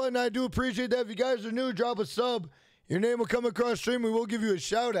like button. I do appreciate that. If you guys are new, drop a sub. Your name will come across stream. We will give you a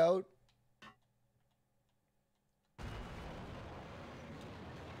shout out.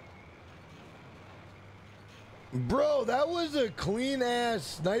 Bro, that was a clean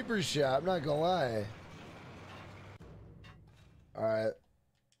ass sniper shot. I'm not gonna lie. All right,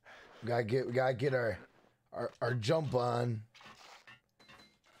 we gotta get our jump on.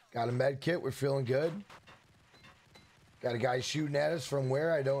 Got a med kit. We're feeling good. Got a guy shooting at us from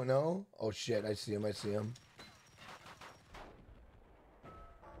where? I don't know. Oh shit! I see him. I see him.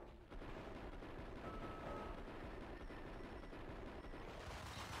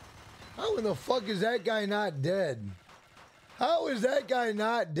 How in the fuck is that guy not dead? How is that guy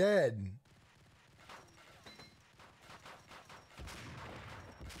not dead?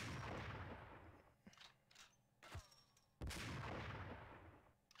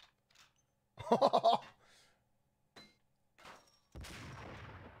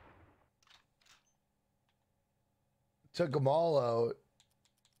 Took them all out.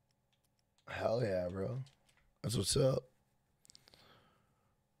 Hell yeah, bro. That's what's up.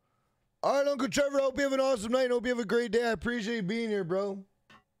 All right, Uncle Trevor, I hope you have an awesome night. I hope you have a great day. I appreciate you being here, bro.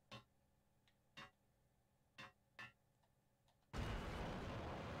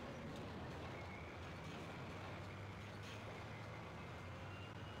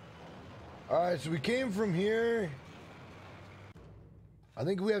 All right, so we came from here. I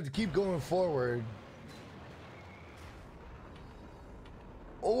think we have to keep going forward.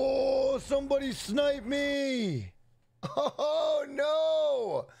 Oh, somebody sniped me. Oh,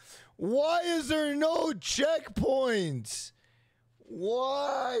 no. Why is there no checkpoints?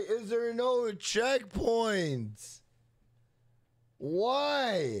 Why is there no checkpoints?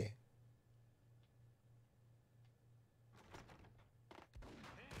 Why?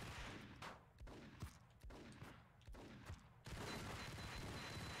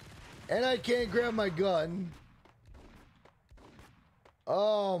 And I can't grab my gun.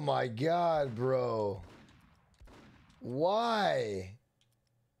 Oh my God, bro. Why?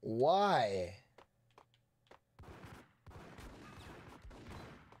 Why?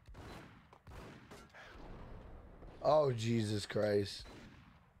 Oh, Jesus Christ.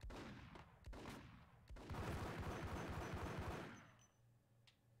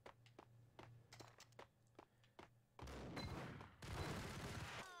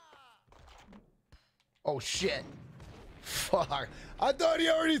 Oh, shit. Fuck. I thought he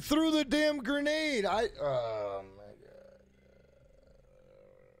already threw the damn grenade. Oh my god.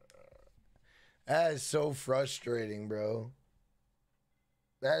 That is so frustrating, bro.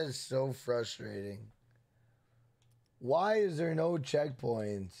 That is so frustrating. Why is there no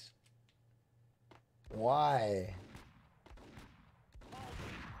checkpoints? Why?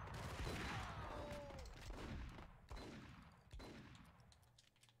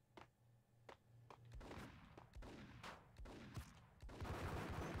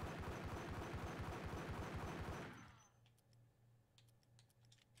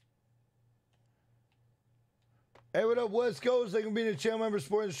 Hey, what up, West Coast? Thank you for being a channel member,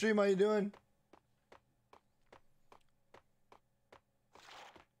 supporting the stream. How you doing?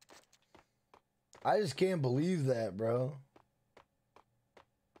 I just can't believe that, bro.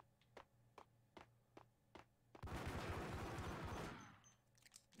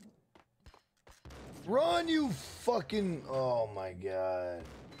 Run, you fucking... Oh, my God.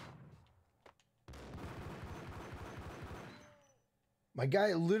 My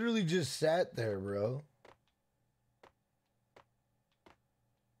guy literally just sat there, bro.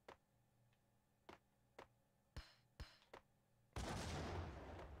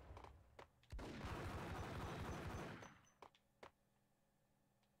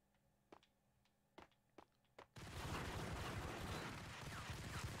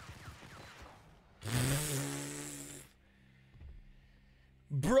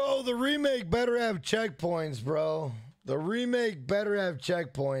 Bro, the remake better have checkpoints, bro. The remake better have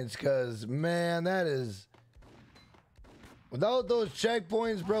checkpoints, because, man, that is... Without those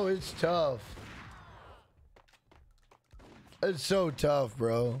checkpoints, bro, it's tough. It's so tough,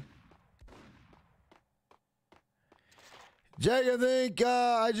 bro. Jack, I think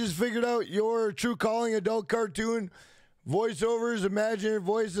I just figured out your true calling adult cartoon voiceovers. Imagine your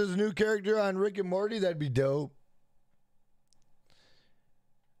voice as a new character on Rick and Morty. That'd be dope.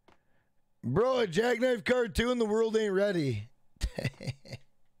 Bro, a Jackknife cartoon, the world ain't ready.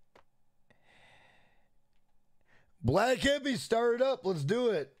 Black Hippie, start it up. Let's do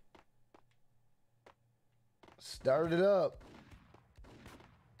it. Start it up.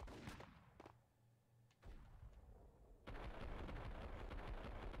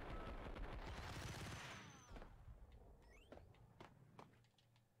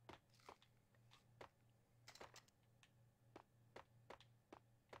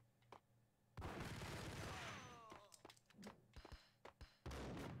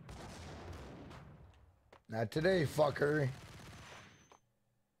 Not today, fucker.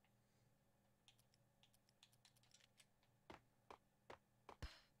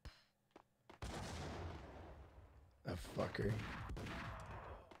 A fucker.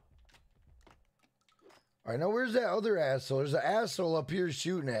 All right, now where's that other asshole? There's an asshole up here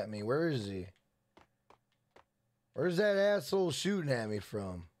shooting at me. Where is he? Where's that asshole shooting at me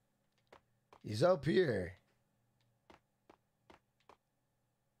from? He's up here.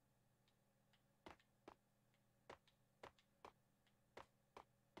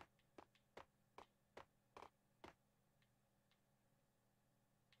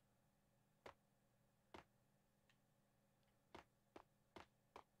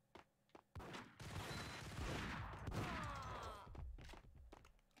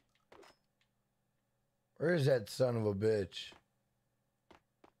 Where is that son of a bitch?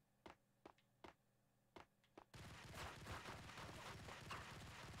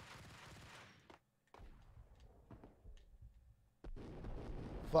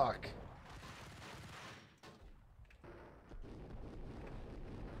 Fuck.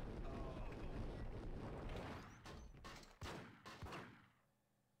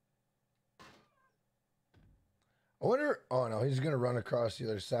 I wonder... Oh, no, he's going to run across the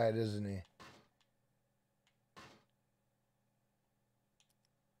other side, isn't he?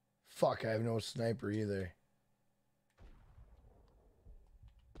 Fuck, I have no sniper either.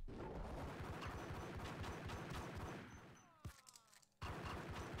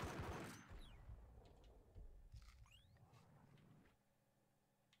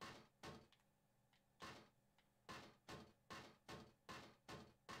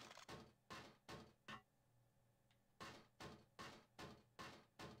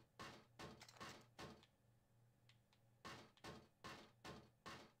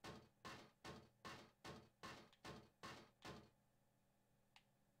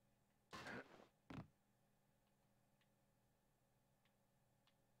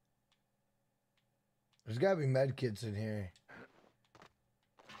 There's gotta be medkits in here.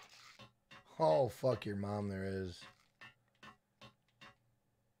 Oh, fuck your mom, there is.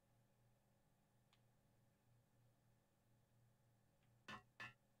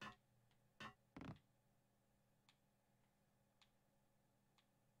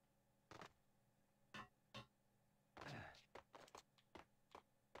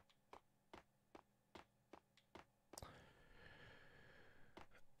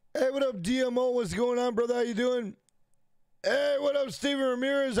 Hey, what up, DMO? What's going on, brother? How you doing? Hey, what up, Steven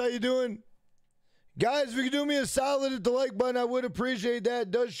Ramirez? How you doing? Guys, if you could do me a solid at the like button, I would appreciate that.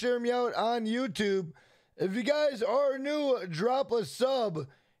 It does share me out on YouTube. If you guys are new, drop a sub.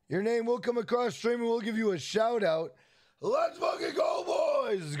 Your name will come across stream and we'll give you a shout out. Let's fucking go,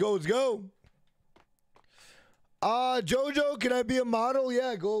 boys. Let's go. Jojo, can I be a model?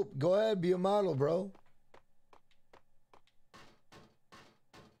 Yeah, go ahead, be a model, bro.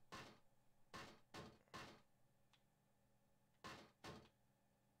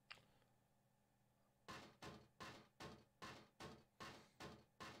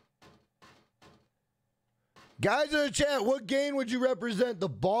 Guys in the chat, what game would you represent? The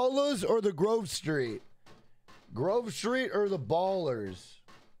Ballers or the Grove Street? Grove Street or the Ballers?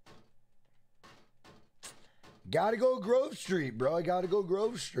 Gotta go Grove Street, bro. I gotta go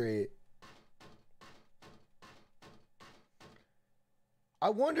Grove Street. I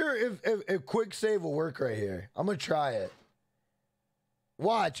wonder if quick save will work right here. I'm gonna try it.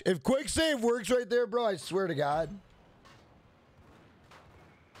 Watch. If quick save works right there, bro, I swear to God.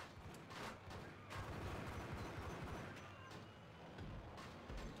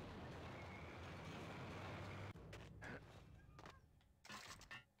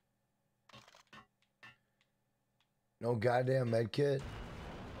 No goddamn med kit.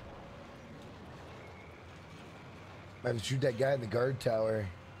 I have to shoot that guy in the guard tower.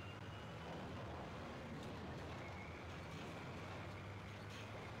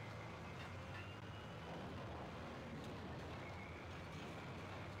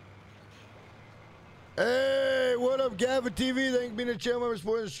 Hey, what up, Gavin TV? Thank you for being a channel member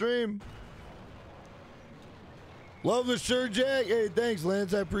supporting the stream. Love the shirt, Jack. Hey, thanks,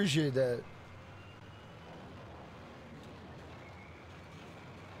 Lance. I appreciate that.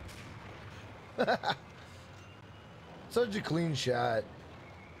 Such a clean shot.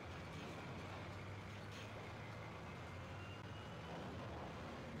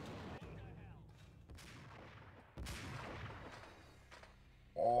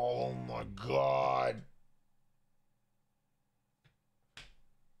 Oh my God.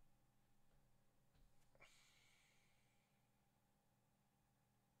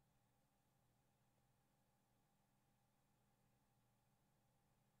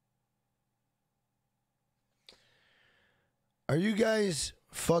 Are you guys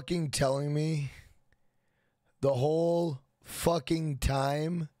fucking telling me the whole fucking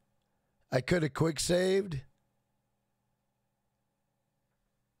time I could have quick saved?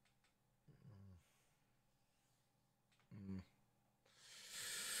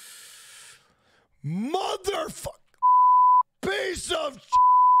 Motherfucker! Piece of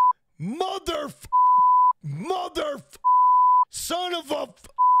mother son of a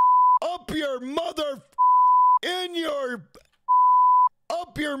up your mother in your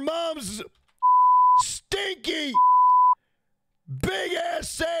up your mom's stinky big ass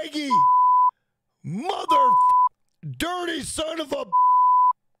saggy mother dirty son of a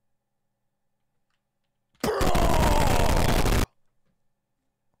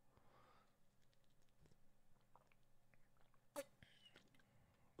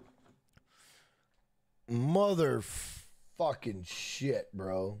mother fucking shit,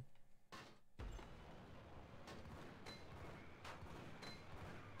 bro.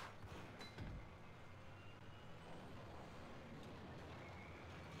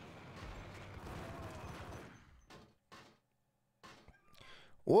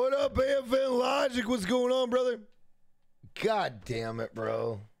 What up, AFN Logic? What's going on, brother? God damn it,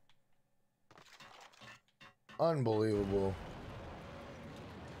 bro. Unbelievable.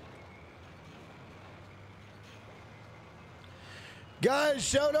 Guys,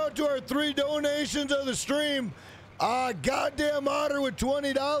 shout out to our 3 donations of the stream. Goddamn Otter with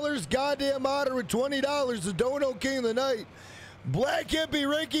 $20. Goddamn Otter with $20. The Dono King of the Night. Black Hippie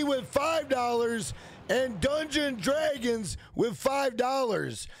Ricky with $5. And Dungeon Dragons with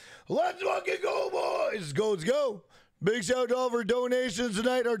 $5. Let's fucking go, boys. Let's go. Big shout out to all of our donations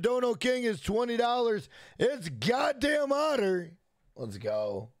tonight. Our Dono King is $20. It's goddamn Otter. Let's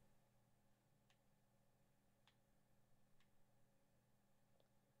go.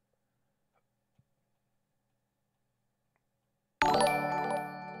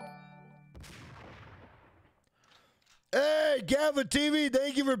 Hey, Gavin TV,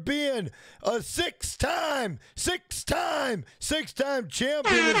 thank you for being a six-time champion. Let's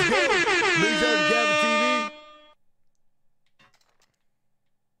go. Big shout out to Gavin TV.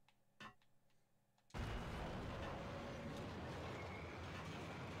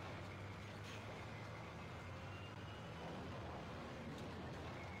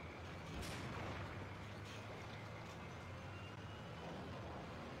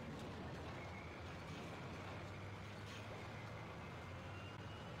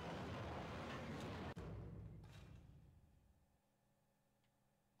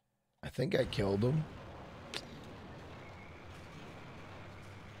 think I killed him.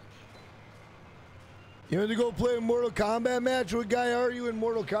 You want to go play a Mortal Kombat match? What guy are you in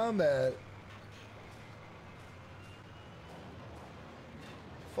Mortal Kombat?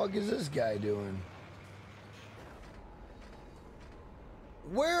 Fuck is this guy doing?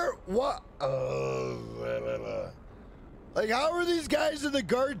 Where? What? Like, how are these guys in the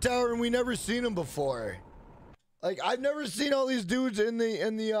guard tower and we never seen them before? Like, I've never seen all these dudes in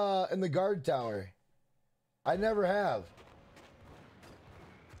the guard tower. I never have.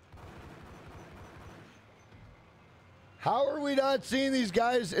 How are we not seeing these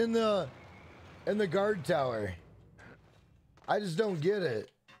guys in the guard tower? I just don't get it.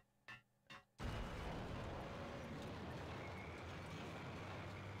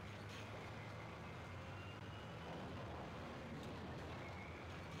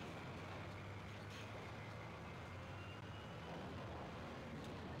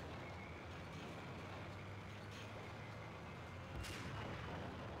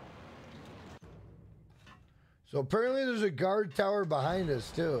 So apparently there's a guard tower behind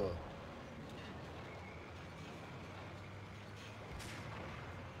us too.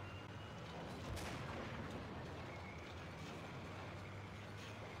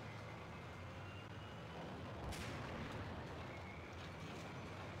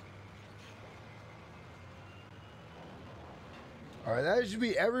 All right, that should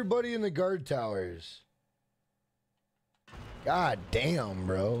be everybody in the guard towers. God damn,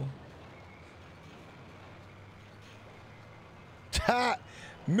 bro.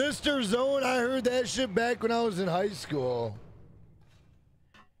 Mr. Zone, I heard that shit back when I was in high school.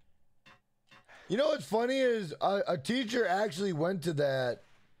 You know what's funny is a teacher actually went to that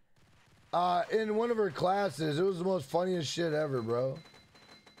in one of her classes. It was the most funniest shit ever, bro.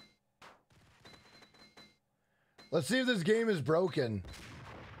 Let's see if this game is broken.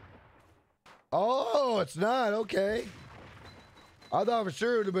 Oh, it's not. Okay. I thought for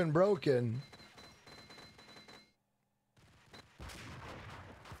sure it would have been broken.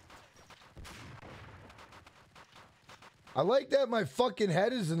 I like that my fucking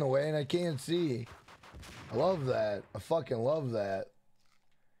head is in the way and I can't see. I love that. I fucking love that.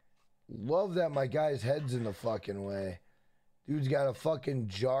 Love that my guy's head's in the fucking way. Dude's got a fucking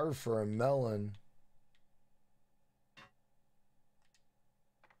jar for a melon.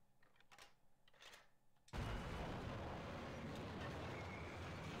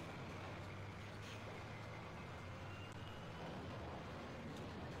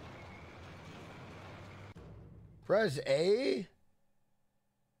 Press A?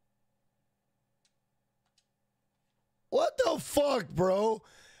 What the fuck, bro?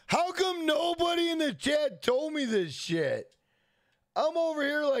 How come nobody in the chat told me this shit? I'm over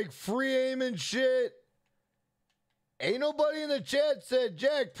here like free aiming shit. Ain't nobody in the chat said,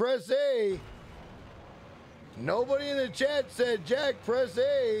 Jack, press A. Nobody in the chat said, Jack, press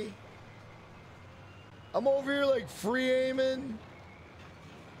A. I'm over here like free aiming.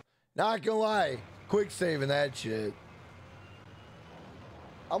 Not gonna lie. Quick saving that shit.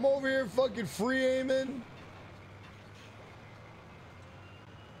 I'm over here fucking free aiming.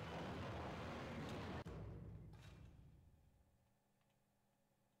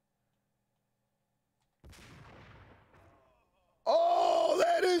 Oh,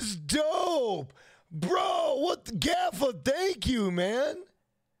 that is dope. Bro, what the Gaffa, thank you, man.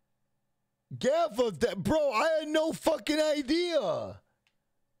 Gaffa, bro, I had no fucking idea.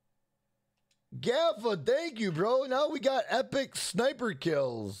 Gaffa, thank you, bro. Now we got epic sniper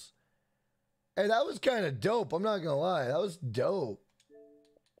kills. Hey, that was kind of dope. I'm not going to lie. That was dope.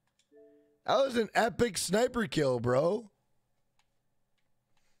 That was an epic sniper kill, bro.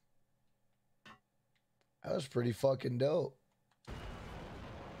 That was pretty fucking dope.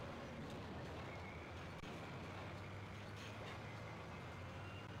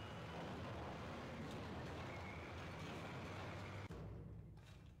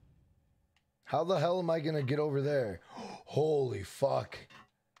 How the hell am I going to get over there? Holy fuck.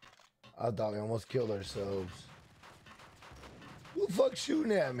 I thought we almost killed ourselves. Who the fuck's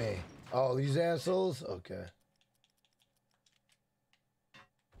shooting at me? Oh, these assholes? Okay.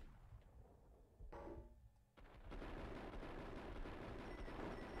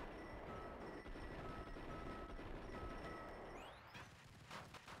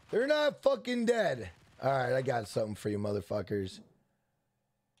 They're not fucking dead. All right, I got something for you motherfuckers.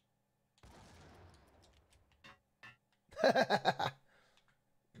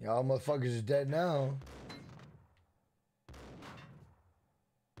 Y'all motherfuckers is dead now.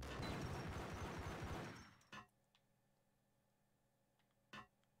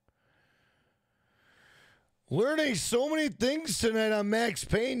 Learning so many things tonight on Max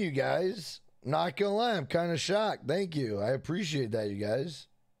Payne, you guys. Not gonna lie, I'm kind of shocked. Thank you. I appreciate that, you guys.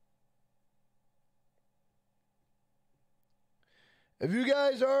 If you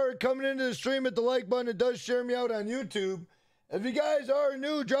guys are coming into the stream, hit the like button. It does share me out on YouTube. If you guys are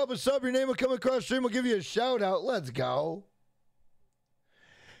new, drop a sub. Your name will come across stream. We'll give you a shout out. Let's go.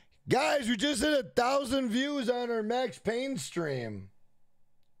 Guys, we just hit 1,000 views on our Max Payne stream.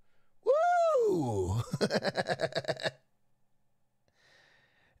 Woo!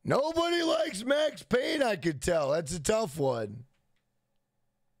 Nobody likes Max Payne, I could tell. That's a tough one.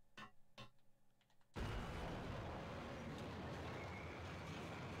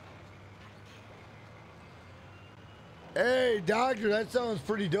 Hey, Doctor, that sounds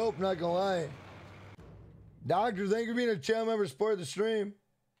pretty dope, not gonna lie. Doctor, thank you for being a channel member, support the stream.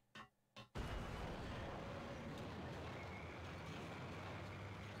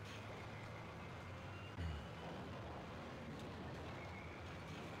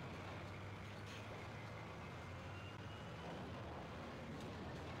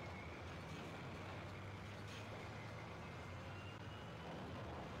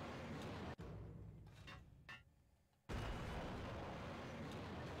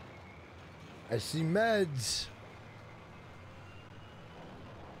 I see meds.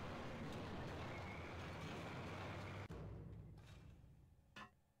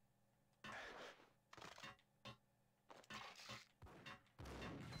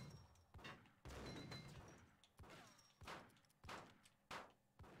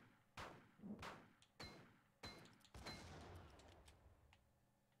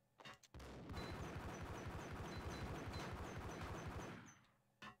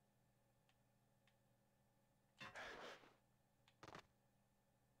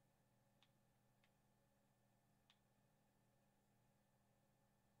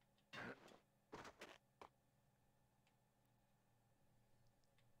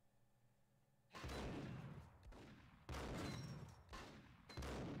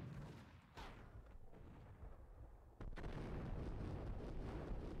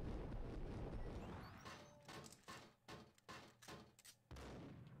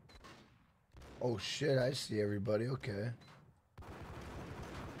 Oh shit, I see everybody, okay.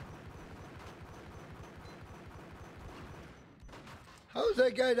 How's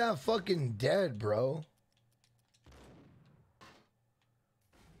that guy not fucking dead, bro?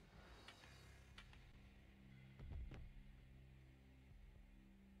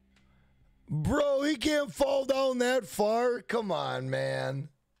 Bro, he can't fall down that far? Come on, man.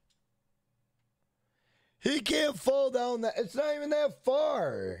 He can't fall down that. It's not even that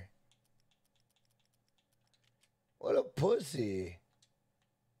far. What a pussy.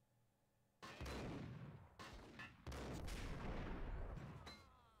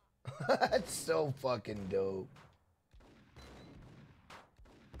 That's so fucking dope.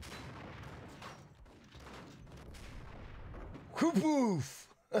 Whoop.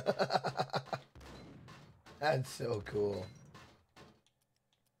 That's so cool.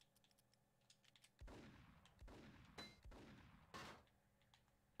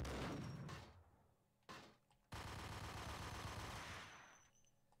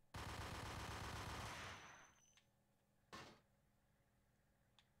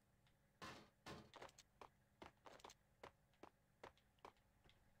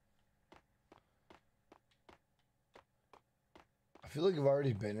 I feel like I've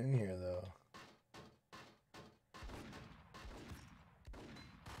already been in here, though.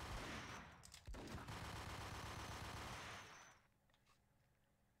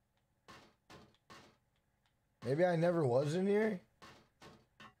 Maybe I never was in here?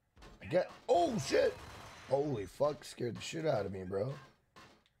 Oh, shit! Holy fuck, scared the shit out of me, bro.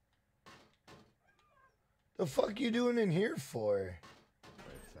 The fuck you doing in here for?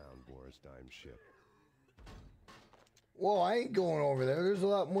 I found Boris Dime's ship. Whoa, I ain't going over there. There's a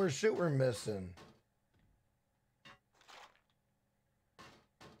lot more shit we're missing.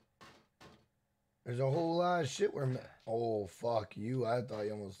 There's a whole lot of shit we're missing. Oh, fuck you. I thought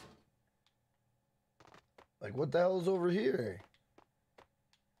you almost... Like, what the hell's over here?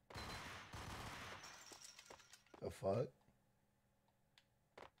 The fuck?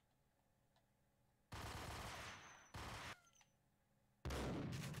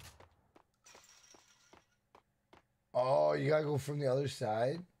 Oh, you gotta go from the other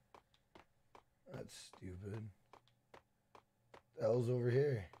side? That's stupid. The hell's over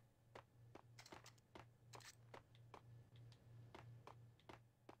here?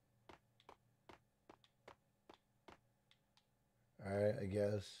 Alright, I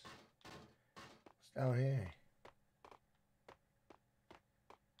guess. What's down here?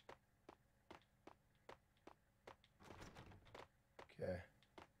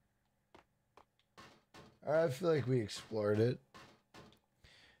 I feel like we explored it.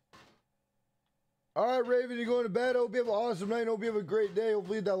 All right, Raven, you going to bed? Hope you have an awesome night. Hope you have a great day.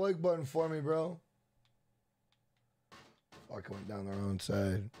 Hopefully hit that like button for me, bro. Fuck, I went down the wrong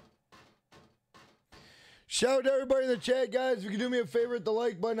side. Shout out to everybody in the chat, guys. If you could do me a favor, hit the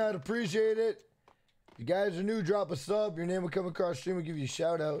like button, I'd appreciate it. If you guys are new, drop a sub. Your name will come across stream. We'll give you a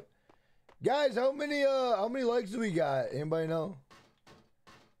shout out. Guys, how many likes do we got? Anybody know?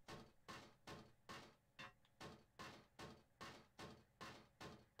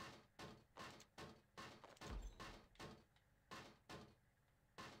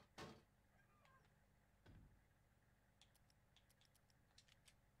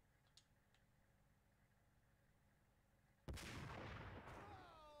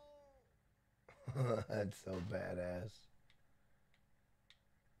 That's so badass.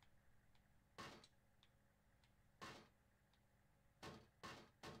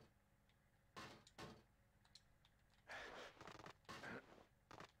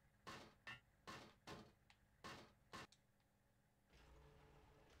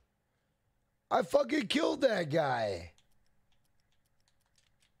 I fucking killed that guy.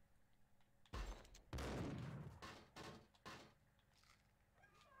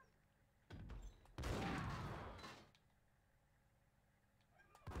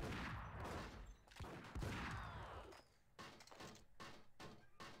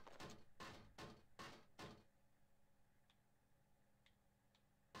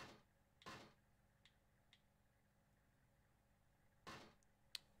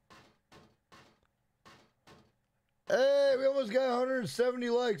 Hey, we almost got 170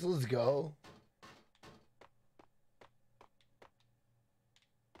 likes. Let's go.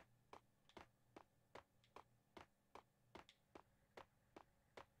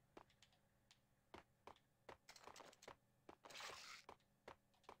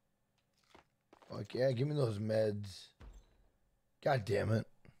 Fuck yeah, give me those meds. God damn it.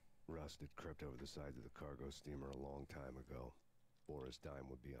 Rust had crept over the sides of the cargo steamer a long time ago. Boris Dime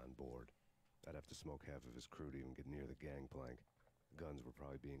would be on board. I'd have to smoke half of his crew to even get near the gangplank. The guns were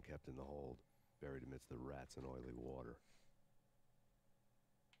probably being kept in the hold, buried amidst the rats and oily water.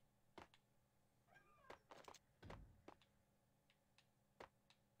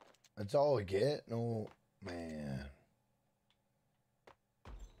 That's all I get? No, man.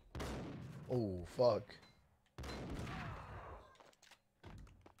 Oh, fuck.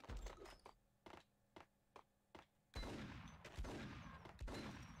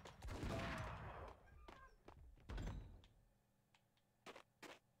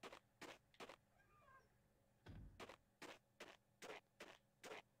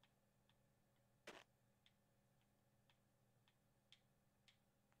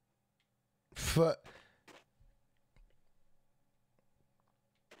 Fuck.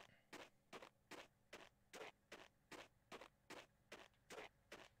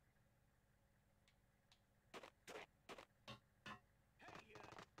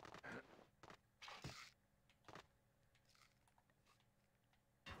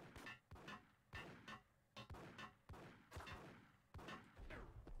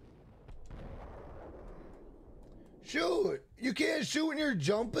 Shoot! You can't shoot when you're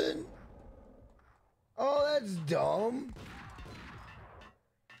jumping? Oh, that's dumb.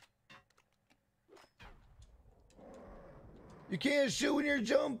 You can't shoot when you're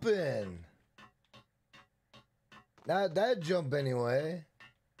jumping. Not that jump anyway.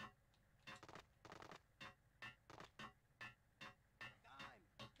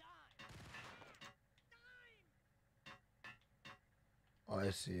 Oh, I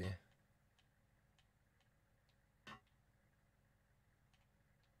see.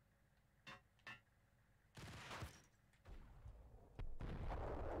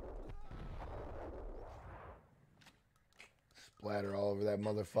 Splatter all over that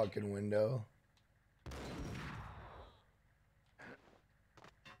motherfucking window.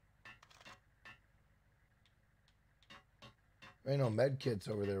 There ain't no med kits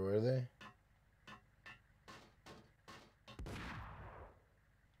over there, were they?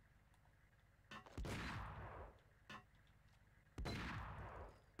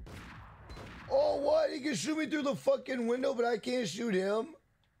 Oh, what? He can shoot me through the fucking window, but I can't shoot him?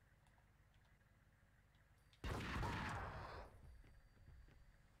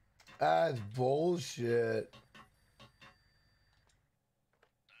 That's bullshit.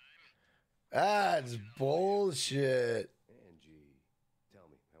 That's bullshit. Angie, tell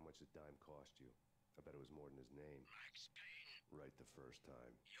me, how much did Dime cost you? I bet it was more than his name. Max Payne. Right the first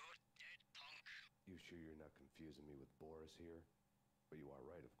time. You're dead, punk. You sure you're not confusing me with Boris here? But you are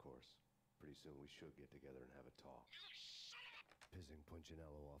right, of course. Pretty soon we should get together and have a talk. You son of a... Pissing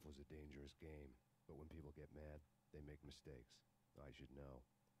Punchinello off was a dangerous game, But when people get mad, they make mistakes. I should know.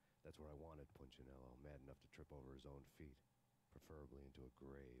 That's where I wanted Punchinello, mad enough to trip over his own feet, preferably into a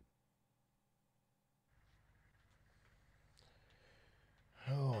grave.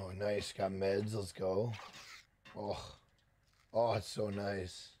 Oh, nice. Got meds. Let's go. Oh. Oh, it's so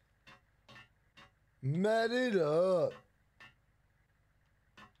nice. Med it up.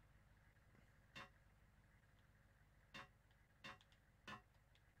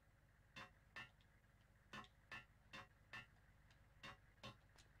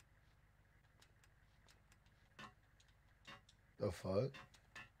 The fuck?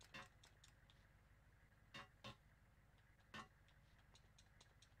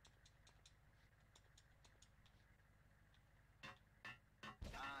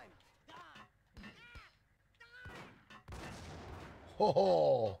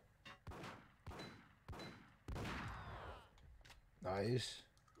 Oh, nice.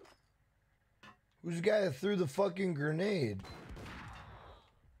 Who's the guy that threw the fucking grenade?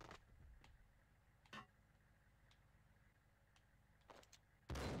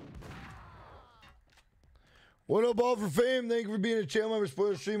 What up, all for fame? Thank you for being a channel member.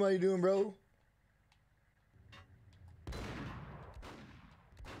 Spoiler stream. How you doing, bro?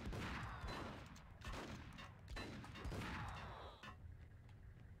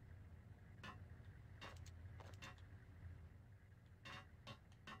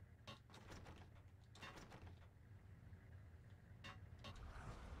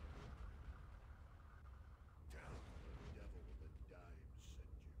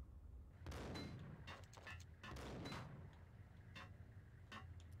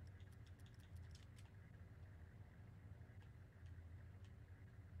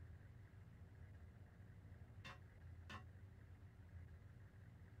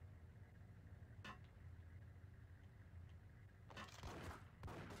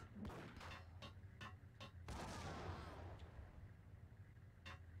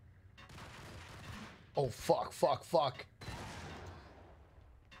 Oh, fuck, fuck, fuck.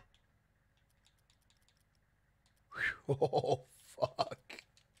 Oh, fuck.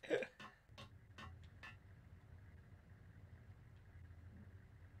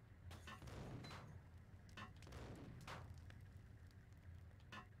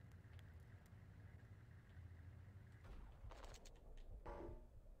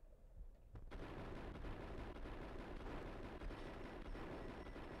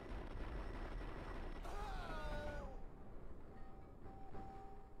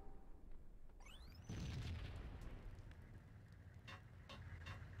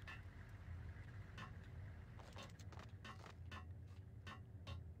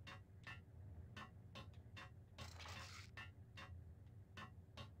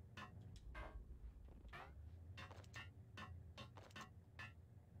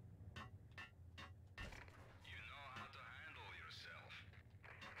 You know how to handle yourself.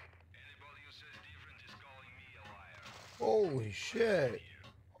 Anybody who says different is calling me a liar. Holy shit.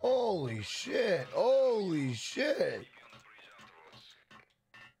 Holy shit. Holy shit.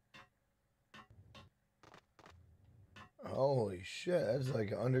 Holy shit. That's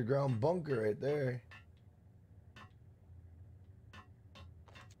like an underground bunker right there.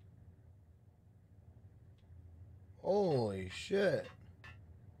 Holy shit.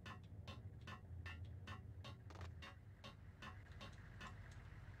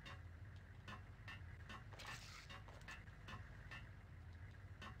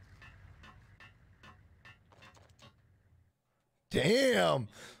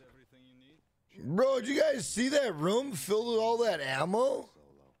 Damn. Bro, did you guys see that room filled with all that ammo?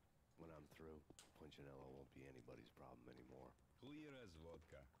 Solo. When I'm through, Punchinello won't be anybody's problem anymore. Clear as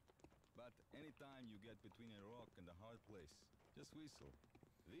vodka. But anytime you get between a rock and a hard place, just whistle.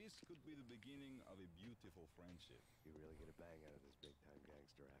 This could be the beginning of a beautiful friendship. You really get a bang out of this big-time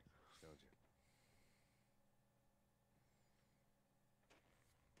gangster act, don't you?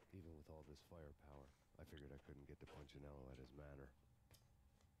 Even with all this firepower, I figured I couldn't get to Punchinello at his manor.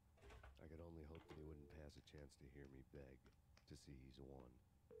 I could only hope that he wouldn't pass a chance to hear me beg, to see he's won.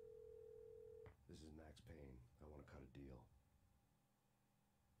 This is Max Payne. I want to cut a deal.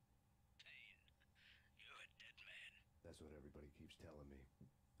 Payne, you're a dead man. That's what everybody keeps telling me.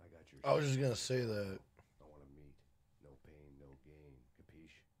 I got your I was just shit. gonna say that. I want to meet. No pain, no gain.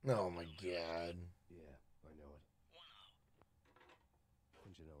 Capiche? Oh my god. Yeah, I know it.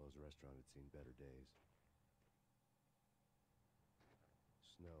 Punchinello's restaurant had seen better days.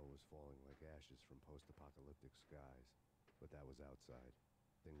 Snow was falling like ashes from post-apocalyptic skies, but that was outside.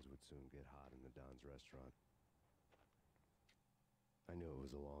 Things would soon get hot in the Don's restaurant. I knew it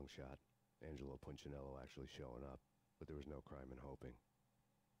was a long shot, Angelo Punchinello actually showing up, but there was no crime in hoping.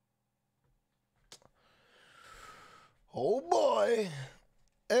 Oh boy.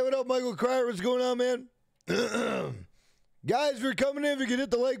 Hey, what up, Michael Cryer? What's going on, man? Guys, for coming in, if you could hit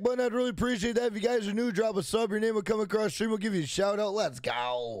the like button, I'd really appreciate that. If you guys are new, drop a sub. Your name will come across stream. We'll give you a shout out. Let's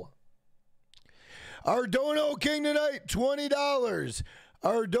go. Our Dono King tonight, $20.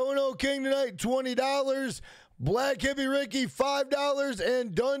 Our Dono King tonight, $20. Black Hippie Ricky, $5.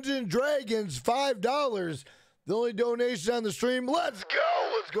 And Dungeon Dragons, $5. The only donation on the stream. Let's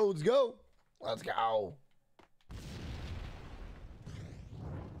go. Let's go. Let's go. Let's go.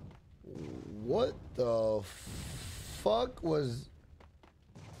 What the fuck was...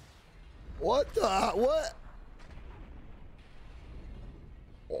 What the... What?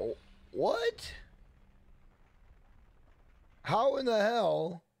 What? How in the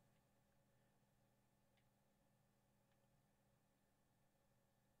hell...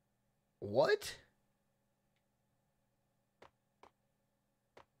 What?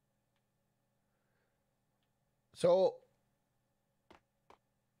 So...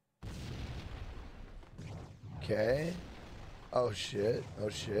 Okay. Oh shit. Oh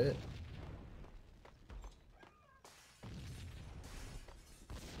shit.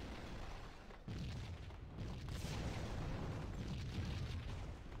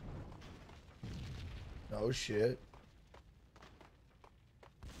 Oh shit.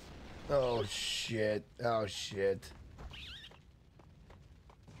 Oh shit. Oh shit.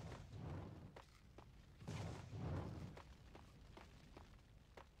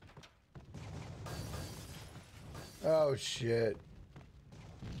 Oh shit.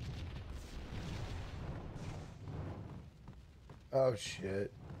 Oh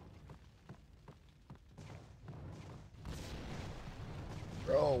shit.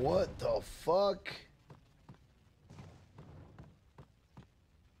 Bro, what the fuck?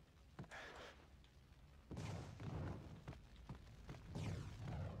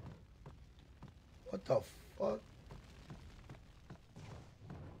 What the fuck?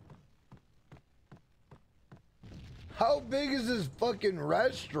 How big is this fucking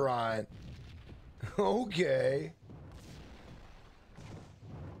restaurant? Okay.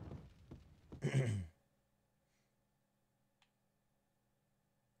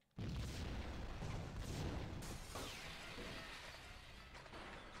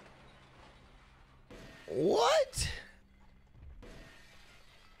 What?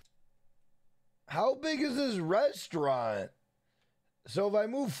 How big is this restaurant? So if I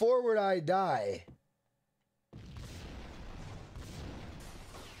move forward, I die.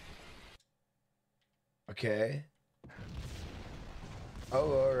 Okay.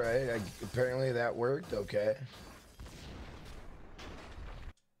 Oh, all right. Apparently that worked. Okay.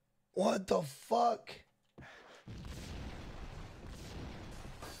 What the fuck?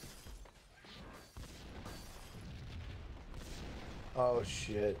 Oh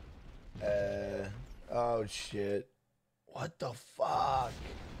shit. Oh shit. What the fuck?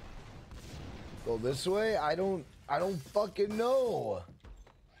 Go this way? I don't fucking know.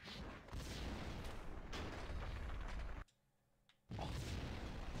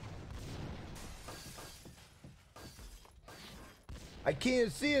 I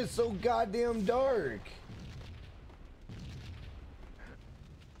can't see, it's so goddamn dark.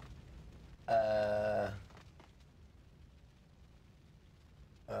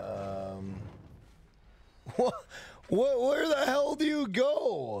 Where the hell do you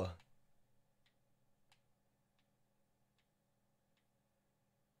go?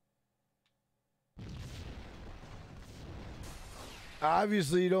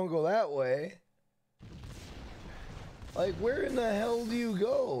 Obviously you don't go that way. Like, where in the hell do you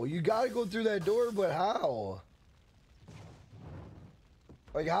go? You gotta go through that door, but how?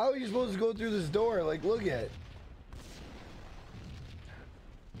 Like, how are you supposed to go through this door? Like, look at.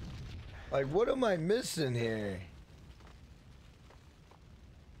 Like, what am I missing here?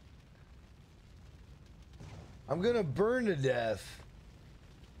 I'm gonna burn to death.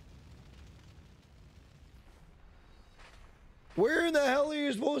 Where in the hell are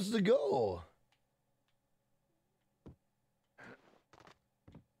you supposed to go?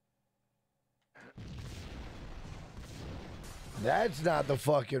 That's not the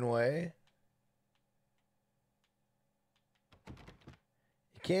fucking way.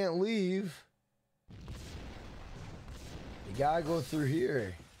 You can't leave. You gotta go through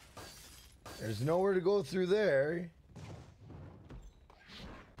here. There's nowhere to go through there.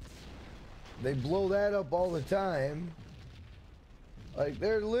 They blow that up all the time. Like,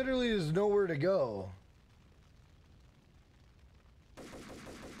 there literally is nowhere to go.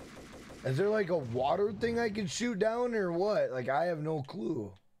 Is there like a water thing I can shoot down or what? Like, I have no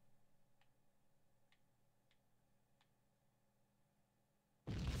clue.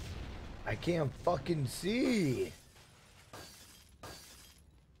 I can't fucking see.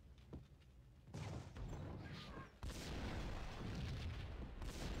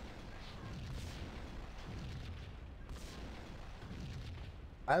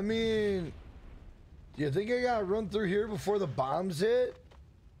 I mean, do you think I gotta run through here before the bombs hit?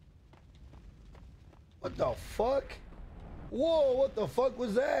 What the fuck? Whoa, what the fuck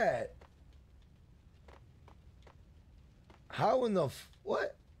was that? How in the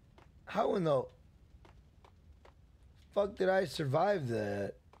what? How in the fuck did I survive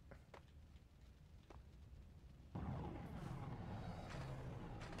that?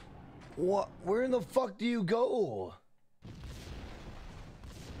 What? Where in the fuck do you go?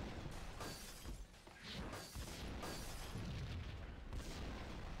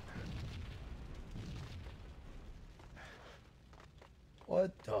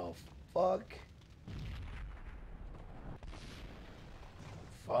 What the fuck?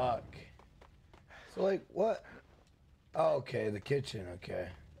 Fuck. So like what? Oh, okay, the kitchen, okay.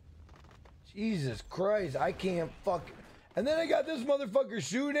 Jesus Christ, I can't fuck. And then I got this motherfucker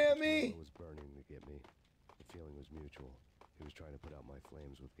shooting at me? It was burning to get me. The feeling was mutual. He was trying to put out my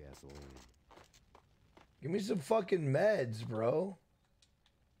flames with gasoline. Give me some fucking meds, bro.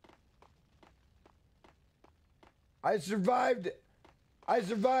 I survived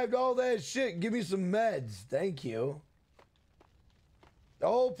all that shit. Give me some meds. Thank you. The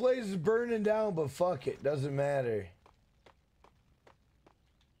whole place is burning down, but fuck it. Doesn't matter.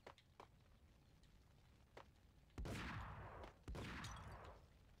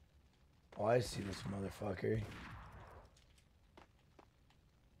 Oh, I see this motherfucker.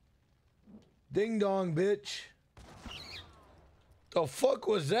 Ding dong, bitch. The fuck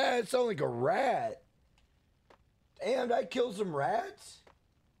was that? It sounded like a rat. Damn, did I kill some rats?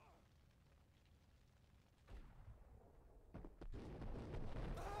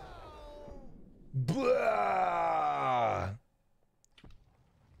 Blah!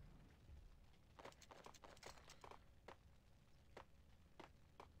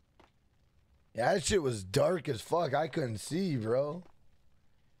 Yeah, that shit was dark as fuck. I couldn't see, bro.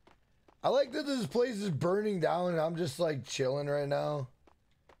 I like that this place is burning down and I'm just like chilling right now.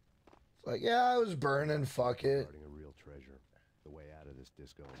 It's like, yeah, I was burning. Fuck it. Guarding a real treasure. The way out of this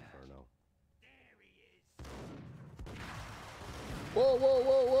disco inferno. Whoa, whoa,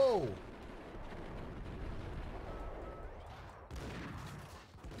 whoa, whoa.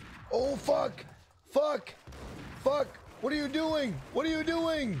 Oh, fuck. Fuck. Fuck. What are you doing? What are you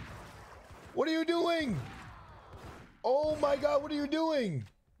doing? What are you doing? Oh my God, what are you doing?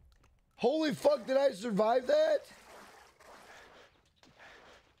 Holy fuck, did I survive that?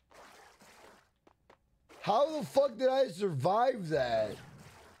 How the fuck did I survive that?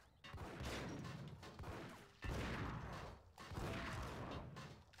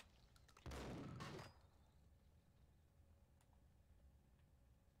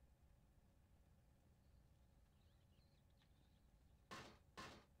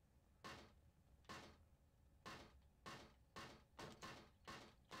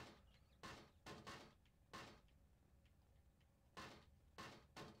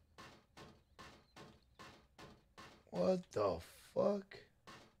 What the fuck?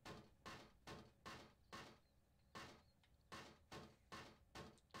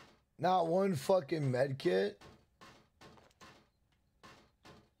 Not one fucking med kit?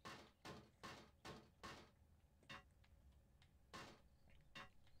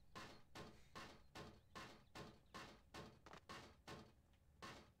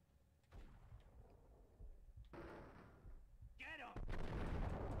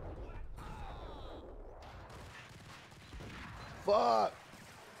 Fuck.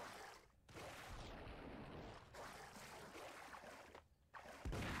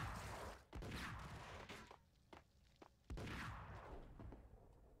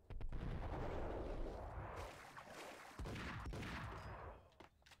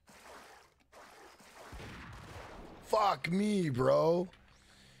 Fuck me, bro.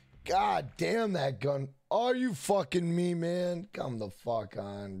 God damn that gun. Are you fucking me, man? Come the fuck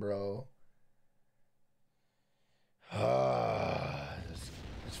on, bro.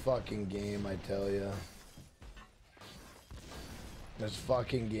 This fucking game, I tell ya. This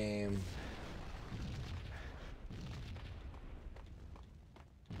fucking game.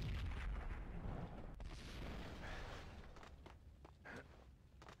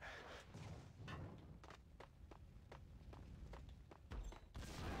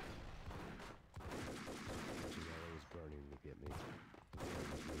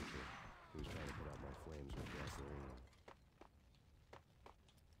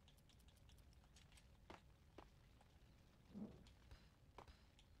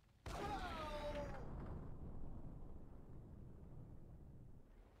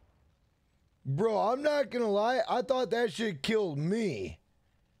 Bro, I'm not gonna lie. I thought that shit killed me.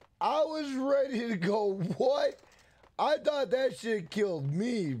 I was ready to go, what? I thought that shit killed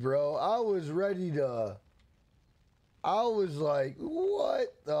me, bro. I was ready to... I was like,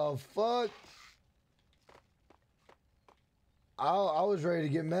 what the fuck? I was ready to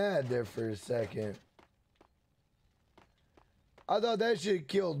get mad there for a second. I thought that shit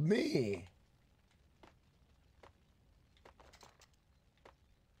killed me.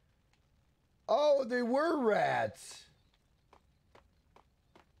 Oh, they were rats.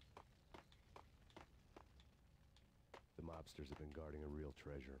 The mobsters have been guarding a real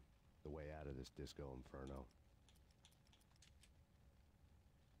treasure. The way out of this disco inferno.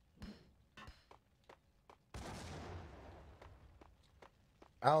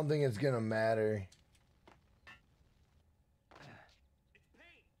 I don't think it's gonna matter.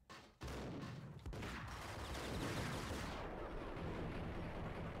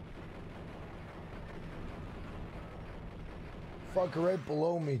 Fucker right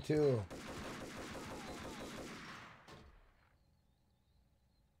below me too.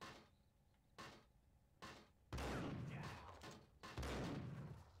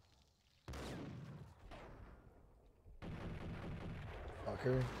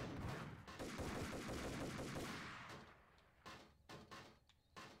 Fucker.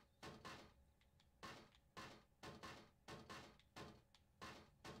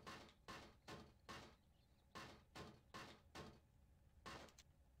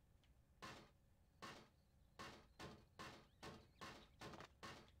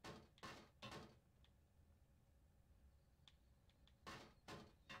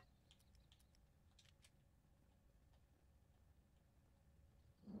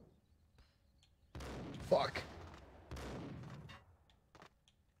 Fuck.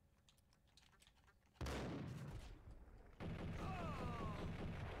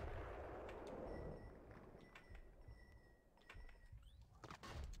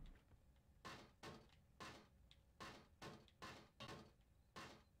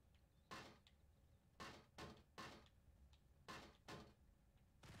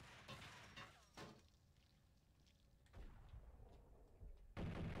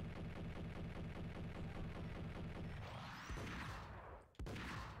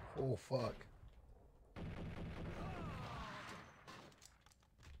 Oh, fuck.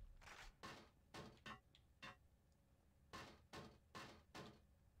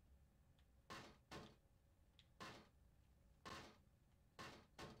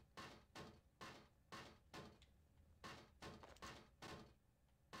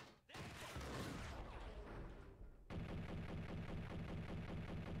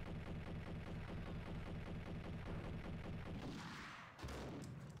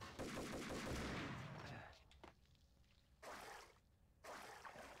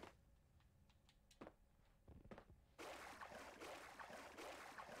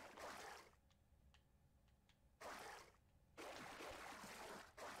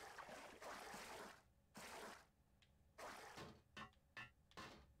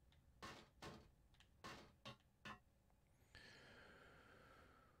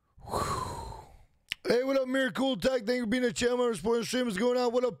 Hey, what up, Miracle Tech? Thank you for being a channel member, supporting the stream. What's going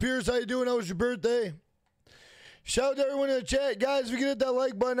on? What up, Pierce? How you doing? How was your birthday? Shout out to everyone in the chat. Guys, if you can hit that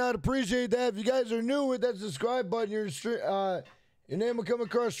like button, I'd appreciate that. If you guys are new, hit that subscribe button. Your name will come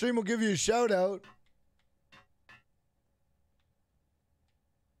across stream. We'll give you a shout out.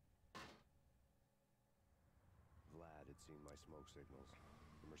 Vlad had seen my smoke signals.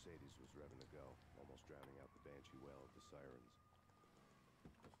 The Mercedes was revving to go, almost drowning out the Banshee well of the sirens.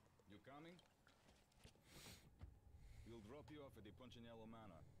 You coming? We'll drop you off at the Punchinello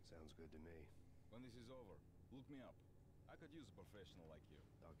Manor. Sounds good to me. When this is over, look me up. I could use a professional like you.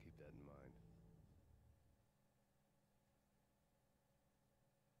 I'll keep that in mind.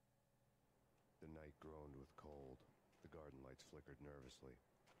 The night groaned with cold. The garden lights flickered nervously.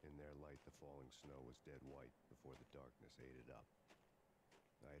 In their light, the falling snow was dead white before the darkness ate it up.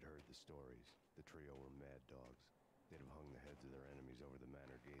 I had heard the stories. The trio were mad dogs. They'd have hung the heads of their enemies over the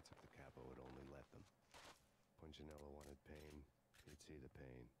manor gates if the capo had only let them. Punchinello wanted pain. He'd see the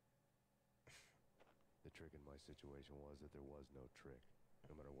pain. The trick in my situation was that there was no trick,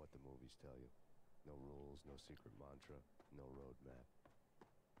 no matter what the movies tell you. No rules, no secret mantra, no roadmap.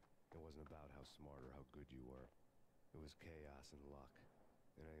 It wasn't about how smart or how good you were. It was chaos and luck,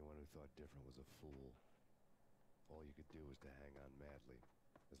 and anyone who thought different was a fool. All you could do was to hang on madly,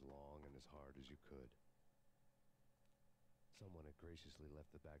 as long and as hard as you could. Someone had graciously left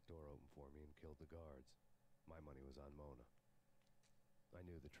the back door open for me and killed the guards. My money was on Mona. I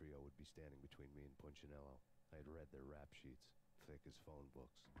knew the trio would be standing between me and Punchinello. I had read their rap sheets, thick as phone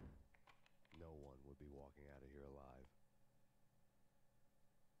books. No one would be walking out of here alive.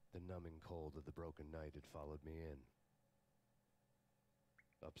 The numbing cold of the broken night had followed me in.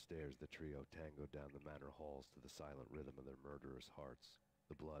 Upstairs, the trio tangoed down the manor halls to the silent rhythm of their murderous hearts,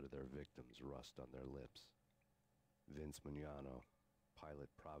 the blood of their victims rust on their lips. Vince Mugnano, Pilot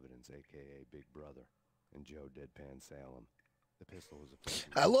Providence, a.k.a. Big Brother, and Joe Deadpan Salem. The pistol was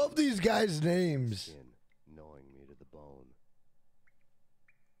a... I love these guys' names. Skin, gnawing me to the bone.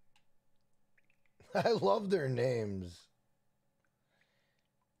 I love their names.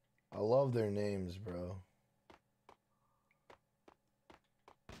 I love their names, bro.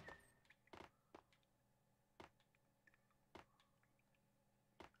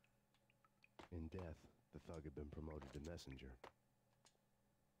 In death, the thug had been promoted to messenger.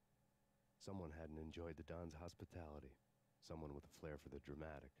 Someone hadn't enjoyed the Don's hospitality. Someone with a flair for the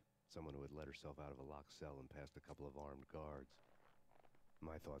dramatic. Someone who had let herself out of a locked cell and past a couple of armed guards.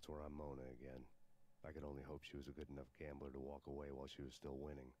 My thoughts were on Mona again. I could only hope she was a good enough gambler to walk away while she was still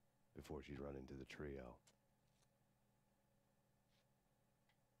winning, before she'd run into the trio.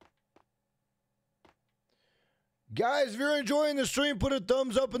 Guys, if you're enjoying the stream, put a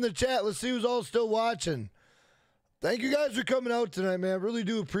thumbs up in the chat. Let's see who's all still watching. Thank you guys for coming out tonight, man. Really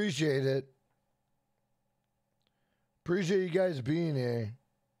do appreciate it. Appreciate you guys being here.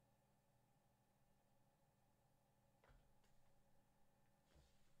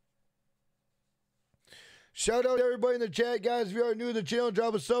 Shout out to everybody in the chat, guys. If you are new to the channel,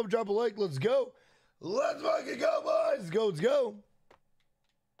 drop a sub, drop a like. Let's go. Let's fucking go, boys. Let's go, let's go.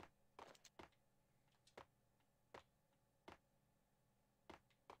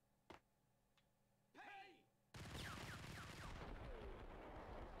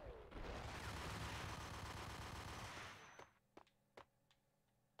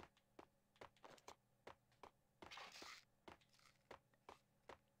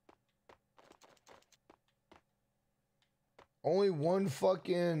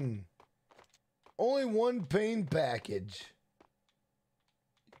 Only one Payne package.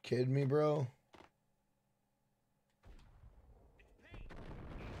 You kidding me, bro?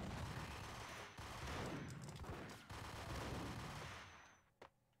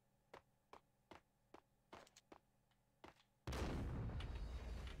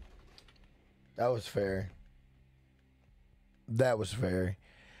 That was fair. That was fair.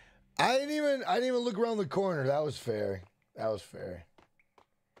 I didn't even look around the corner. That was fair. That was fair.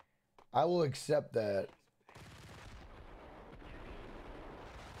 I will accept that.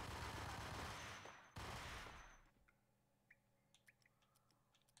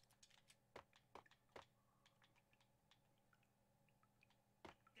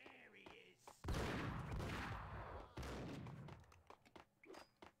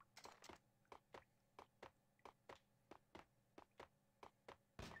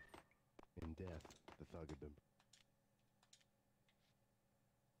 In death, the thug had been...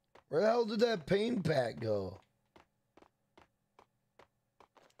 Where the hell did that Payne pack go?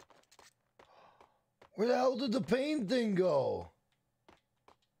 Where the hell did the Payne thing go?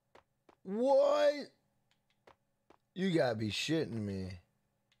 What? You gotta be shitting me.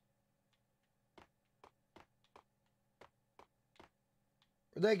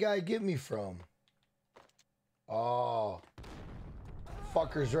 Where'd that guy get me from? Oh.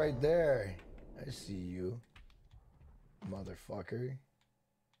 Fucker's right there. I see you. Motherfucker.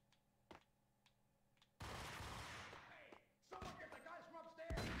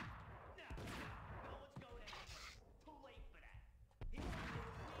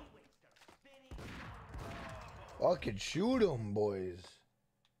 Fucking shoot him, boys.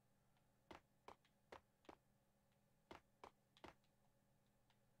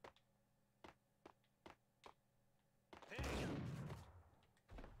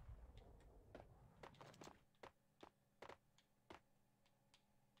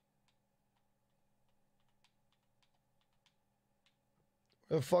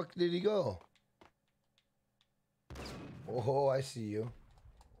 Where the fuck did he go? Oh, I see you.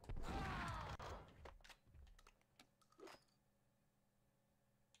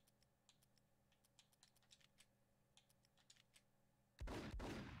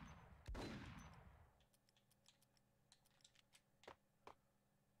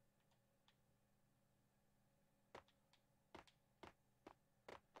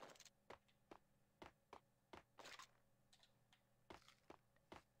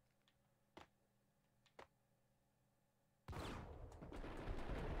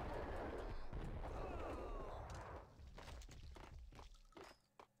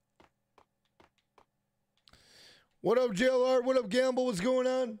 What up, JLR? What up, Gamble? What's going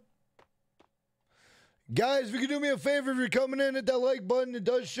on? Guys, if you could do me a favor, if you're coming in, hit that like button. It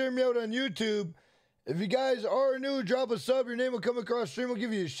does share me out on YouTube. If you guys are new, drop a sub. Your name will come across stream. We'll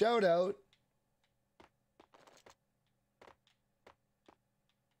give you a shout out.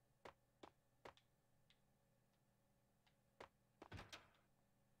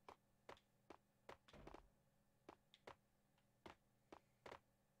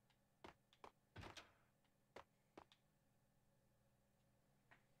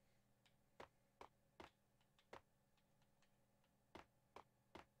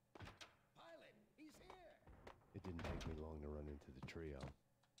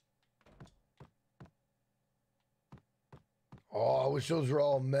 Oh, I wish those were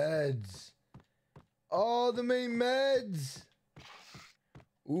all meds. Oh, the main meds.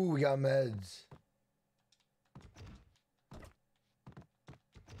 Ooh, we got meds.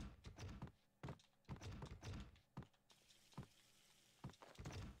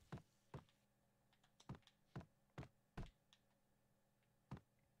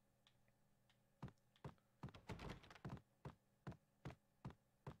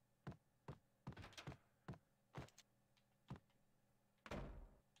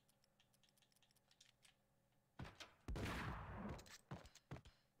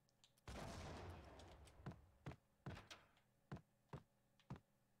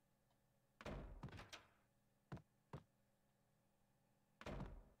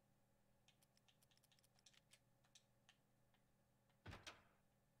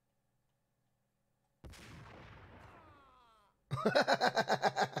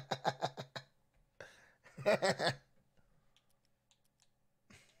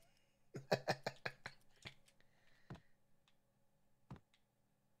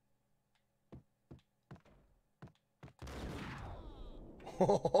 One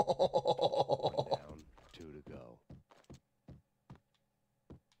down, 2 to go.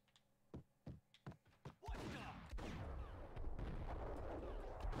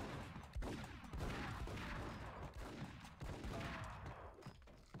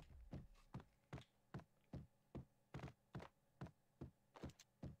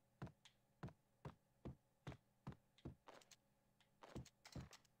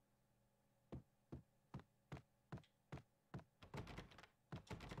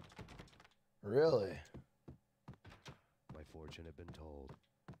 Really? My fortune had been told.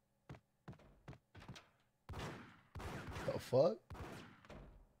 The fuck?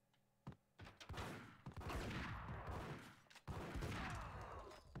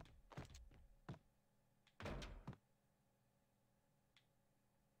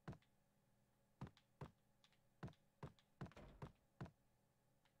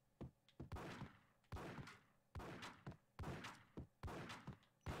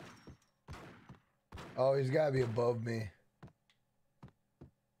 Oh, he's got to be above me.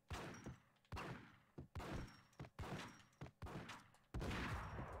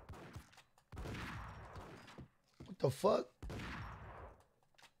 What the fuck?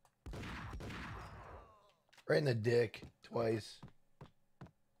 Right in the dick twice.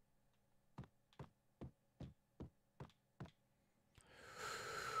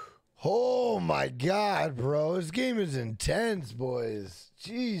 Oh my God, bro. This game is intense, boys.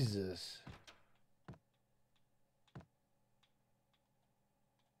 Jesus.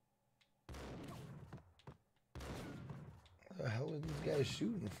 Where the hell are these guys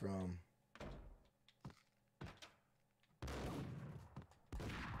shooting from?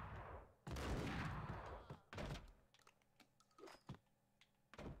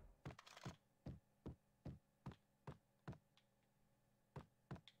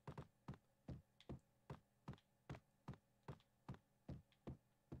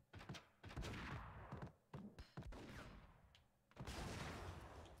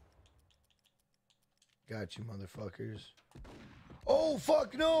 Got you, motherfuckers. Oh,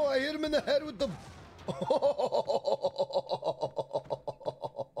 fuck no. I hit him in the head with the...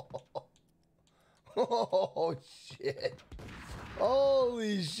 Oh, shit.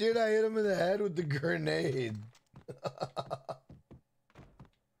 Holy shit, I hit him in the head with the grenade.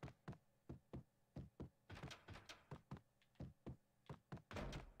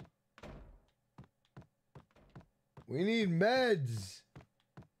 We need meds.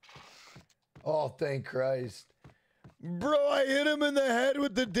 Oh, thank Christ. Bro, I hit him in the head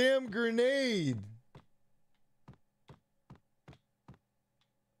with the damn grenade.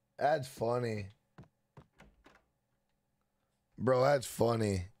 That's funny. Bro, that's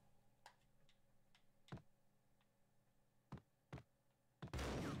funny.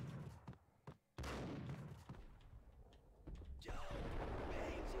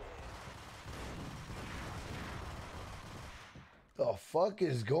 The fuck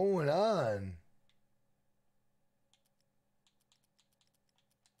is going on?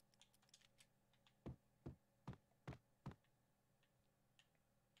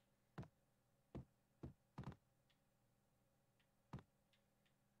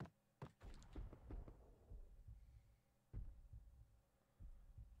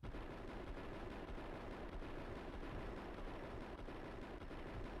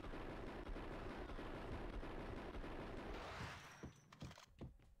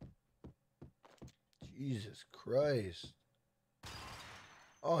 Jesus Christ.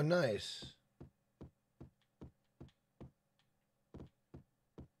 Oh, nice.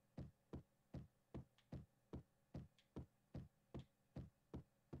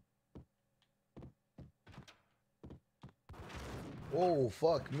 Oh,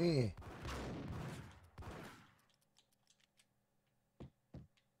 fuck me.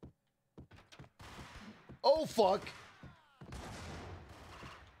 Oh, fuck.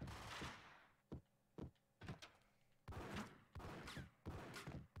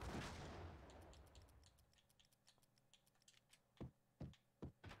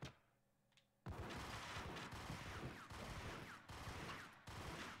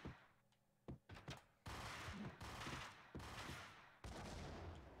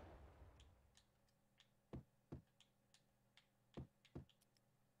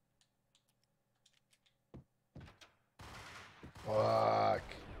 Fuck.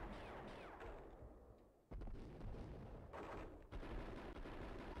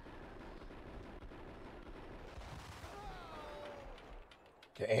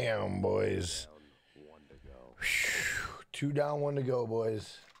 Damn, boys. Down, one to go. Whew. 2 down, 1 to go,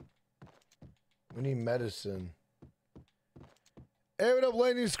 boys. We need medicine. Hey, what up,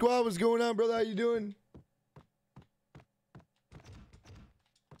 Lightning Squad? What's going on, brother? How you doing?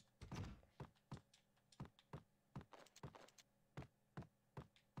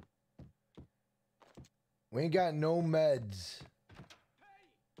 We ain't got no meds.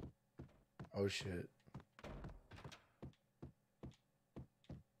 Oh, shit.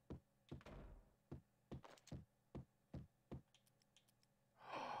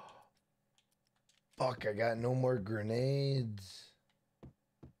 Fuck, I got no more grenades.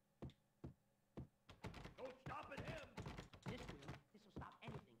 Don't stop at him! This will. This'll stop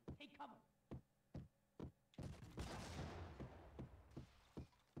anything. Take cover.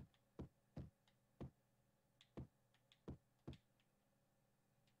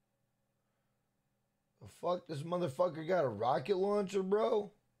 The fuck? This motherfucker got a rocket launcher,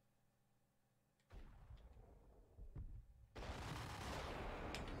 bro?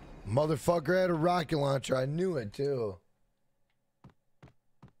 Motherfucker had a rocket launcher. I knew it, too.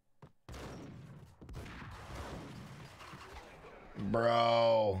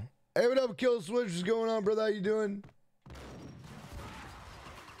 Bro. Hey, what up, Kill Switch? What's going on, brother? How you doing?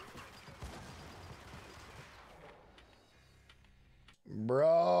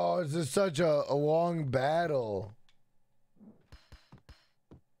 Bro, this is such a long battle.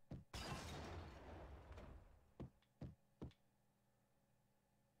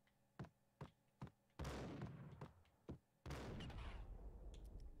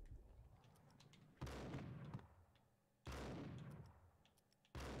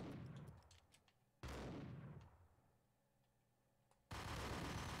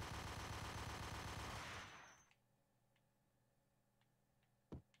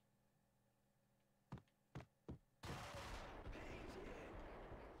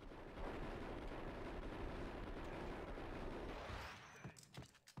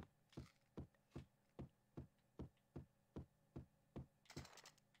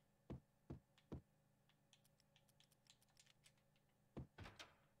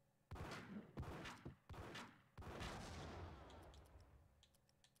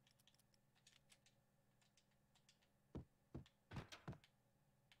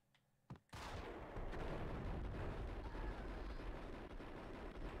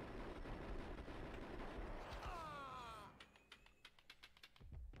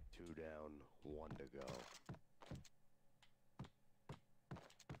 Two down, 1 to go.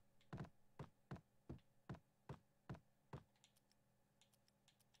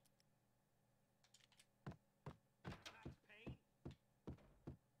 Max Payne?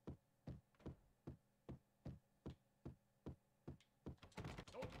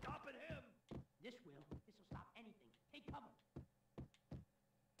 Don't stop at him! This will. This'll stop anything. Take cover.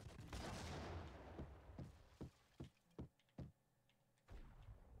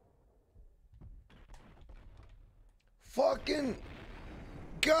 Fucking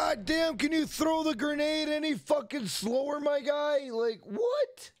goddamn, can you throw the grenade any fucking slower, my guy? Like,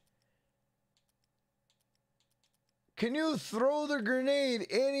 what? Can you throw the grenade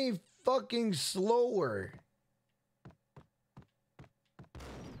any fucking slower?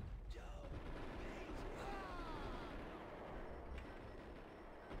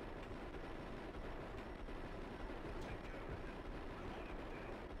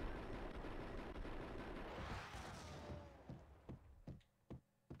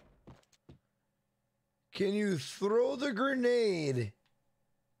 Can you throw the grenade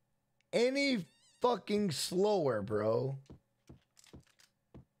any fucking slower, bro?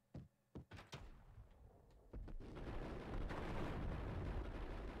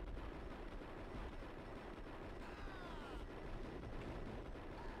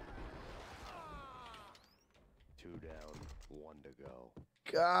 Two down, 1 to go.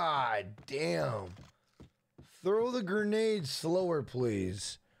 God damn. Throw the grenade slower,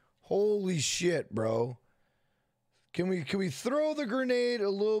 please. Holy shit, bro. Can we throw the grenade a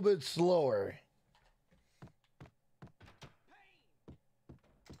little bit slower?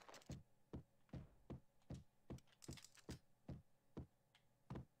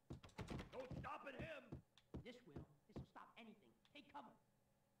 No stopping him. This will stop anything. Take cover.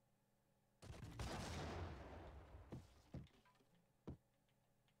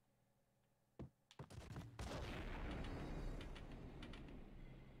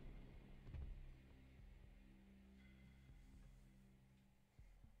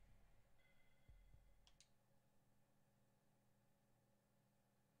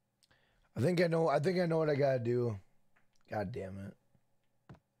 I think I know what I gotta do. God damn it.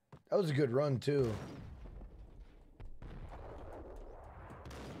 That was a good run too.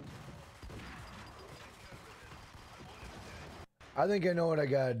 I think I know what I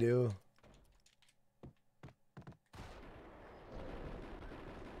gotta do.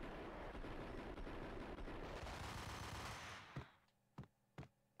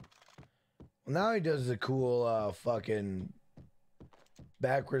 Well, now he does the cool fucking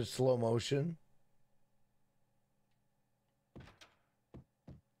backwards slow motion.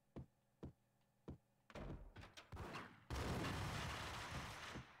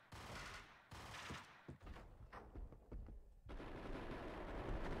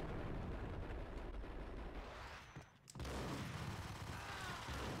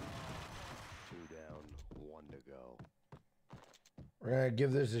 Two down, one to go. We're gonna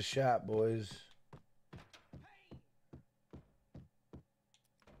give this a shot, boys.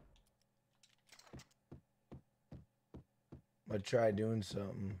 I'm gonna try doing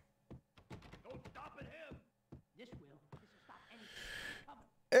something. No stopping him. This will stop anything. Take cover.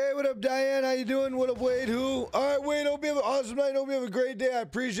 Hey, what up, Diane? How you doing? What up, Wade? Who? All right, Wade. Hope you have an awesome night. Hope you have a great day. I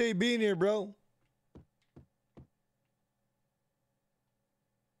appreciate you being here, bro.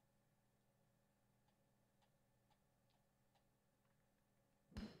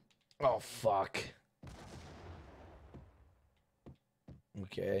 Oh, fuck.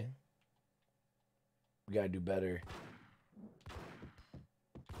 Okay. We gotta do better.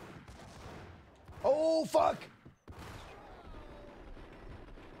 Oh, fuck!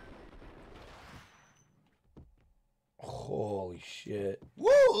 Holy shit.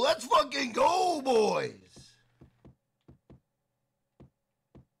 Woo, let's fucking go, boys.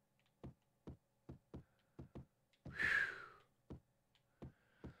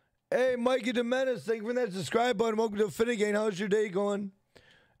 Hey, Mikey Demenis, thank you for that subscribe button. Welcome to Finnegan. How's your day going?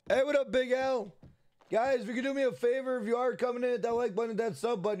 Hey, what up, Big Al? Guys, if you could do me a favor, if you are coming in, hit that like button, hit that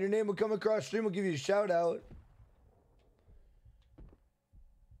sub button. Your name will come across stream. We'll give you a shout out.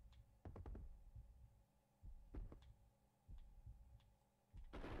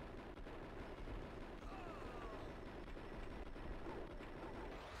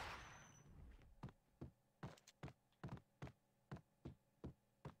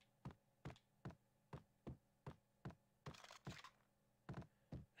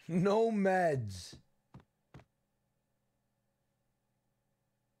 No meds.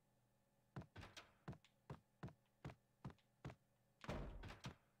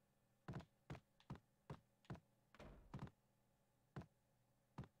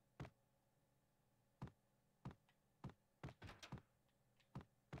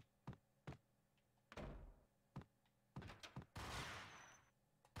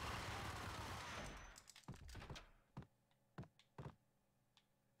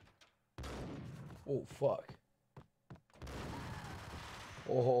 Oh, fuck.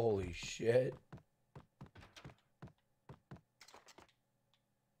 Holy shit.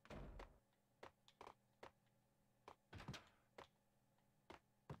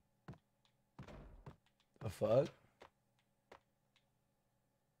 The fuck?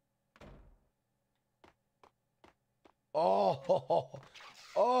 Oh,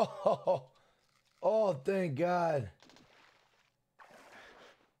 oh, oh, thank God.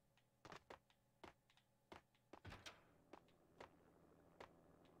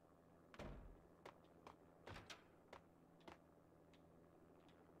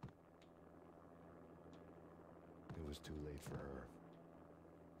 It was too late for her.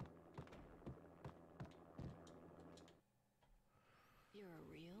 You're a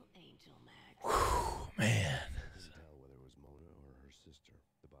real angel, Max. Man. Couldn't tell whether it was Mona or her sister.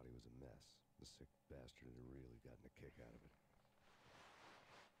 The body was a mess. The sick bastard had really gotten a kick out of it.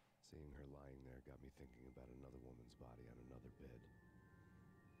 Seeing her lying there got me thinking about another woman's body on another bed.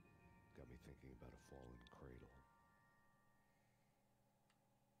 Got me thinking about a fallen cradle.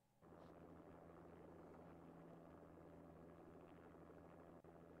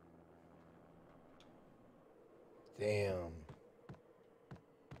 Damn.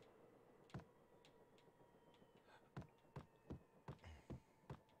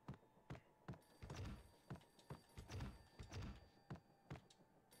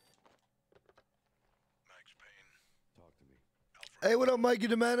 Max Payne. Talk to me. Hey, what up, Mikey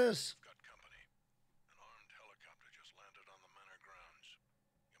DeManis? Got company. An armed helicopter just landed on the manor grounds.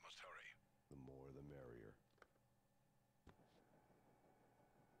 You must hurry. The more the merrier.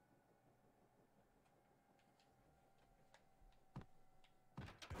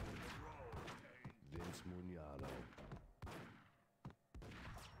 Vince Mugnano.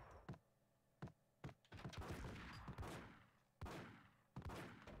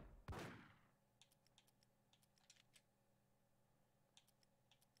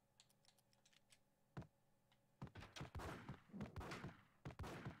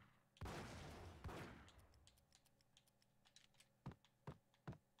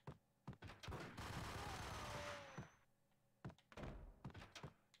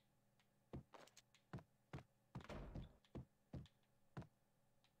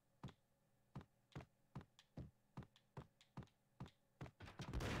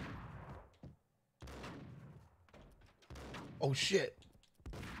 Oh, shit.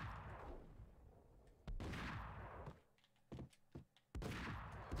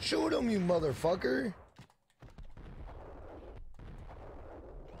 Shoot him, you motherfucker.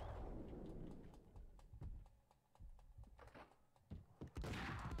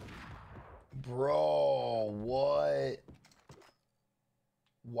 Bro, what?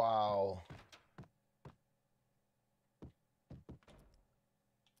 Wow.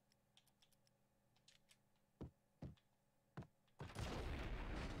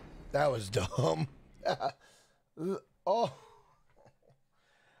 That was dumb. Oh.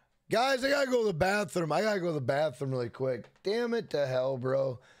 Guys, I gotta go to the bathroom. I gotta go to the bathroom really quick. Damn it to hell,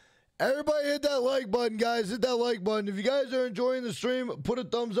 bro. Everybody hit that like button, guys. Hit that like button. If you guys are enjoying the stream, put a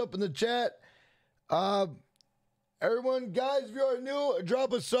thumbs up in the chat. Everyone, guys, if you are new,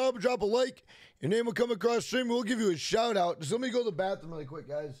 drop a sub, drop a like. Your name will come across stream. We'll give you a shout out. Just let me go to the bathroom really quick,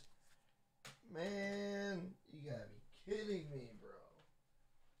 guys. Man, you gotta be kidding me, bro.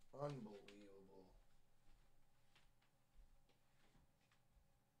 Unbelievable.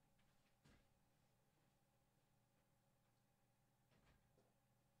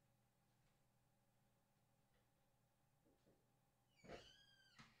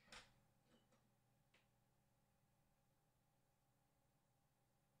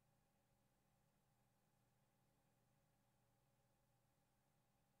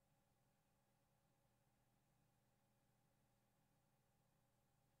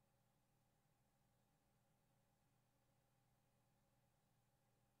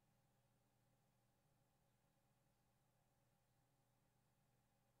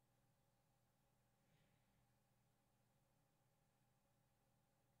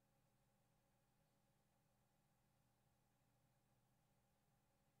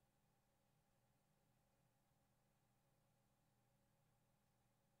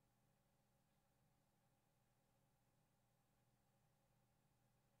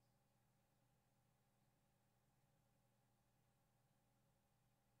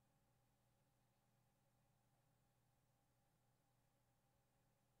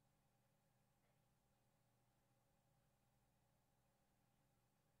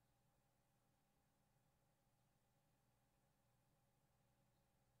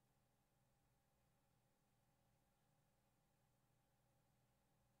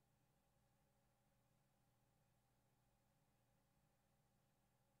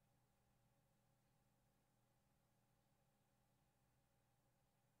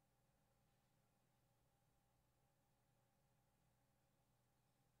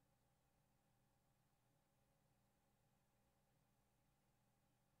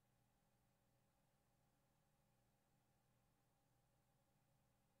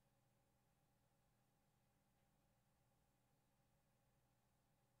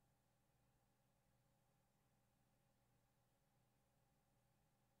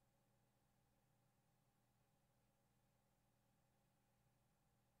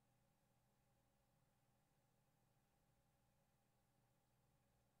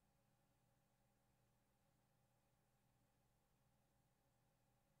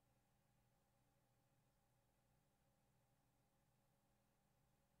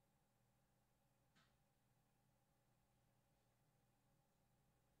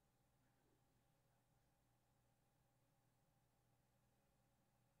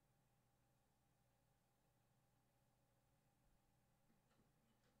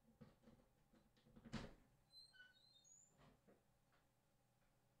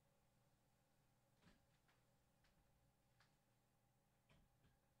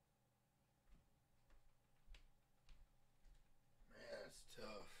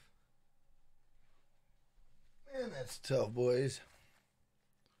 Man, that's tough, boys.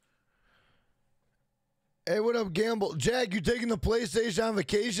 Hey, what up, Gamble? Jack, you taking the PlayStation on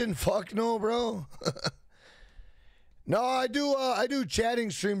vacation? Fuck no, bro. No, I do chatting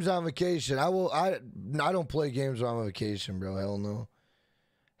streams on vacation. I don't play games on vacation, bro. Hell no.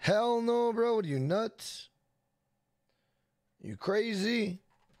 Hell no, bro. What are you, nuts? You crazy?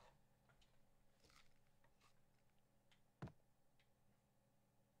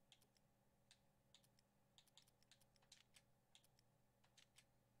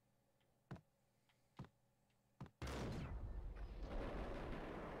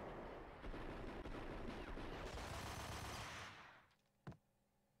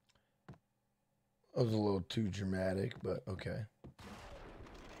 That was a little too dramatic, but okay.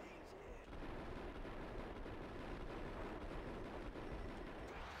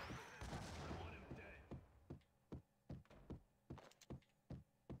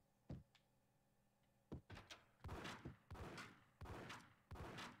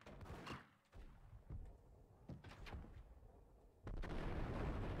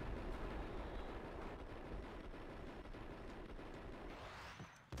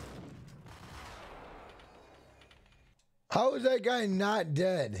 How is that guy not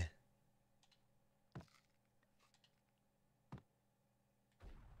dead?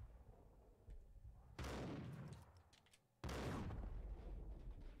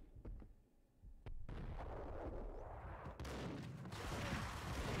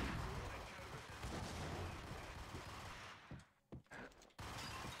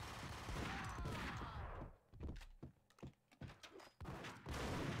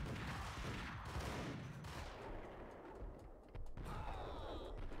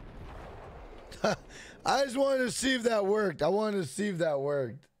 I just wanted to see if that worked. I wanted to see if that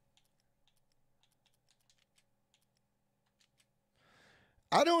worked.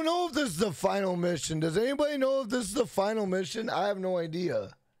 I don't know if this is the final mission. Does anybody know if this is the final mission? I have no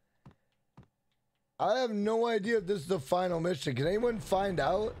idea. I have no idea if this is the final mission. Can anyone find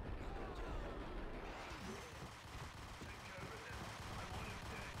out?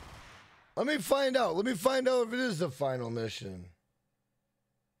 Let me find out. Let me find out if it is the final mission.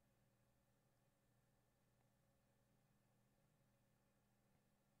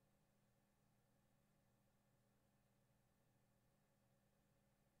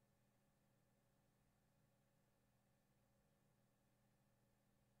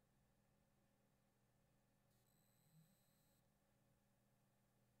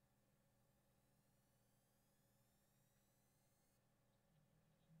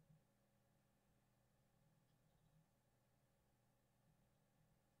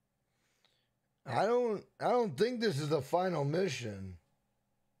 I don't think this is the final mission.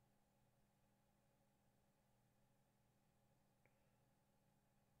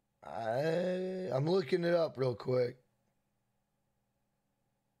 I'm looking it up real quick.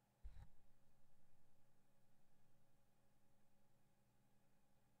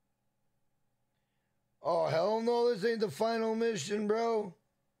 Oh, hell no, this ain't the final mission, bro.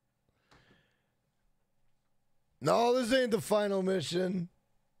 No, this ain't the final mission.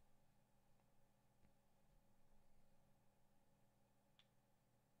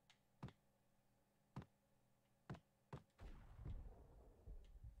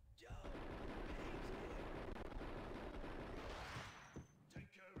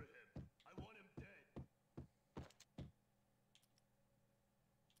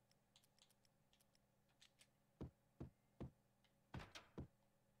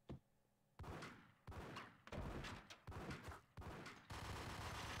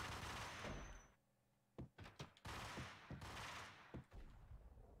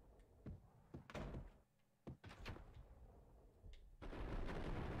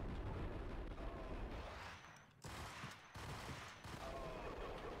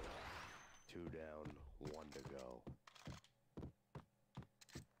 Two down, one to go.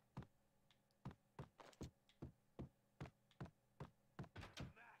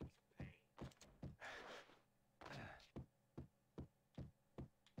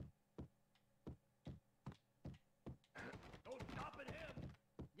 Don't stop at him!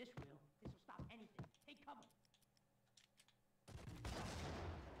 This will. This will stop anything. Take cover.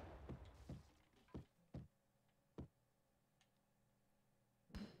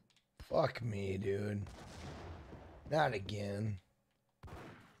 Fuck me, dude. Not again.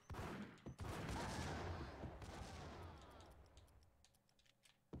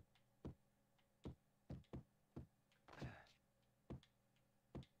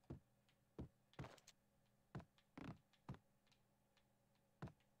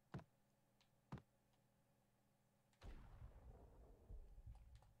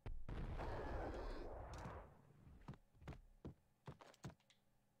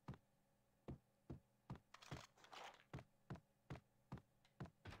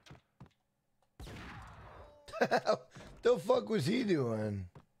 The fuck was he doing?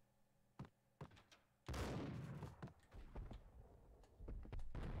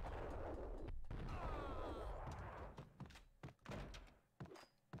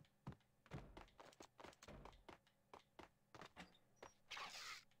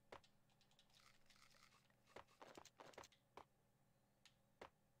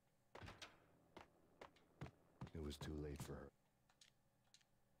 It was too late for her.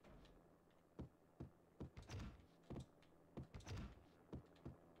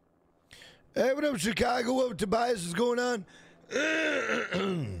 Hey, what up, Chicago? What up, Tobias? What's going on?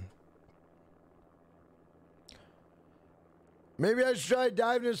 Maybe I should try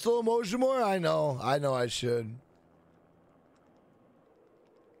diving in slow motion more. I know I should.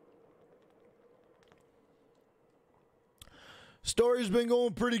 Story's been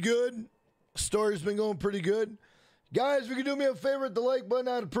going pretty good. Guys, if you can do me a favor, hit the like button.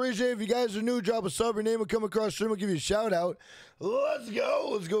 I'd appreciate it. If you guys are new, drop a sub. Your name will come across stream. I'll give you a shout out. Let's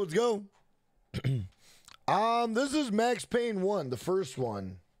go. This is Max Payne 1, the first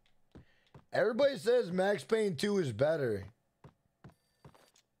one. Everybody says Max Payne 2 is better.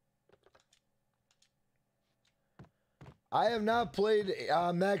 I have not played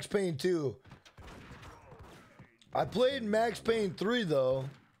Max Payne 2. I played Max Payne 3 though.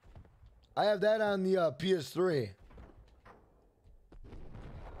 I have that on the PS3.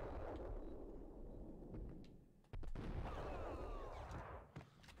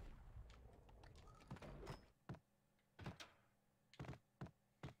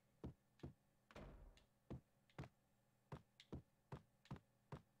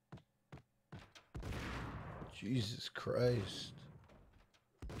 Jesus Christ.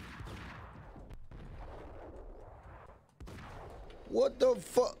 What the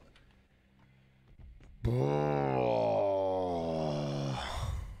fuck?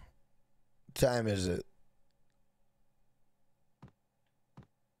 Time is it?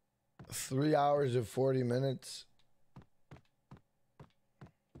 3 hours and 40 minutes.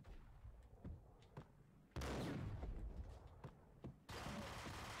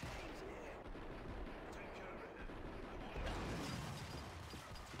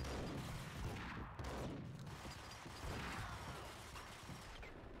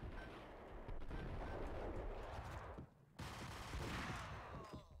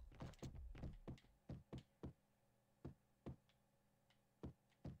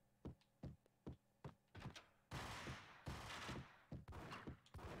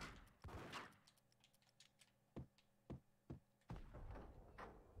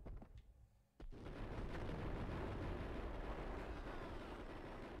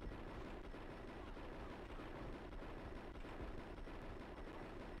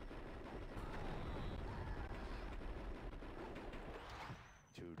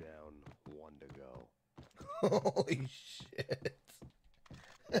 Holy shit.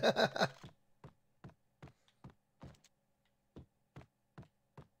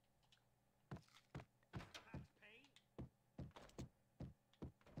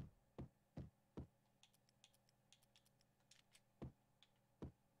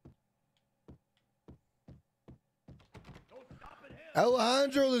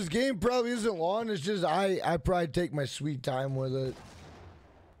 Alejandro, this game probably isn't long. It's just I probably take my sweet time with it.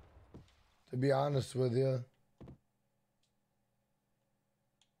 To be honest with you.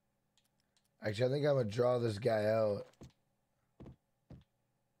 Actually, I think I'm going to draw this guy out.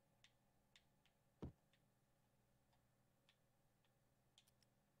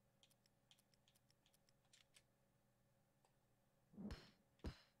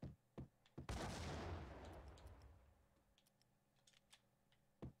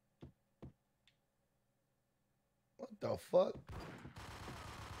 What the fuck?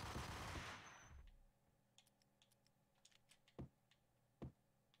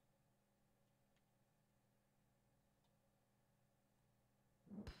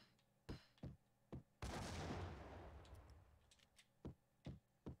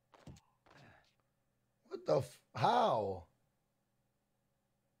 What the how?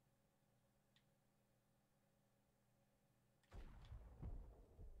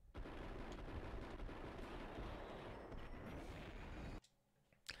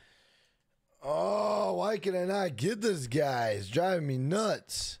 Oh, why can I not get this guy? It's driving me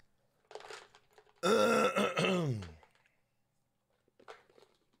nuts. My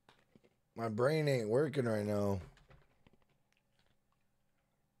brain ain't working right now.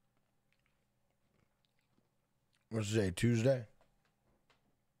 What's today? Tuesday?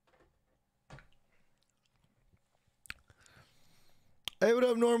 Hey, what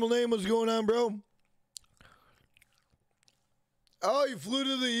up, normal name? What's going on, bro? Oh, you flew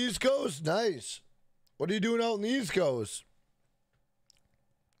to the East Coast? Nice. What are you doing out in the East Coast?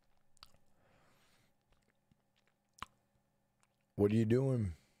 What are you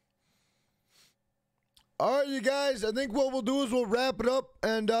doing? All right, you guys. I think what we'll do is we'll wrap it up,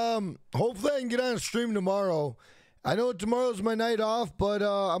 and hopefully I can get on a stream tomorrow. I know tomorrow's my night off, but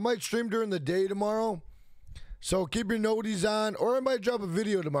I might stream during the day tomorrow. So keep your noties on, or I might drop a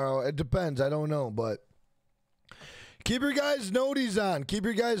video tomorrow. It depends. I don't know, but keep your guys' noties on. Keep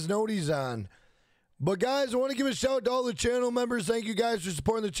your guys' noties on. But guys, I want to give a shout out to all the channel members. Thank you guys for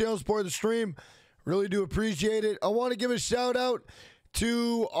supporting the channel, supporting the stream. Really do appreciate it. I want to give a shout out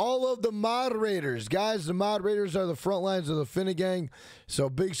to all of the moderators. Guys, the moderators are the front lines of the Finnegan.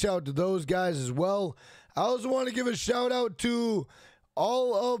 So big shout out to those guys as well. I also want to give a shout out to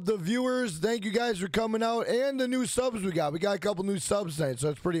all of the viewers. Thank you guys for coming out, and the new subs we got. We got a couple new subs tonight, so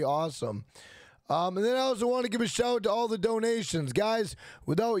it's pretty awesome. And then I also want to give a shout out to all the donations. Guys,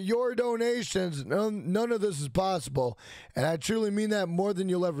 without your donations, none of this is possible. And I truly mean that more than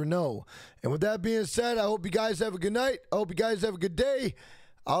you'll ever know. And with that being said, I hope you guys have a good night. I hope you guys have a good day.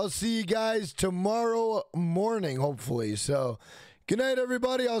 I'll see you guys tomorrow morning, hopefully. So, good night,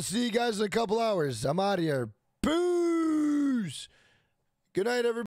 everybody. I'll see you guys in a couple hours. I'm out of here. Peace. Good night, everybody.